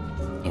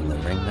 In the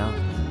ring, though,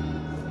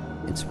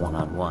 it's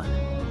one-on-one.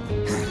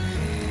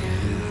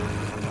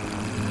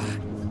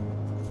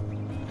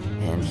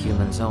 And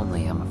humans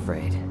only, I'm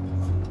afraid.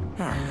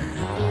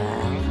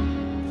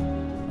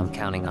 I'm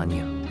counting on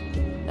you,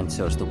 and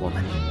so's the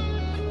woman.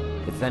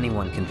 If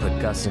anyone can put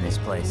Gus in his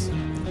place,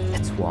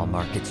 it's Wall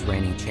Market's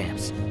reigning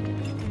champs.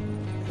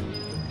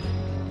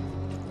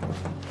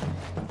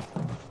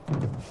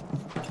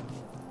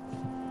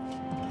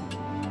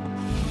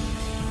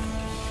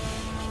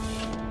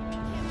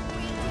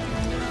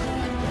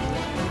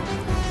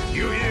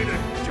 You here to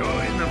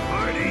join the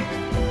party?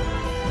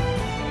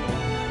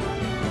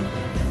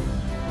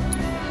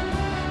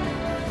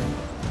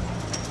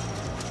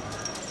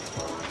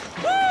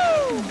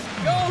 Woo!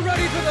 Y'all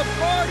ready for the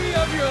party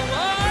of your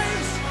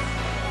lives?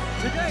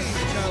 Today's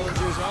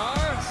challenges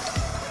are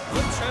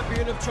the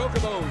champion of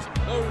Chocobos,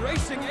 the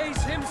racing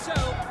ace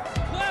himself,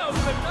 Cloud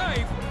the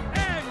Knife,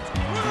 and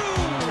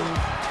Groove!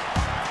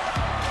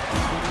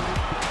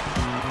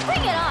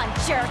 Bring it on,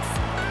 jerks!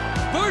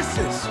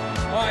 Versus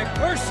my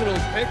personal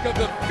pick of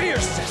the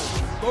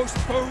fiercest, most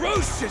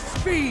ferocious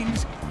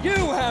fiends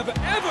you have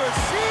ever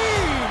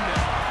seen!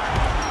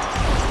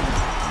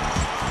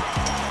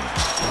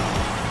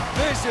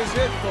 This is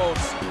it,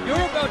 folks.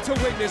 You're about to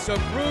witness a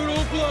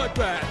brutal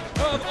bloodbath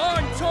of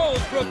untold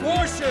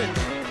proportion.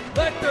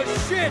 Let the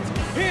shit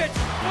hit the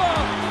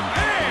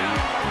fan!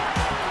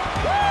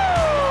 Woo!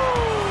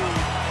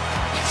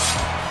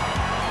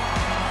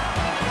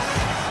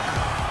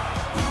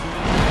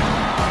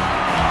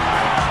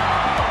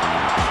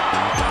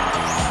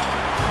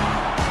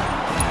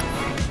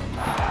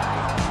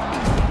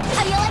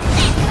 How do you like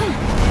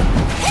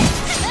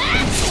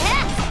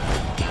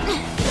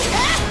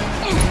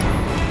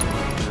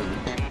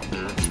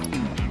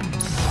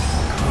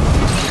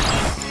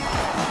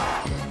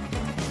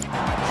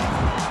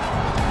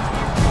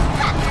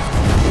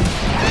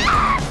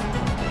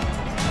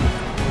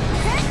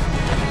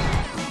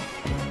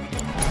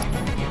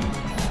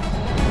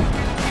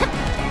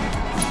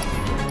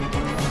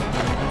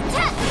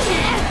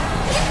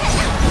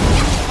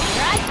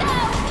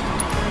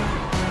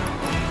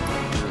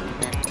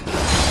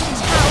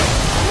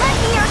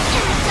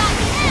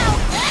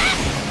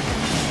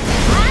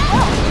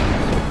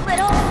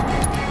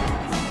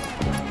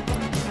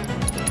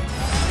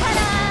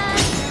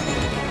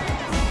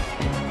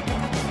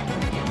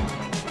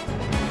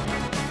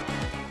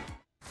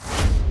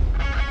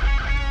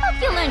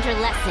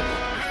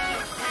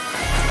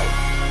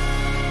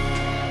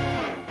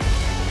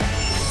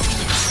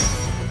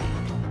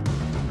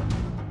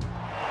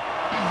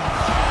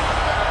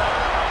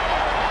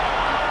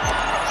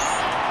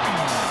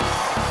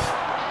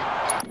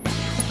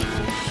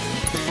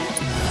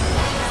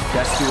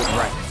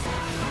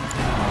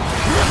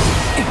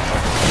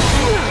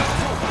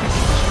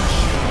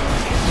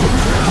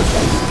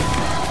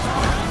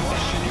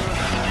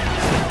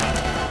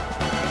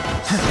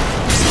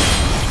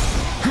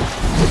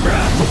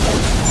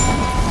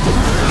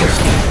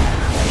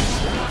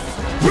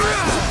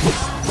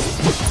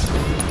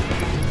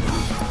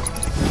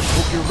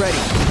Hope you're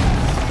ready.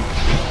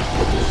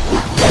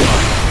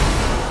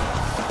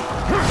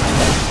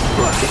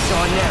 It's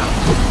on now.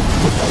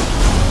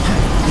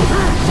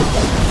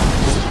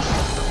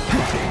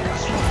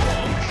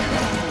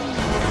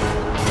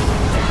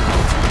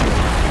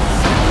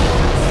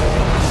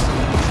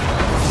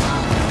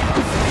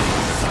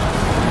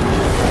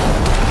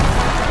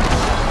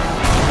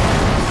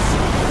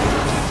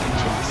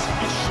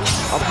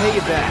 I'll pay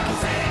you back.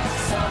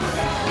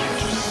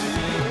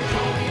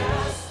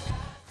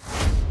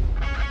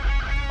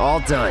 All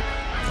done.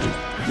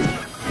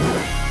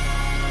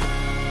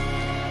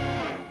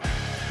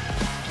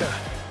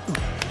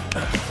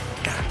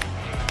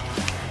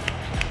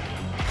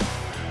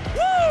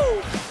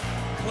 Woo!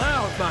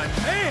 Cloud, my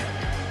man!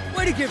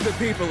 Way to give the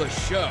people a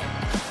show.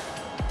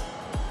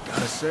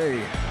 Gotta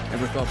say,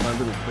 never thought my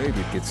little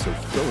baby'd get so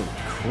thoroughly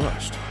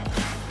crushed.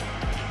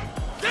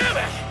 Damn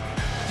it!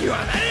 Do you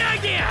have any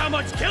idea how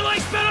much kill I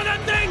spent on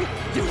that thing?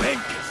 You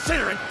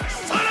inconsiderate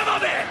son of a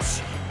bitch!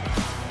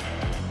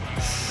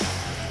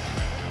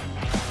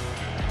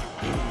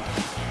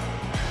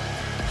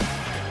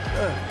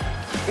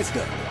 It's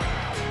done.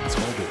 It's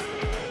all good.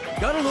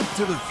 Gotta look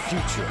to the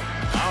future.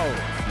 Our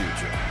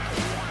future.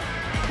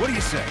 What do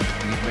you say?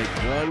 We'd make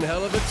one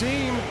hell of a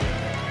team.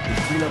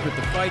 We'd clean up at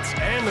the fights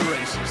and the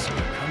races.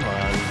 Come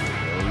on,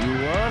 you know you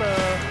wanna.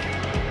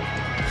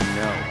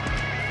 No.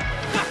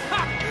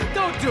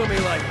 Don't do me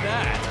like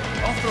that!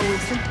 I'll throw in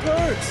some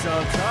perks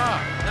on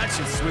top. That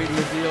should sweeten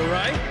the deal,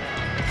 right?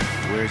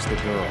 Where's the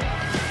girl?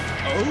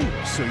 Oh,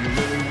 so you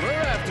really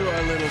were after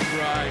our little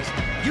prize.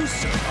 You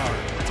sir are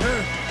a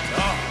dirty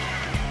dog.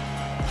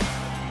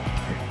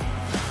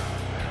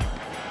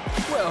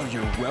 Well,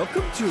 you're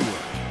welcome to her.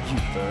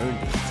 You've earned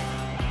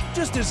it.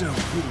 Just as a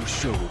little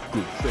show of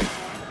good faith.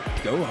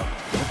 Go on,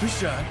 don't be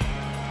shy.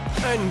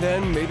 And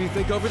then maybe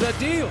think over that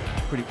deal.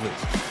 Pretty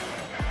please.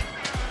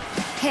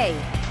 Hey.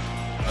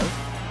 Huh?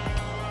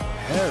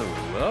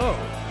 Hello.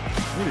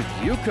 Where did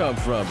you come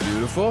from,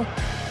 beautiful?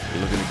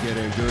 You looking to get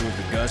in good with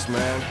the Gus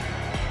man?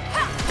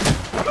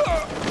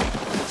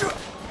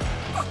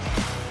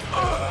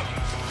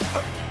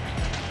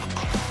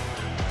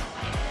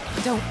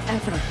 Don't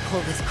ever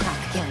pull this crap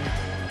again.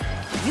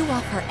 You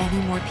offer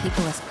any more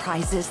people as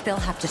prizes, they'll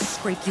have to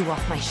scrape you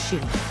off my shoe.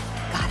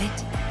 Got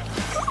it?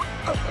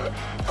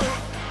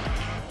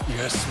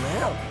 Yes,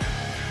 ma'am.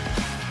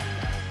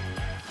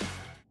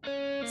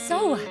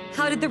 So,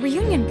 how did the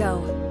reunion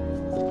go?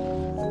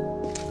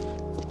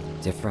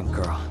 Different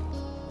girl.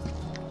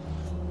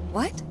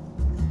 What?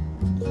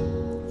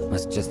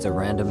 Was just a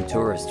random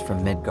tourist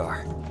from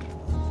Midgar.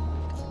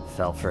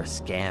 Fell for a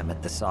scam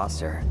at the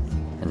saucer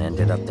and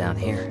ended up down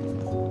here.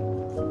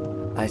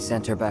 I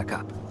sent her back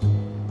up.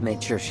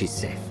 Made sure she's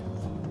safe.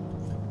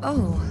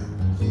 Oh.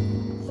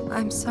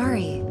 I'm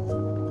sorry.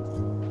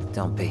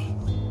 Don't be.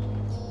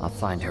 I'll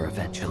find her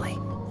eventually.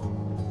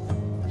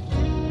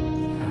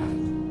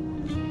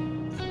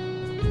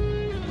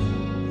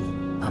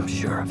 I'm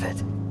sure of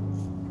it.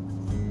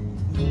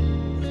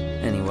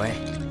 Anyway,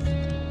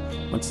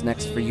 what's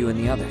next for you and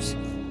the others?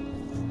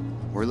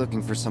 We're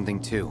looking for something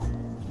too.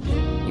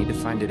 Need to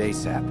find it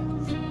ASAP.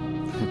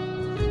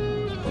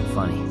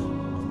 Funny.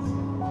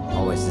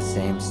 Always the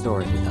same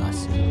story with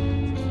us.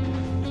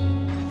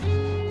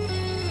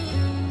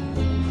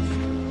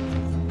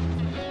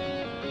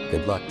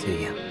 Good luck to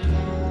you.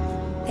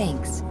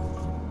 Thanks.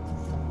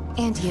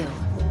 And you.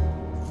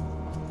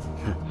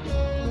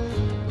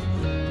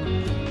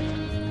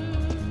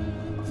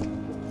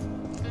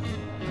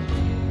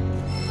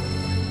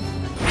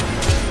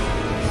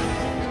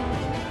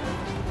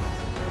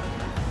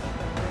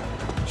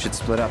 Should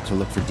split up to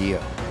look for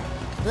Dio.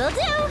 Will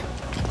do!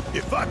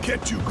 If I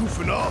catch you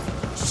goofing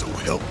off, so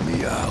help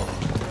me out.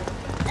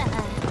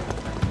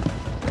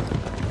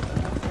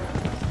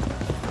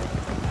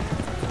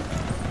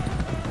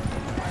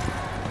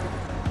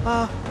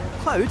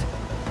 Cloud?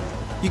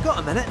 You got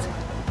a minute?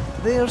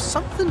 There's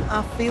something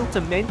I failed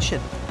to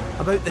mention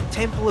about the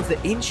Temple of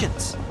the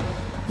Ancients.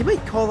 You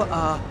might call it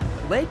a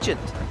legend,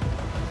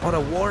 or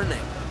a warning.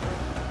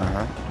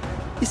 Uh-huh.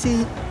 You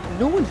see,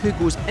 no one who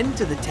goes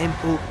into the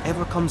temple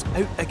ever comes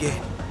out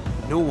again.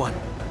 No one.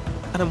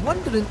 And I'm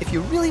wondering if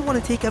you really want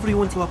to take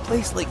everyone to a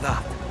place like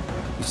that.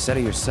 You said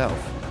it yourself.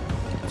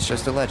 It's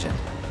just a legend.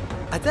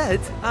 I did,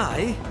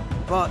 aye,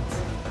 but...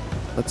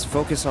 Let's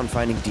focus on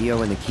finding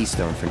Dio and the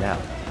Keystone for now.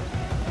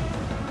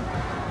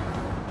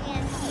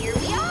 And here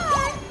we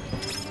are!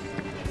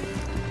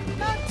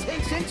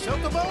 Attention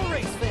Chocobo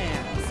race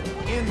fans!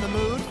 In the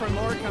mood for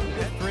more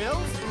competitive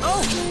thrills?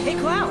 Oh, hey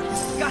Cloud!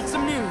 Got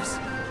some news!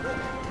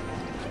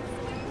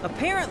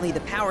 Apparently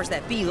the powers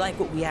that be like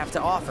what we have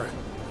to offer.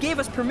 Gave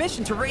us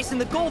permission to race in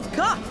the Gold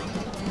Cup!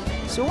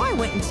 So I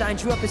went and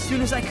signed you up as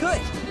soon as I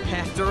could.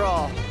 After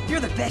all, you're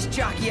the best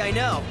jockey I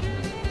know.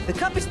 The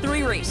cup is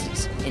 3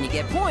 races, and you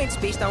get points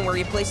based on where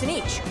you place in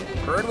each.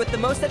 Bird with the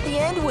most at the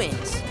end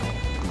wins.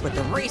 But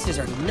the races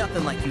are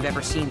nothing like you've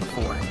ever seen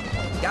before.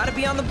 Gotta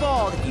be on the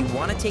ball if you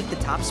want to take the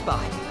top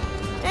spot.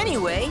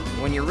 Anyway,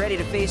 when you're ready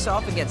to face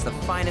off against the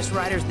finest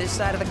riders this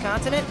side of the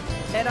continent,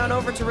 head on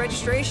over to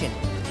registration.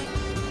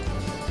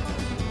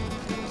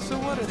 So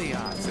what are the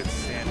odds it's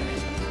Santa?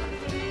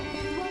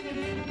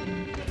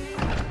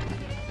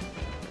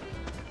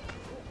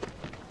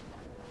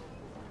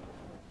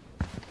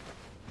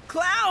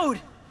 Cloud!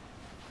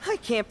 I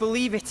can't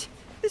believe it.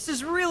 This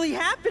is really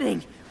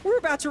happening. We're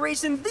about to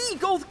race in the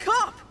Gold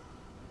Cup.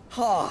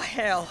 Oh,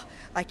 hell.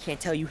 I can't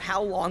tell you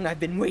how long I've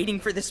been waiting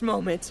for this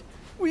moment.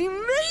 We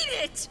made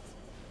it!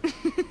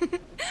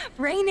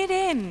 Rein it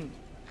in.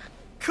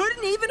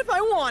 Couldn't even if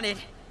I wanted.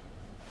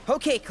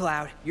 Okay,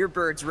 Cloud, your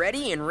bird's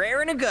ready and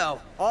raring to go.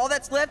 All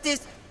that's left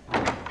is...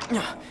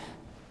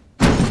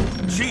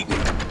 Cheating,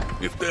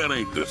 if that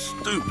ain't the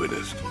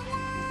stupidest.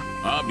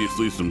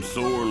 Obviously some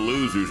sore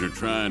losers are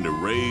trying to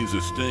raise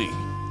a sting.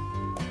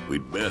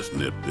 We'd best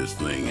nip this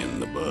thing in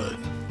the bud.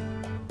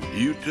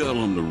 You tell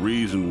them the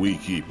reason we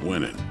keep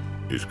winning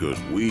is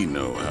because we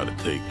know how to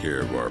take care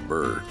of our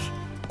birds.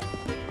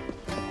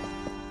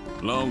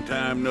 Long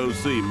time no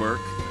see, Merc.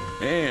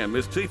 And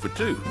Miss Tifa,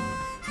 too.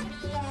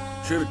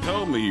 Should have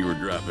told me you were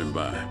dropping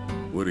by.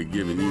 Would have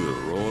given you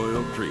the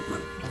royal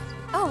treatment.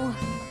 Oh,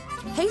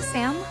 hey,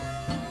 Sam.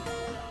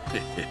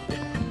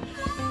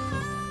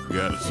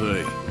 Gotta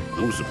say,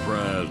 I'm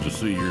surprised to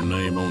see your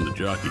name on the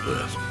jockey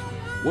list.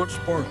 What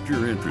sparked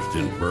your interest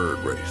in bird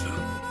racing?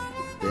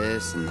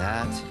 This and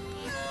that.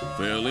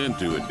 Fell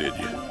into it, did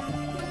you?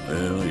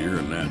 Well, you're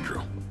a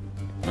natural.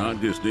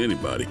 Not just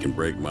anybody can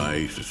break my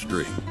ace's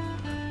streak.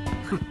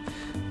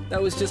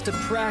 That was just a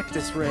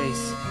practice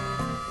race.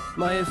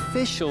 My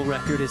official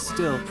record is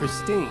still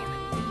pristine.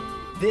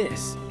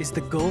 This is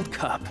the Gold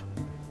Cup.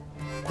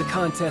 The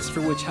contest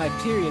for which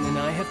Hyperion and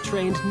I have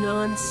trained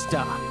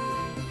non-stop.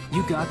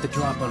 You got the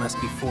drop on us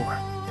before,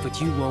 but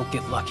you won't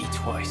get lucky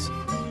twice.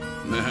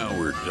 Now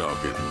we're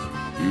talking.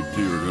 You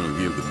two are gonna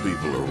give the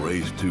people a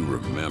race to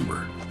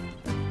remember.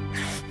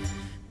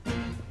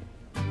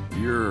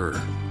 You're...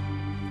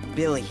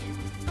 Billy.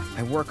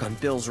 I work on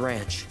Bill's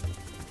ranch.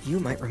 You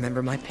might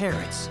remember my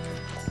parents,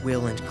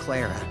 Will and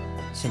Clara,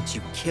 since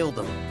you killed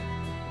them.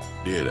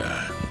 Did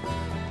I?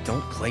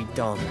 Don't play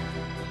dumb.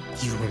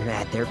 You were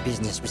mad their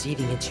business was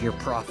eating into your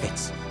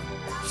profits.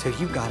 So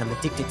you got them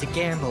addicted to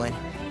gambling.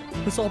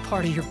 It was all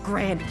part of your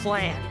grand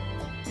plan.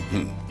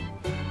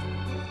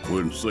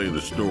 Wouldn't say the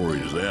story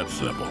is that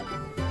simple.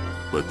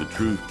 But the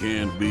truth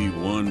can be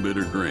one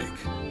bitter drink.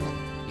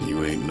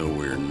 You ain't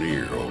nowhere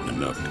near old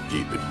enough to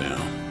keep it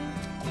down.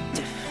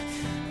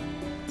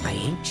 I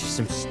ain't just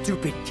some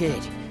stupid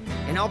kid,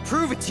 and I'll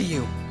prove it to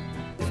you.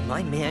 If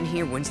my man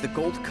here wins the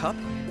Gold Cup,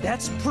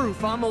 that's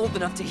proof I'm old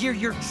enough to hear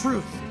your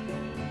truth.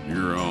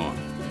 You're on.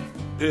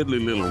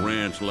 Piddly little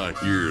ranch like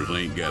yours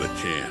ain't got a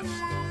chance.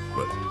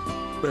 But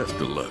best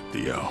of luck to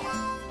y'all.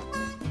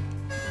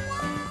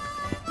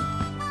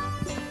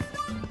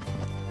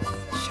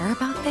 Sure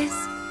about this?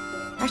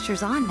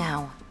 Pressure's on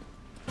now.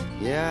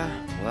 Yeah,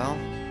 well,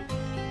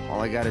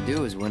 all I gotta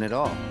do is win it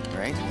all,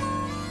 right?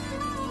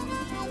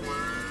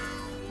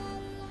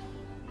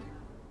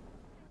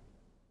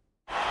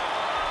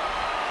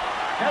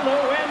 Hello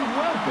and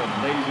welcome,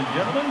 ladies and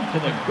gentlemen, to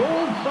the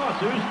Gold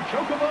Saucers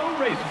Chocobo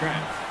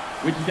Racetrack,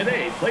 which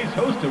today plays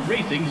host to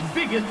racing's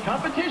biggest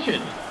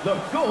competition,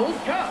 the Gold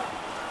Cup.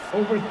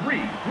 Over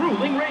 3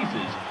 grueling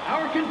races,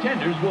 our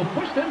contenders will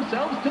push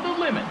themselves to the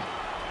limit.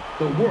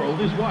 The world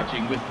is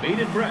watching with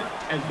bated breath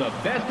as the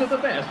best of the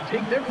best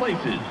take their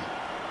places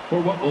for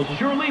what will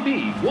surely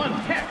be one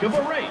heck of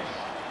a race.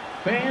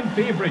 Fan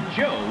favorite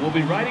Joe will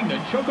be riding the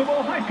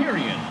Chocobo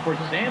Hyperion for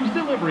Sam's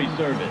delivery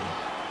service.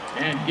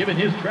 And given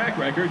his track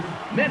record,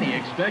 many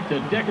expect the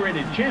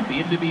decorated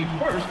champion to be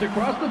first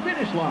across the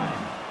finish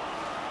line.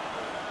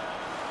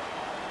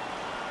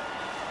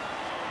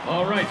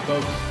 All right,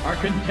 folks, our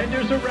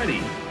contenders are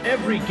ready.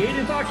 Every gate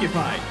is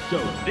occupied, so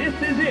this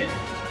is it.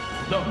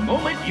 The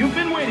moment you've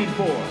been waiting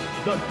for,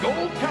 the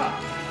Gold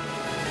Cup.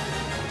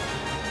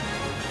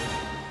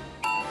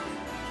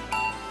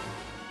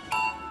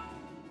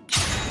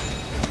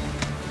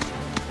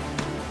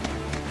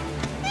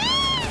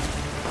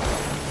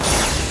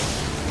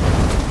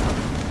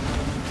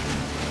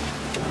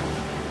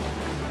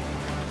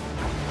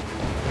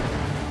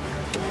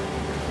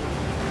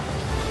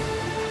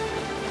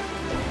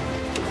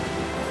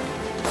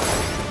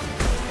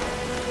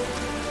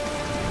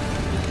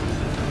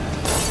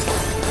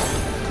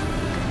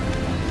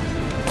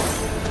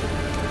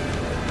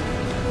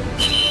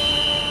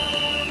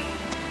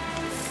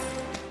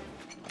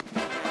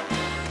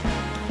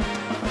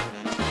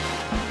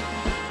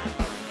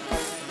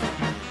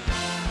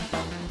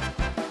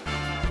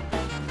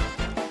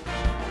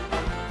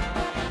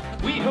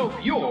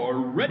 You're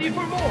ready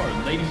for more,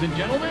 ladies and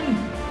gentlemen,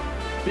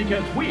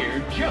 because we're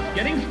just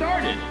getting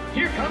started.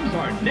 Here comes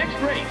our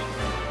next race.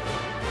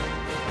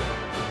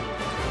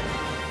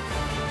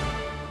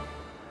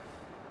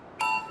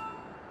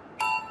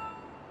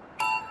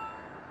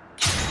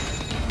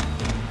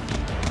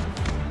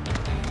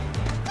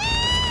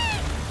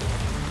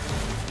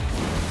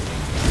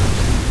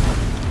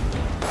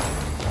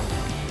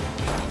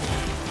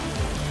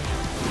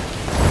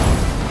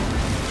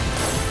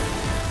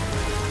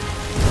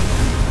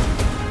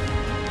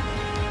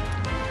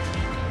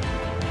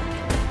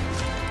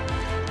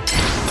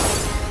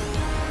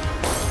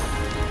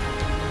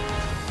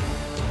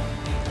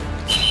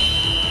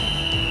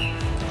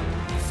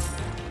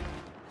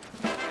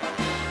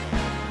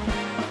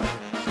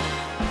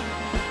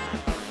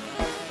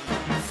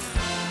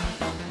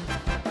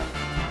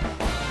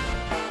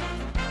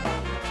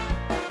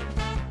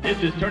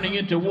 This is turning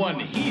into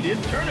one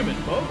heated tournament,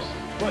 folks.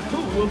 But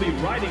who will be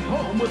riding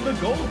home with the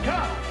Gold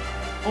Cup?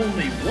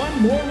 Only one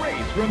more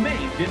race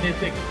remains in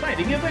this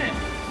exciting event.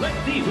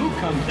 Let's see who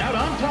comes out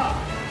on top.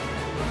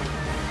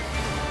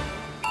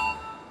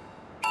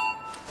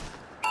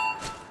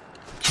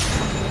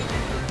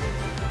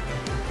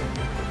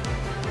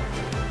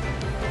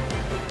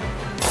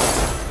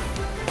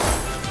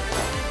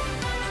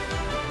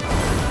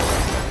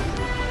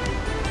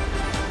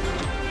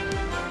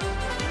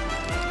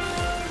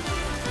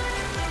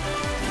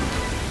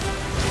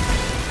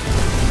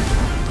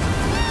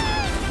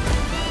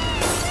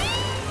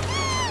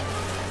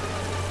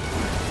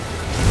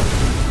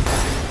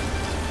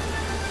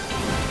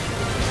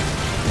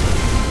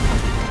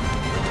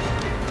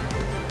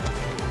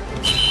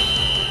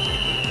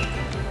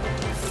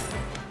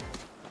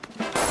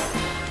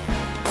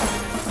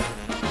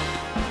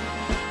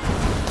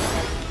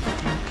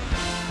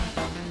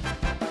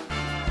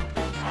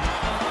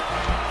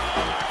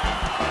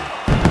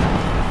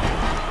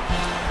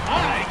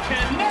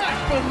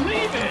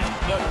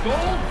 The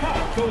Gold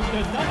Cup goes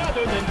to none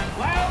other than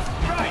Cloud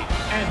Stripe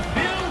and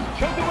Bill's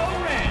Chocobo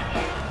Ranch.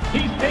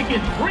 He's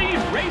taken 3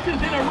 races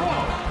in a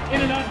row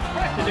in an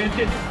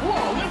unprecedented,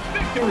 flawless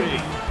victory.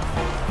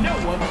 No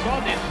one saw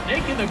this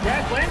snake in the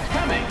grasslands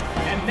coming,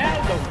 and now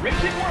the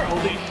racing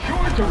world is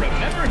sure to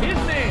remember his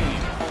name.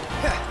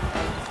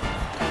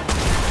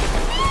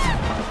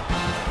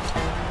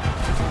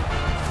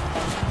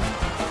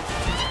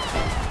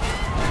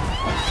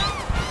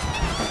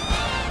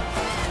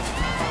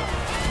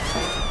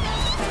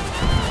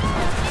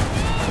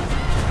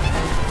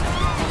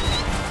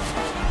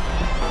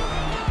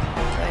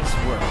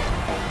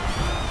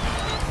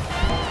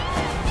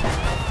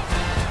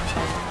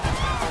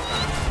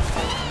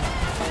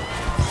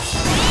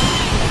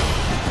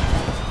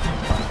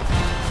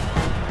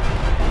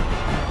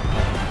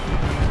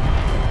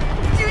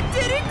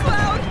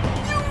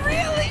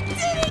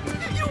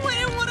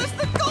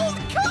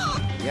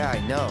 Yeah, I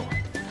know.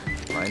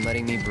 Mind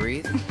letting me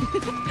breathe?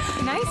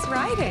 Nice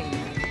riding.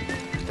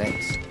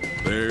 Thanks.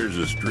 There's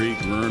a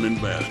streak-running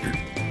bastard.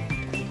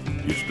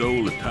 You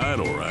stole the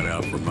title right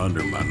out from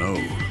under my nose.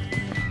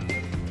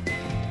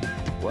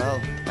 Well,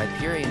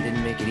 Hyperion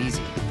didn't make it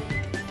easy.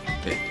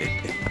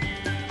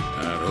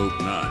 I'd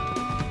hope not.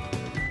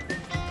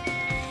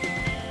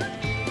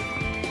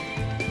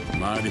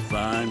 Mighty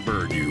fine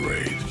bird you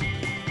raised.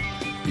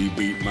 He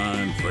beat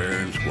mine fair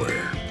and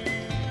square.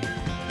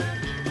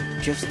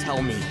 Just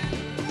tell me,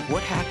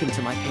 what happened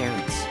to my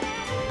parents?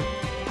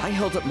 I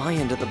held up my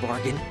end of the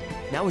bargain.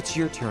 Now it's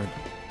your turn.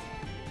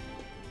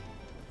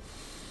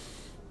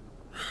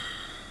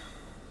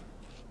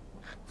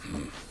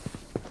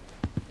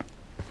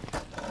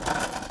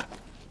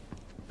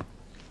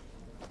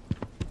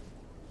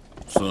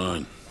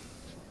 Son,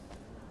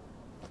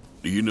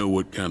 do you know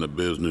what kind of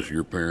business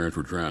your parents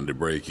were trying to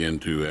break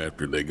into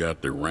after they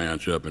got their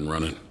ranch up and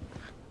running?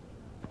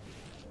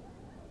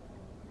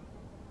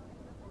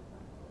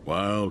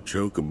 Wild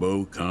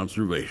Chocobo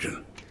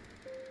Conservation.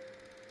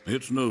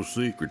 It's no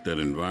secret that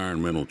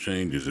environmental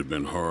changes have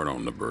been hard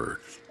on the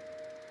birds,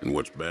 and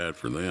what's bad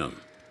for them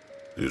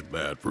is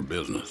bad for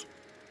business.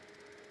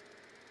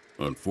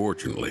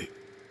 Unfortunately,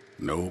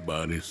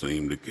 nobody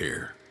seemed to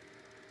care.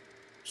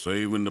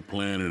 Saving the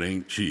planet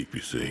ain't cheap,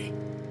 you see.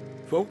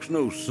 Folks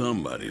know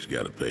somebody's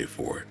got to pay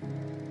for it,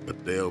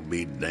 but they'll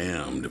be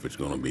damned if it's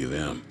gonna be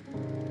them.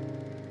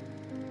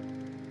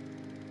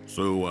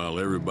 So while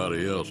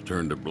everybody else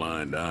turned a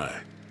blind eye,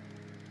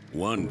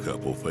 one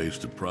couple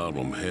faced the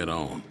problem head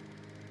on.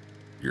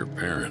 Your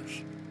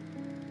parents.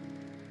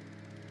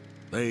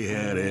 They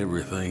had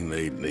everything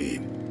they'd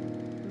need.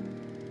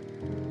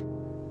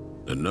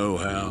 The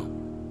know-how,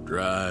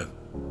 drive,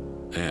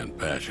 and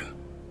passion.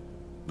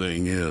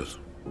 Thing is,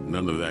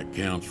 none of that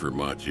counts for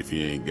much if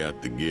you ain't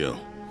got the gill.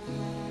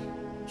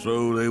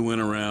 So they went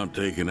around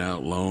taking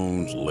out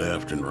loans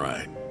left and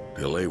right,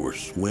 till they were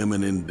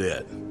swimming in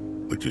debt,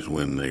 which is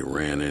when they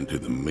ran into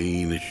the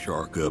meanest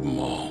shark of them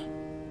all.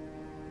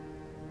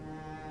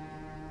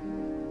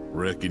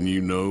 Reckon you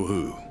know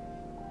who.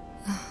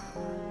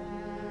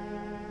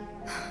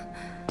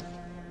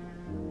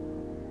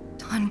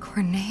 Don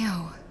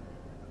Corneo.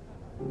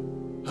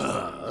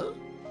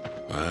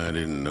 I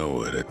didn't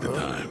know it at the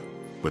time,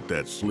 but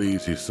that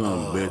sleazy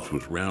bitch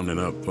was rounding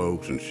up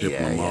folks and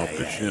shipping them off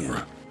to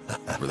Shinra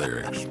for their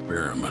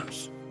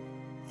experiments.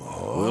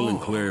 Will and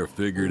Claire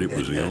figured it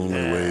was the only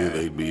way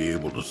they'd be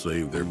able to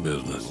save their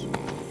business,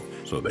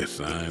 so they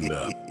signed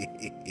up.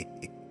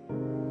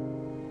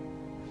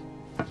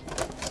 A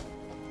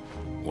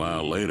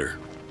while later,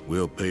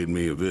 Will paid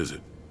me a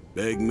visit,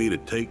 begged me to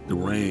take the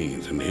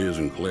reins in his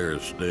and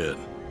Claire's stead.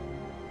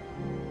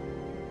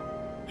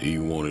 He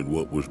wanted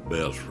what was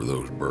best for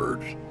those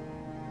birds.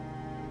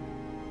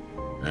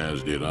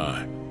 As did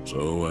I,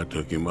 so I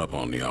took him up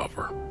on the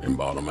offer and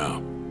bought him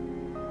out.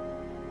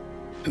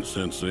 And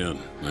since then,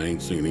 I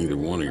ain't seen either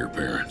one of your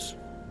parents.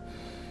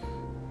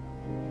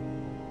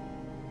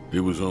 It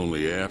was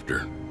only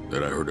after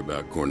that I heard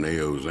about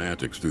Corneo's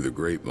antics through the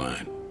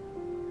grapevine.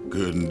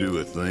 Couldn't do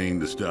a thing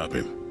to stop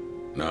him.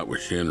 Not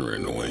with Shinra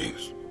in the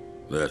wings.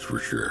 That's for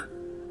sure.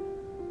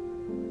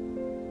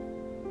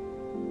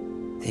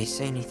 They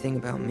say anything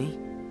about me?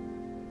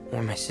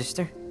 Or my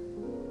sister?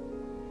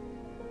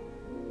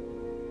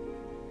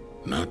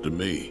 Not to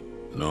me,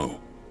 no.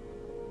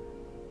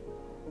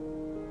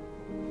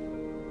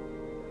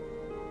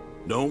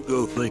 Don't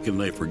go thinking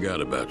they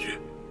forgot about you.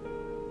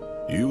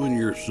 You and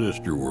your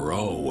sister were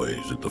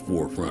always at the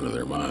forefront of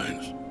their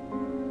minds.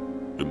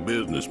 The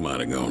business might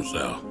have gone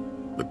south,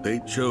 but they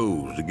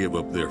chose to give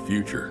up their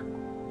future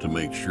to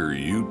make sure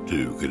you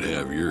two could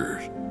have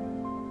yours.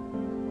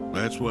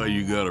 That's why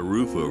you got a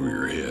roof over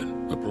your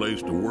head, a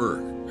place to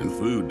work, and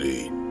food to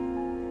eat.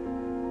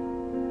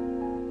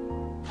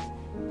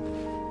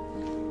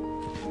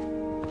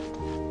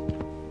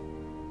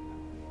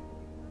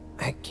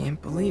 I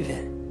can't believe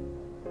it.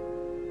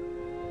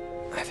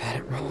 I've had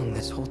it wrong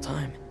this whole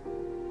time.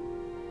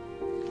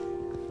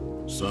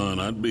 Son,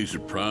 I'd be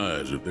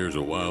surprised if there's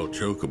a wild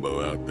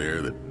chocobo out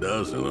there that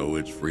doesn't owe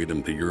its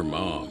freedom to your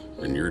mom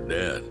and your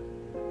dad,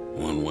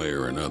 one way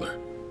or another.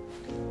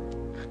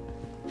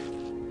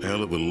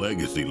 Hell of a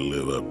legacy to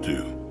live up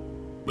to,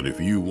 but if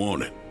you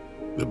want it,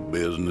 the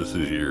business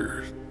is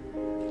yours.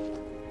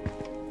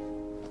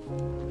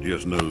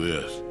 Just know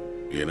this,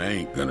 it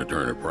ain't gonna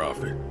turn a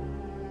profit.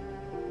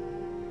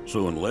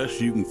 So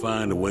unless you can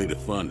find a way to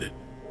fund it,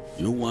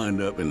 you'll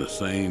wind up in the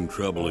same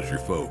trouble as your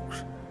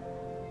folks.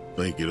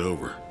 Think it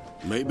over.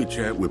 Maybe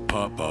chat with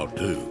Pawpaw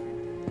too.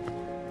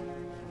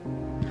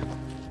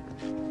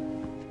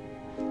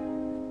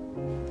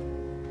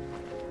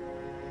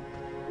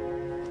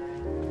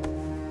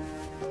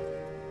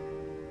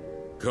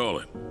 Call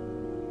it.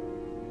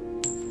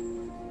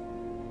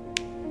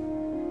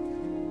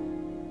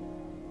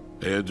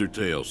 Heads or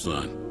tails,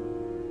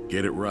 son.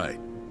 Get it right,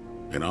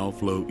 and I'll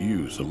float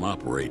you some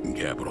operating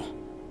capital.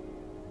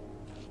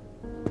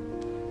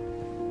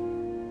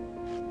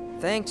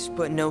 Thanks,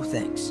 but no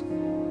thanks.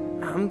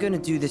 I'm gonna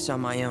do this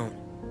on my own.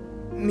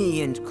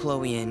 Me and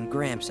Chloe and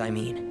Gramps, I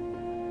mean.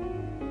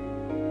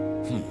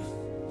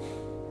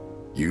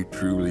 You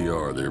truly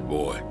are their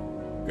boy.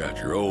 Got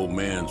your old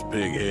man's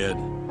pig head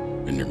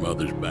and your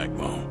mother's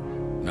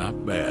backbone.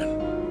 Not bad.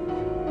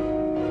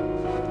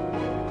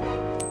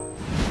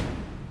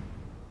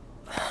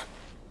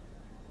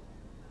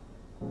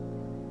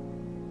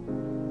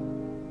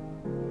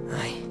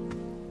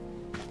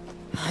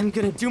 I'm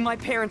gonna do my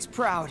parents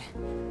proud.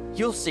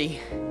 You'll see.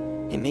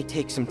 It may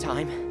take some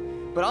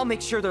time, but I'll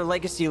make sure their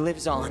legacy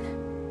lives on.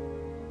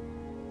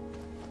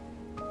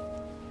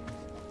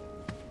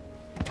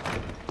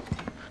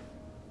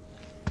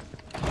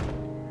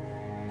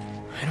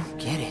 I don't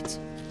get it.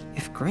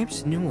 If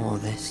Gramps knew all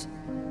this,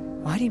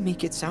 why'd he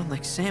make it sound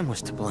like Sam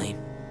was to blame?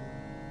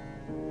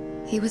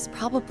 He was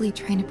probably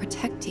trying to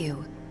protect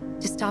you,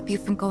 to stop you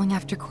from going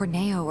after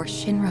Corneo or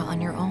Shinra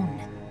on your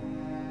own.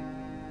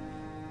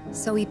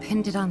 So he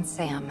pinned it on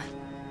Sam,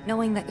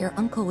 knowing that your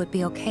uncle would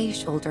be okay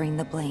shouldering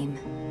the blame.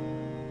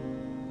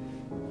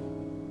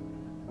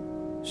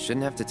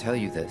 Shouldn't have to tell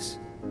you this,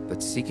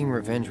 but seeking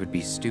revenge would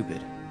be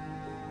stupid.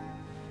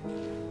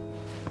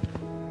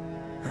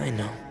 I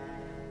know.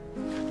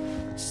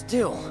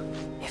 Still,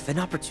 if an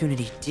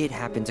opportunity did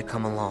happen to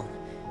come along,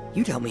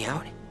 you'd help me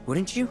out,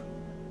 wouldn't you?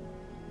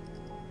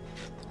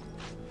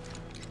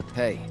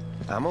 Hey,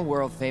 I'm a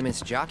world-famous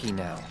jockey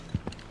now.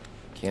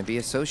 Can't be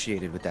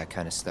associated with that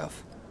kind of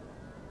stuff.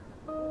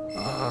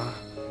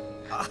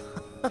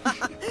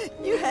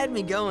 You had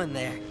me going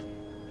there.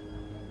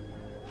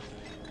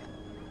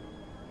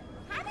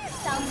 Have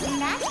yourselves a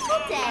magical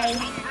day.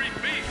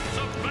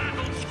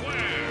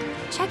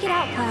 Check it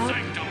out, Cloud.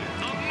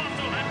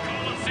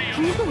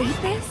 Can you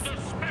believe this?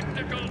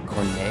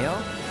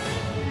 Corneo?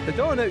 The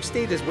Dawn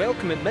outstayed his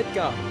welcome in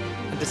Midgar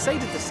and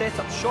decided to set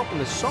up shop in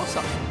the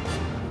Saucer.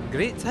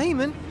 Great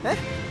timing, eh?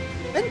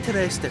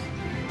 Interesting.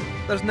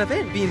 There's an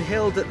event being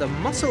held at the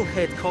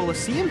Musclehead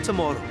Coliseum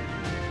tomorrow.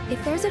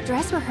 If there's a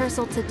dress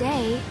rehearsal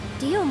today,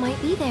 Dio might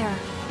be there.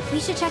 We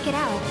should check it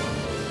out.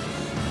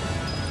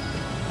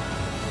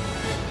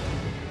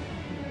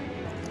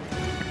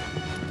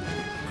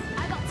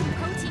 I got some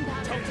protein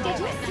powder. Did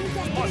you see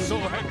that?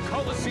 Musclehead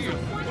Coliseum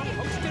will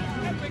host an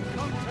epic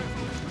contest.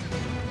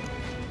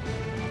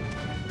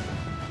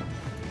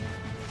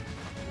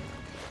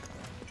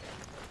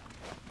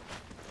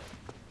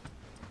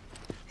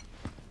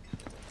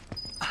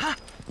 Aha!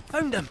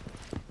 Found him!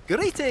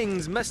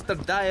 Greetings, Mr.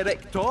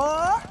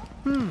 Director!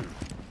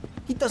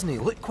 He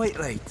doesn't look quite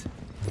right.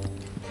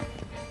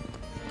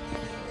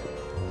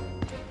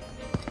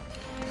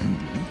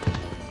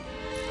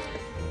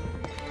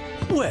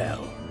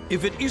 Well,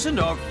 if it isn't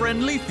our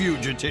friendly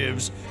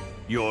fugitives,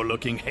 you're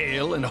looking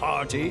hale and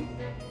hearty.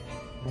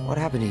 What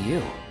happened to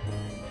you?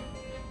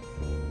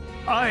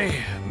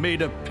 I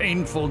made a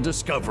painful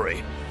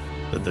discovery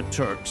that the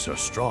Turks are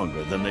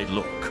stronger than they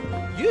look.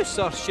 You,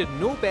 sir, should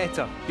know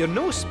better. You're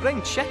no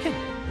spring chicken.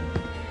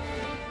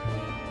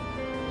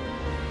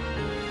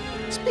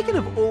 Speaking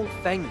of old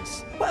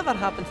things, whatever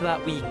happened to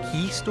that wee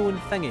keystone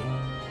thingy?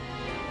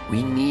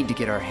 We need to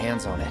get our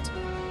hands on it.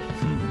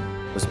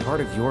 It was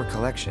part of your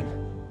collection.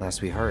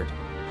 last we heard.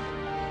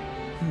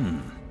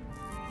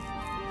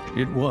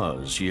 It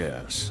was,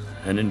 yes.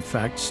 And in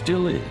fact,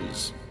 still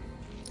is.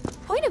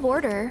 Point of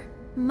order.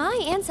 My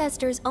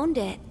ancestors owned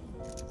it.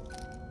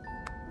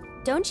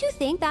 Don't you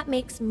think that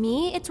makes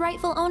me its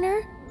rightful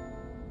owner?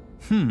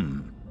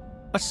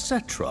 A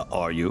Cetra,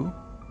 are you?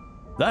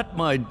 That,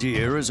 my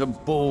dear, is a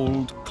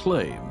bold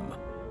claim.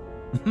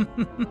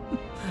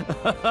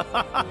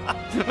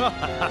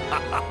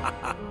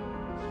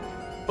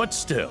 But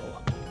still,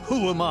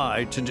 who am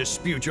I to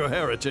dispute your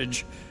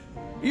heritage?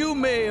 You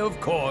may, of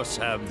course,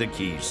 have the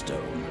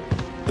keystone.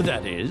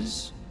 That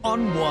is,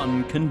 on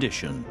one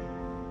condition.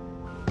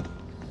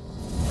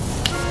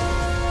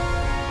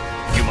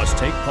 You must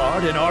take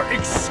part in our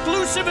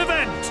exclusive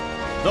event,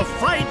 the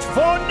Fight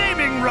for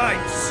Naming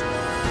Rights!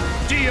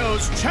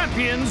 Dio's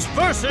champions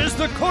versus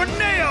the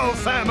Corneo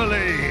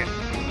family!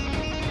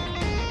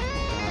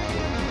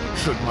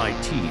 Should my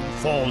team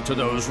fall to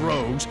those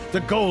rogues,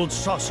 the Gold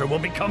Saucer will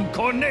become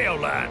Corneo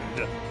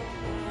Land!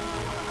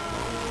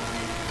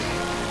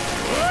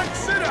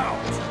 Let's it out!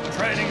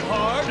 Training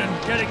hard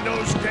and getting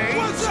those gains?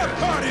 What's up,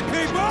 party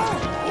people?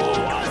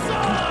 What's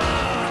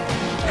up?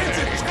 It's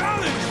a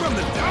challenge from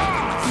the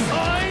dogs!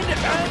 Signed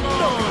and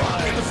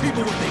on! Give the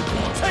people what they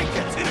want. Take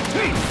it in a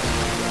team!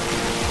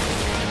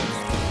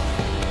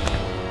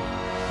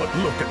 But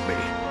look at me.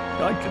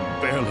 I can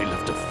barely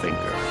lift a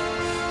finger.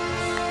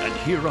 And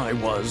here I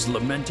was,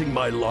 lamenting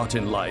my lot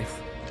in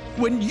life,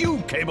 when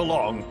you came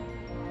along.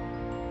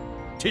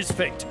 'Tis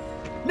fate.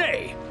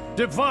 Nay,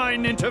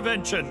 divine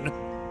intervention.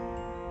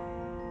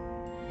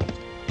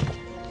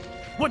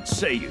 What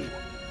say you?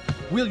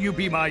 Will you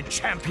be my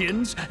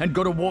champions and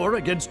go to war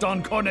against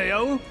Don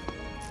Corneo?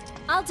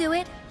 I'll do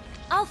it.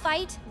 I'll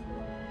fight.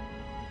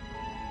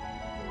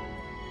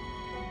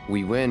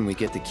 We win, we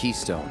get the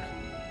keystone,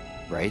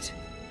 right?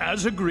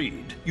 As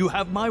agreed. You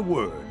have my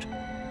word.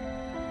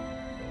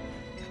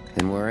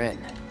 Then we're in.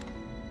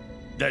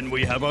 Then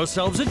we have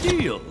ourselves a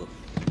deal.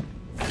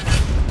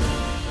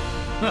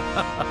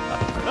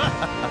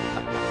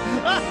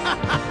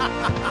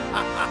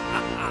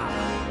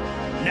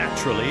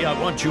 Naturally, I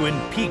want you in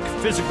peak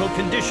physical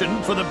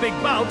condition for the big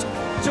bout,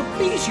 so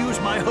please use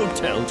my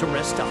hotel to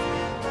rest up.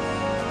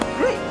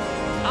 Great!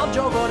 I'll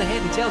jog on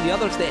ahead and tell the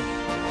others then.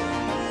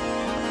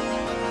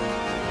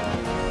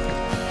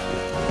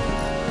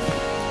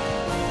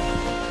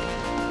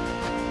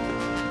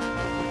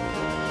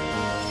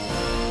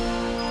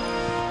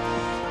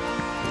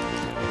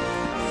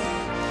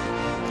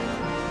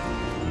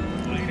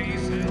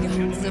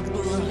 Guns of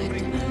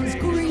blood,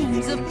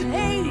 screams of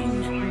pain.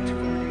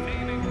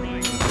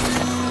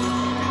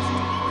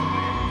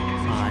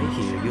 I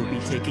hear you'll be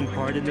taking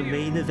part in the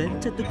main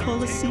event at the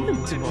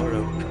Coliseum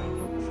tomorrow.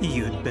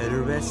 You'd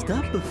better rest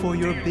up before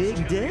your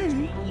big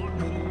day.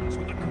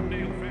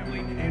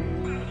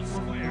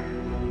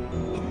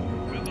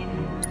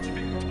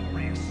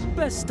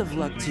 Best of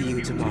luck to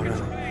you tomorrow.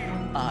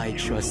 I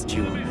trust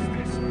you'll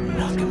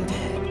knock 'em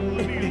dead.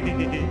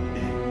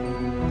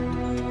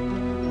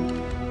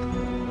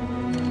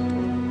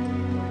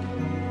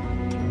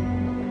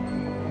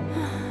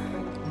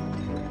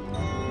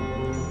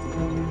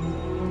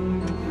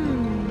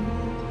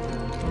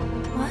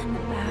 What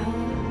about...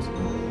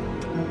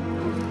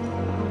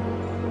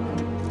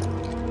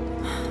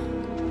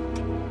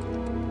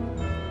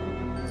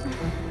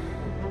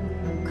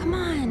 Come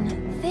on,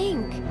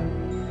 think.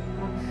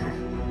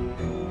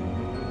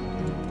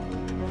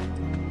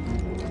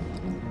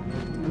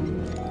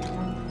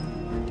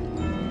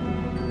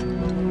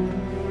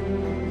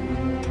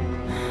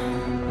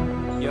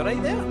 You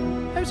alright there?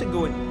 How's it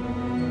going?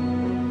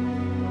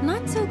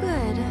 Not so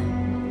good.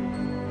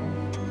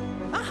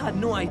 I had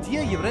no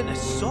idea you were into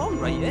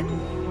songwriting.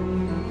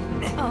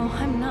 Oh,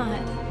 I'm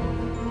not.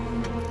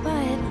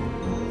 But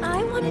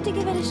I wanted to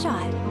give it a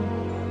shot.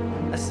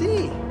 I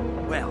see.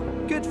 Well,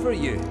 good for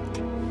you.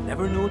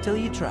 Never know till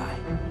you try.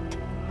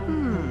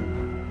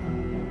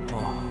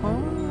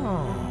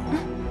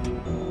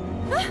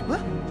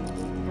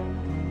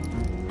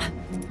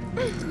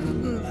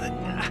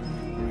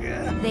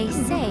 They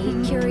say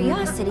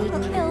curiosity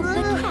killed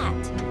the cat.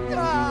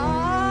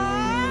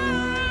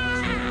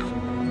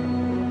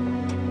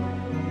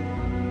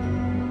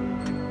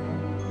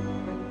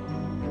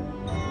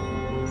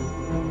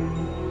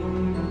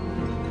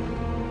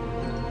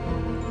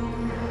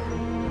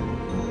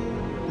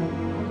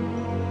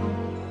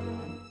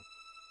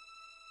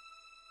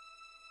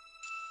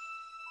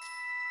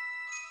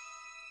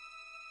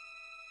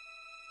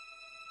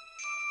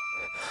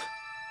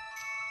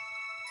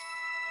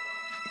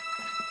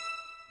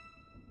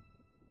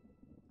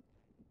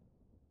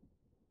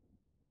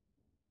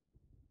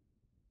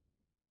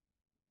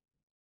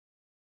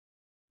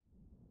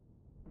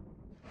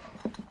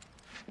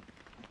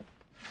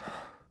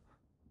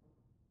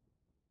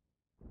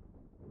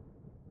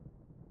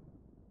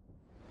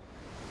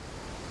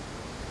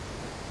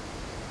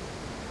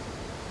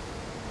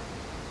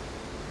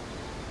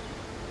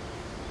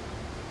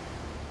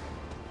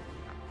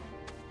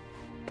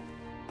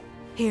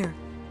 Here.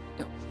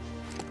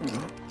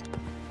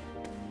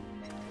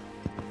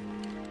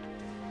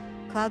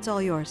 Cloud's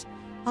all yours.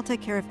 I'll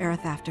take care of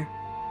Aerith after.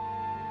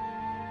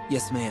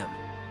 Yes, ma'am.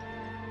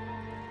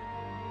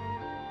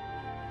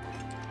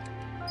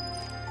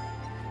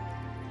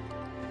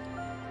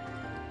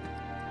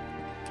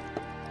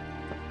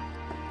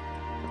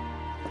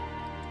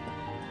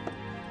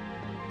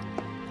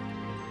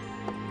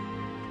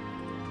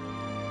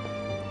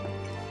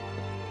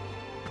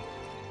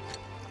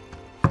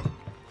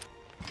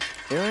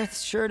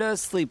 Aerith sure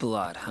does sleep a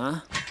lot,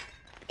 huh?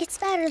 It's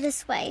better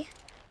this way.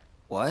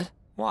 What?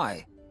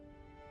 Why?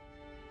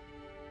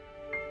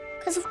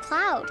 Because of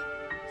Cloud.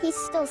 He's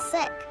still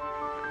sick.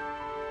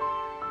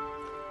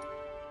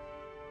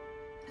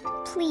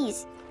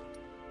 Please,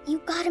 you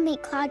gotta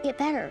make Cloud get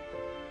better.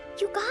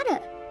 You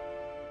gotta.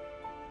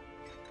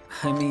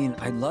 I mean,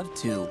 I'd love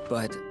to,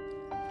 but...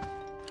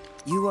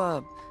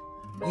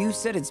 You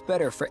said it's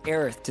better for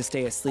Aerith to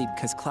stay asleep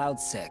because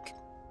Cloud's sick.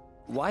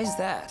 Why's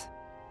that?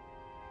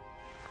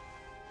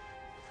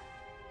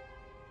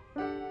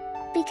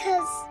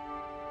 Because...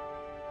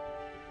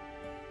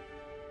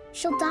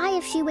 she'll die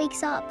if she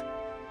wakes up.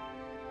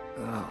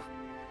 Oh,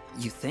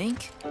 you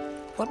think?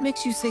 What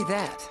makes you say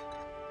that?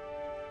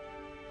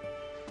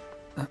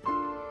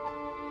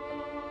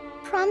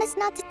 Promise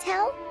not to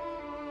tell?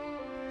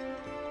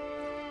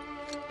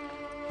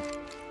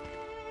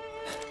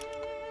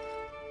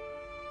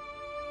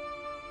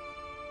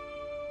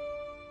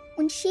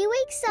 When she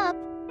wakes up,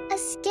 a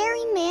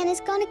scary man is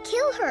gonna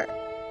kill her.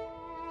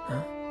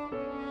 Huh?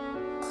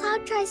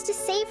 Cloud tries to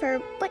save her,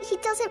 but he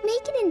doesn't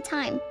make it in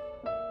time.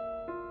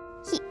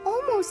 He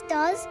almost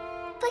does,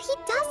 but he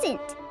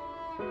doesn't.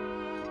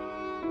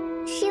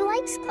 She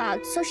likes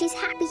Cloud, so she's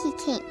happy he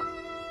came.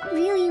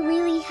 Really,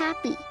 really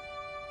happy.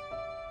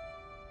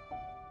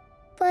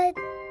 But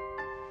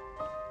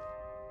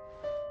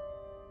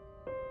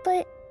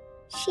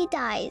she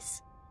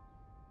dies.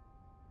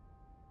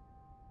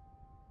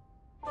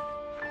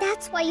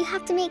 That's why you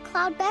have to make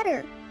Cloud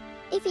better.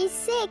 If he's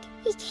sick,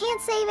 he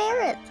can't save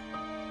Aerith.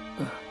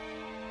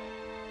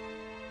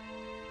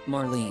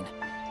 Marlene,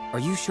 are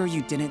you sure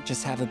you didn't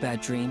just have a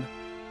bad dream?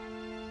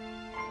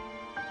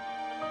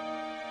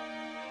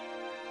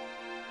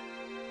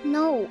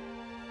 No.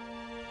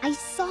 I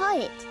saw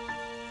it.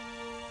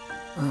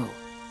 Oh,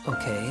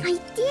 okay. I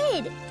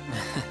did!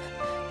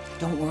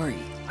 Don't worry,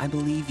 I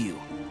believe you.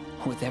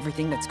 With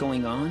everything that's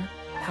going on,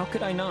 how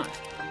could I not?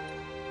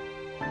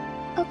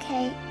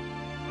 Okay.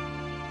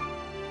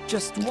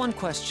 Just one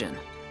question,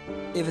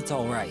 if it's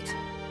all right.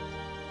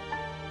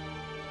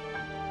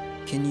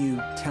 Can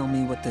you tell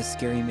me what this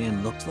scary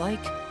man looked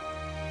like?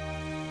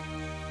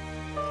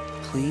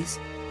 Please?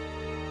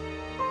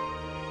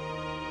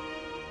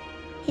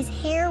 His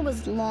hair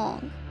was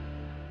long.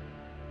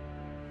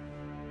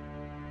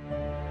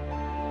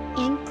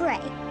 And gray.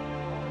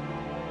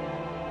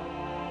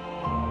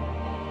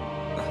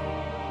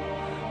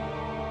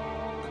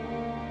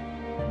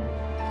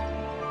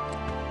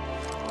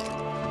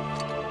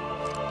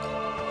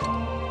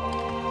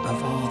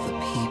 Of all the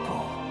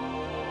people.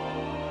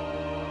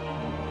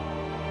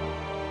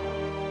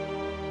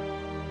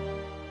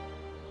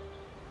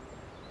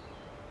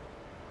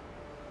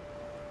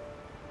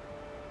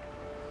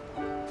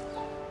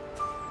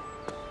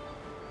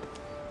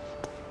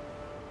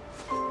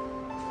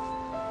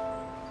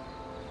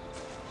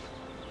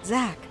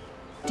 Zach,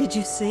 did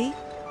you see?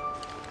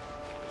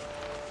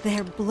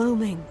 They're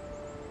blooming.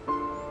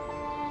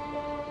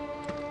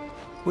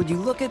 Would you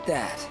look at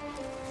that?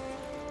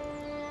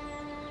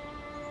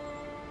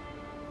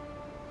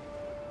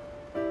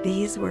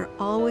 These were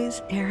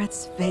always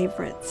Aerith's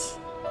favorites.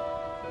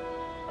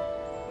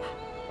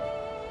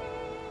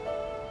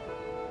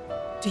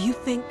 Do you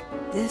think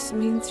this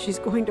means she's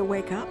going to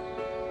wake up?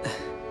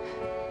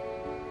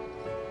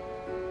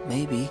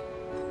 Maybe.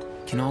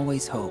 Can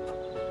always hope.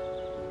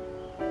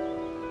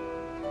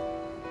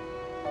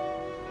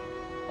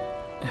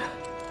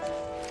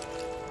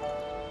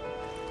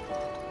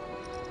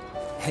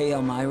 Hey,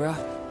 Elmira.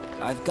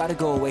 I've got to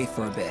go away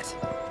for a bit.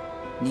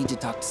 Need to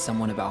talk to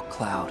someone about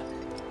Cloud.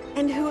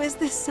 And who is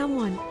this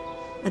someone?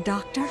 A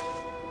doctor?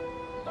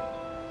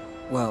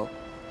 Well,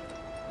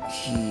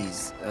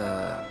 he's,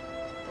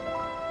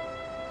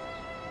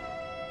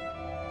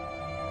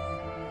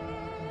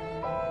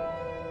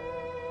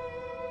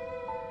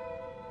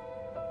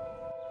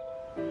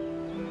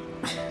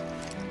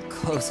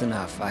 close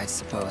enough, I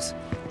suppose.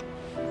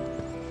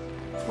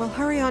 Well,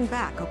 hurry on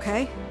back,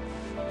 okay?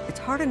 It's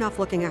hard enough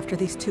looking after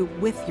these two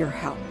with your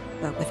help,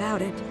 but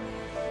without it...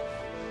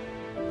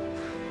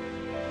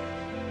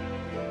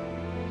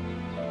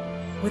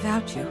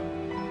 Without you,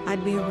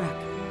 I'd be a wreck.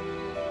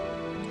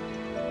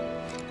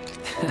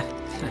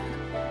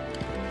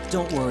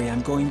 Don't worry,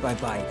 I'm going by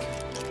bike.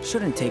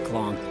 Shouldn't take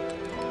long.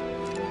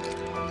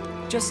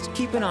 Just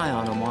keep an eye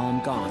on him while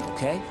I'm gone,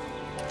 okay?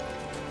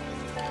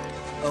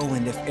 Oh,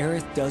 and if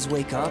Aerith does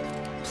wake up,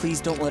 please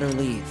don't let her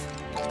leave.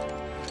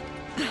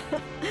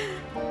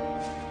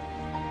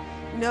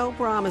 No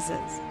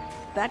promises.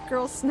 That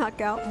girl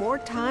snuck out more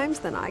times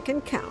than I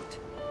can count.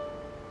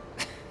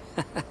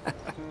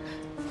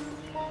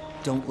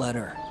 Don't let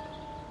her.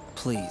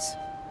 Please.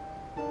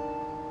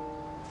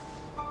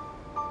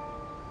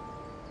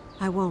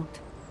 I won't.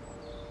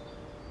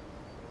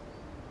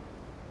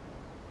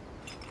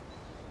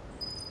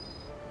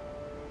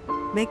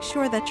 Make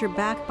sure that you're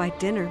back by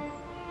dinner.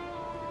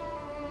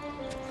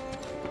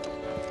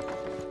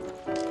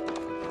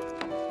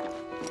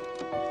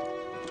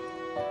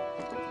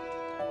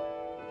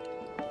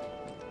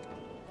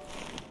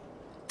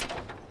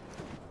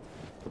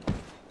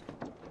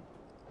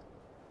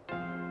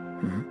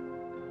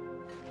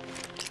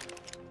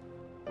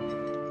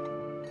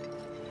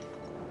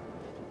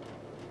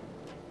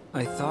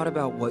 I thought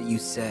about what you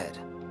said.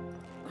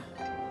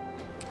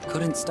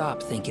 Couldn't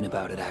stop thinking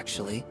about it,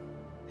 actually.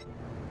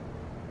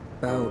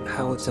 About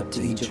how it's up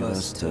to each of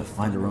us to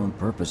find our own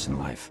purpose in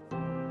life.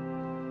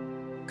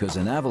 'Cause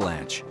in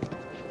Avalanche,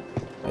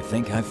 I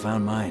think I've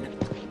found mine.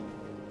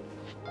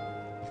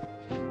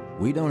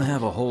 We don't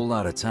have a whole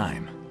lot of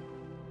time.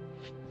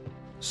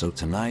 So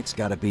tonight's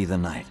gotta be the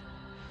night.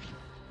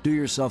 Do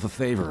yourself a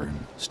favor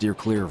and steer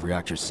clear of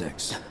Reactor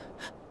 6.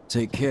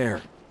 Take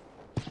care,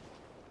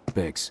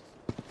 Biggs.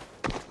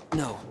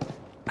 No,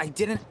 I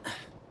didn't.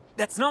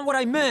 That's not what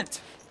I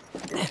meant!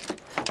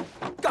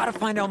 Gotta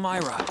find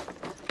Elmira.